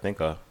 not that I can think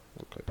of.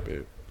 Okay,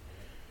 babe.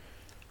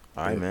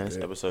 All right, man. It's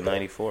episode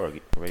 94.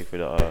 Get ready for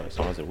the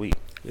songs of the week.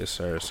 Yes,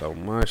 sir. So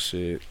my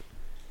shit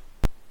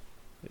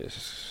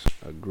is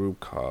a group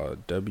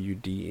called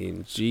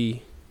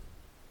WDNG.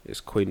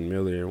 It's Quentin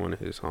Miller and one of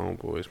his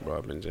homeboys, bro.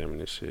 I've been jamming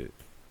this shit.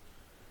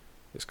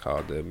 It's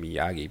called the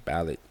Miyagi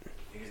Ballad.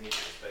 Niggas need to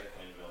respect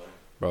Quentin Miller.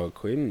 Bro,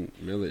 Quentin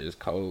Miller is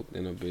cold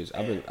in a bitch.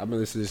 I've been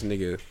listening to this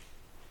nigga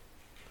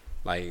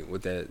like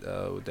with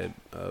that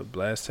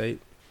blast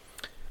tape.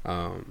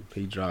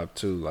 He dropped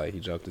two. Like, he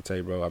dropped the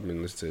tape, bro. I've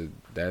been listening to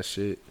that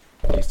shit,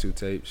 these two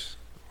tapes,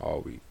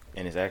 all week.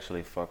 And it's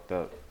actually fucked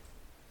up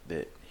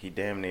that he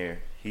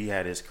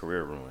had his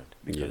career ruined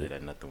because of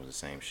that. Nothing was the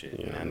same shit.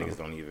 Yeah, and now niggas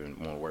don't even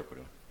want to work with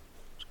him.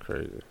 It's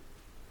crazy.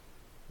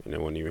 And it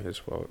wasn't even his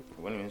fault. It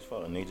wasn't even his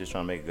fault. Niggas just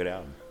trying to make a good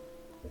album.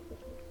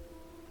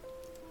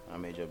 I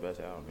made your best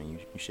album and you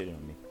shitted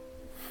on me.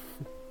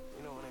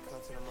 You know when it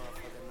comes to the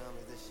motherfucking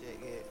numbers, this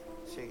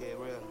shit get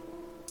real.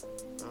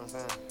 You know what I'm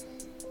saying?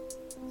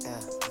 Yeah.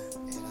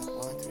 8 up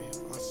 1 3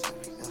 1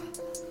 7.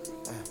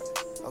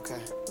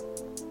 Okay.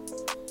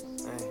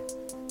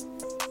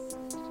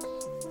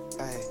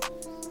 Hey.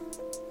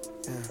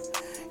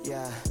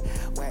 Yeah.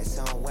 Wax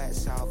on,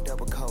 wax off,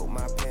 double coat,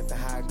 my pimpin'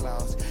 high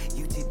gloss.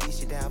 UTD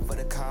shit down for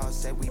the cause,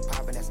 say we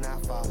poppin', that's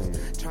not false.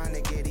 Trying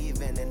to get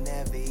even and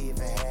never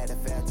even had a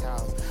fair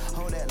toss.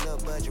 Hold that little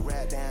budget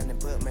rap down and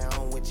put me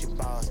on with your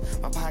boss.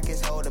 My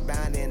pockets hold a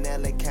bound in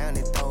LA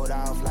County, throw it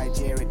off like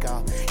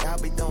Jericho.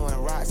 Y'all be throwing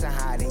rocks and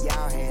hiding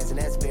y'all hands, and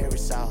that's very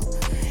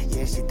soft.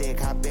 Yeah, she did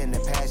hop in the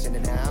passion,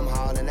 and now I'm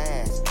hauling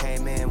ass.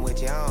 Came in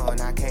with your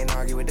own, I can't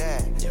argue with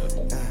that.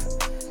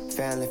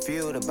 Family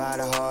feud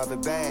about a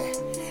Harvard bag.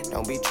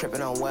 Don't be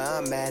tripping on where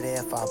I'm at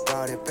if I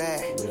brought it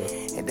back.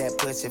 And that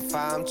pussy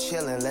fire, I'm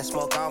chillin', let's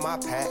smoke all my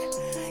pack.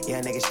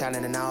 Yeah, niggas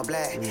shining in all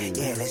black.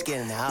 Yeah, let's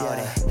get into all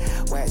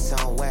that. Wax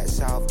on,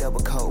 wax off,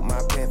 double coat, my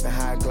pimpin'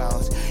 high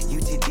gloss.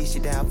 UTD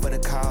shit down for the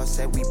cause,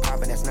 say we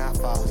poppin', that's not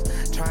false.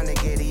 Trying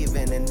to get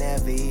even and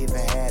never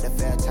even had a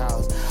fair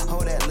toss.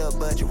 Hold that little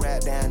budget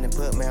rap down and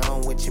put me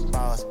on with your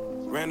boss.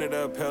 Ran it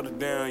up, held it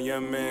down,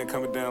 young man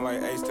coming down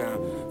like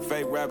H-Town.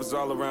 Fake rappers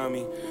all around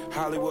me.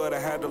 Hollywood, I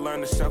had to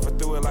learn to shuffle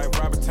through it like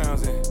Robert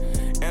Townsend.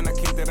 And I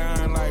keep that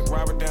iron like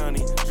Robert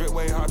Downey. Drip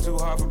way hard, too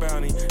hard for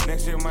bounty.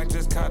 Next year might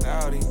just caught the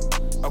Audi.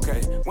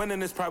 Okay,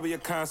 winning is probably a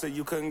concept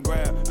you couldn't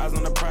grab. Eyes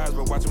on the prize,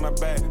 but watching my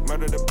back.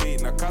 Murder the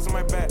beat, now crossing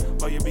my back.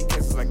 Lawyer be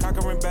cases like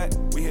conquering back.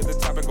 We hit the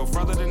top and go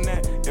further than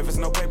that. If it's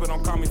no paper,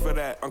 don't call me for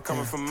that. I'm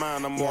coming from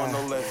mine, I'm more,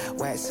 no less.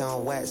 Wax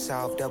on, wax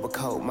off, double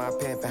coat, my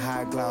pimpin'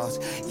 high gloss.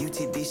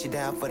 UTD shit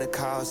down for the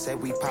cause, say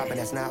we poppin',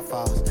 that's not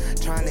false.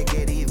 Trying to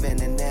get even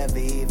and never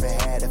even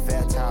had a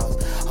fair toss.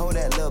 Hold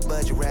that little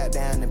budget rap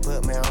down and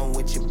put me on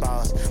with your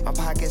boss. My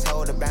pockets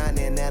hold a bound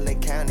in LA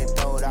County,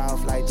 throw it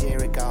off like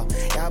Jericho.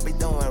 Y'all be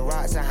throwing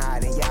rocks and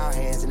hiding y'all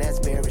hands, and that's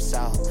very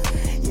soft.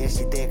 Yeah,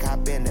 she thick,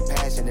 hop in the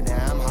passion, and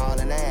now I'm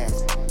hauling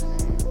ass.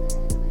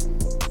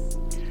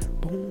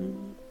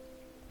 Boom.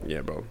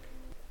 Yeah, bro.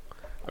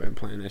 I've been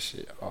playing that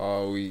shit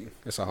all week.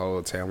 It's a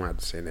whole time. I'm gonna have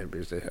to send that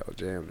bitch the hell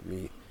jam to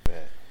me.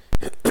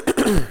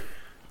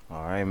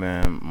 All right,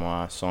 man.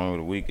 My song of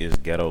the week is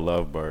Ghetto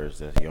Lovebirds.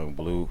 That's Young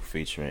Blue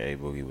featuring A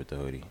Boogie with the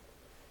Hoodie.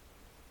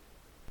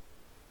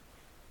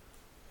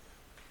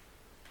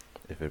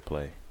 If it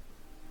play.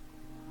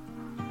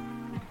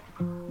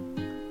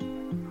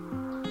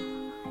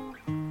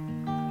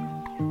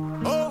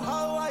 Oh,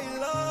 how I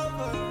love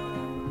her,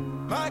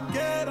 my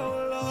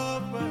ghetto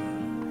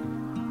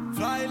lover.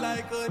 Fly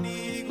like an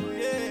eagle,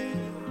 yeah.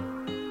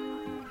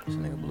 This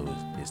nigga Blue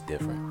is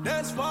different.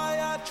 That's why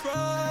I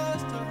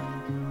trust her.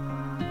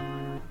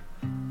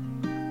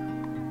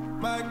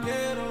 My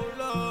ghetto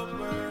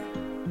lover.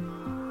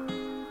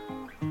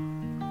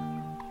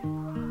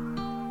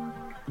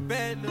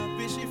 Bad little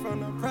bitch, she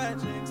from the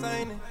projects,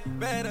 ain't it?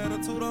 Bad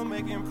attitude, I'm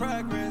making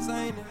progress,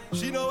 ain't it?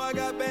 She know I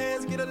got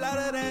bands, get a lot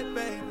of that,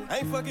 baby.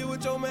 Ain't fucking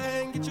with your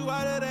man, get you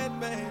out of that,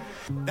 baby.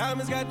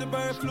 Diamonds got the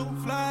bird flu,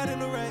 flying in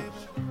the rain.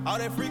 All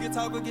that freaking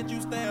talk will get you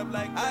stabbed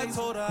like I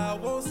told her I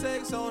want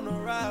sex on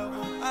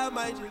arrival. I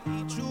might just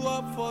eat you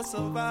up for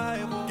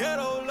survival.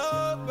 Ghetto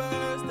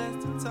lovers,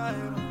 that's the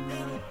title.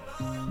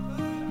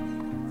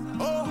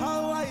 Oh,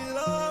 how I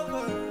love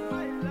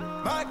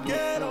her, my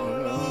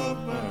ghetto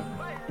lover.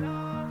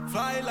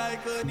 Fly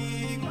like an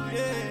eagle,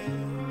 yeah.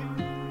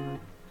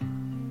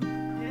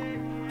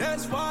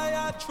 That's why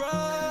I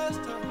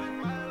trust her,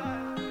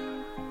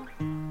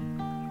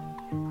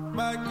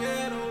 my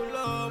ghetto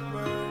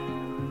lover.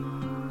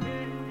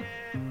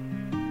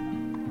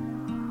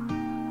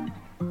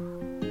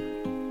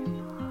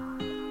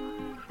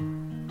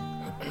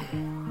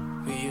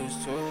 We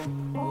used to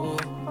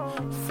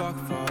fuck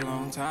for a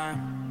long time.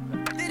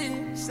 Did it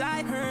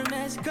inside her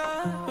mess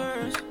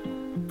covers.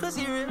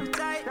 Pussy real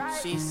tight.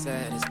 She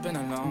said it's been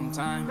a long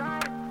time.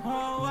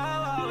 Whoa, whoa,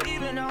 whoa.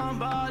 Even though I'm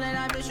ballin',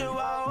 I miss you. Whoa,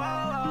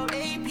 whoa, whoa.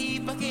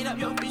 AP fucking up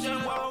your vision.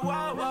 Whoa,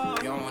 whoa, whoa.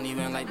 You don't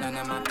even like none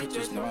of my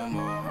pictures no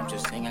more. I'm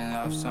just singing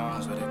love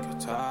songs with a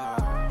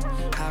guitar.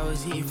 How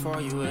is he for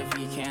you if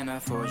he can't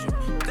afford you?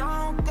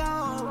 Don't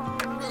go.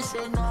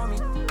 Listen on me.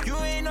 You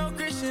ain't no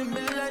Christian,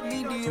 but let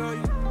me do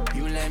you.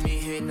 You let me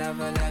hit,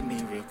 never let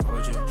me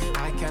record you.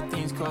 I kept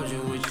things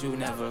cordial with you,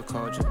 never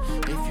called you.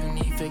 If you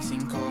need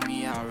fixing, call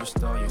me, I'll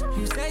restore you.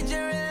 You said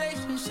your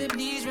relationship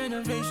needs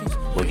renovations.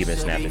 Boogie been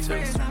snapping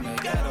too.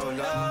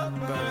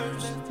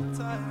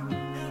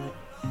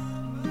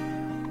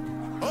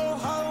 Oh,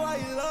 how I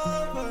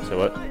love her. So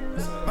what?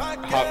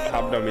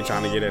 Hop don't be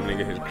trying to get that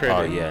nigga his credit.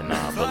 Oh yeah,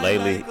 nah. But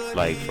lately,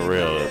 like for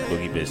real,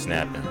 Boogie been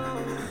snapping.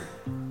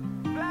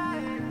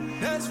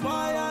 That's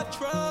why I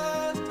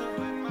trust her,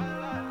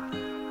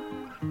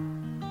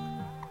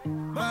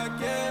 my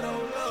ghetto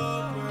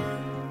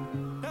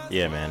lover.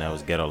 Yeah, man, that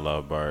was Ghetto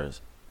Love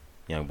Bars.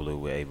 Young Blue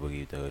with A Boogie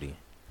with the hoodie.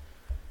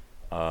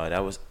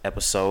 That was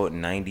episode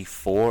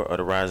 94 of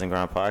the Rise and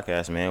Grind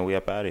podcast, man. We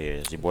up out of here.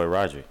 It's your boy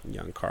Roger.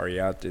 Young Kari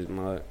out this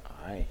mud.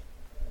 All right.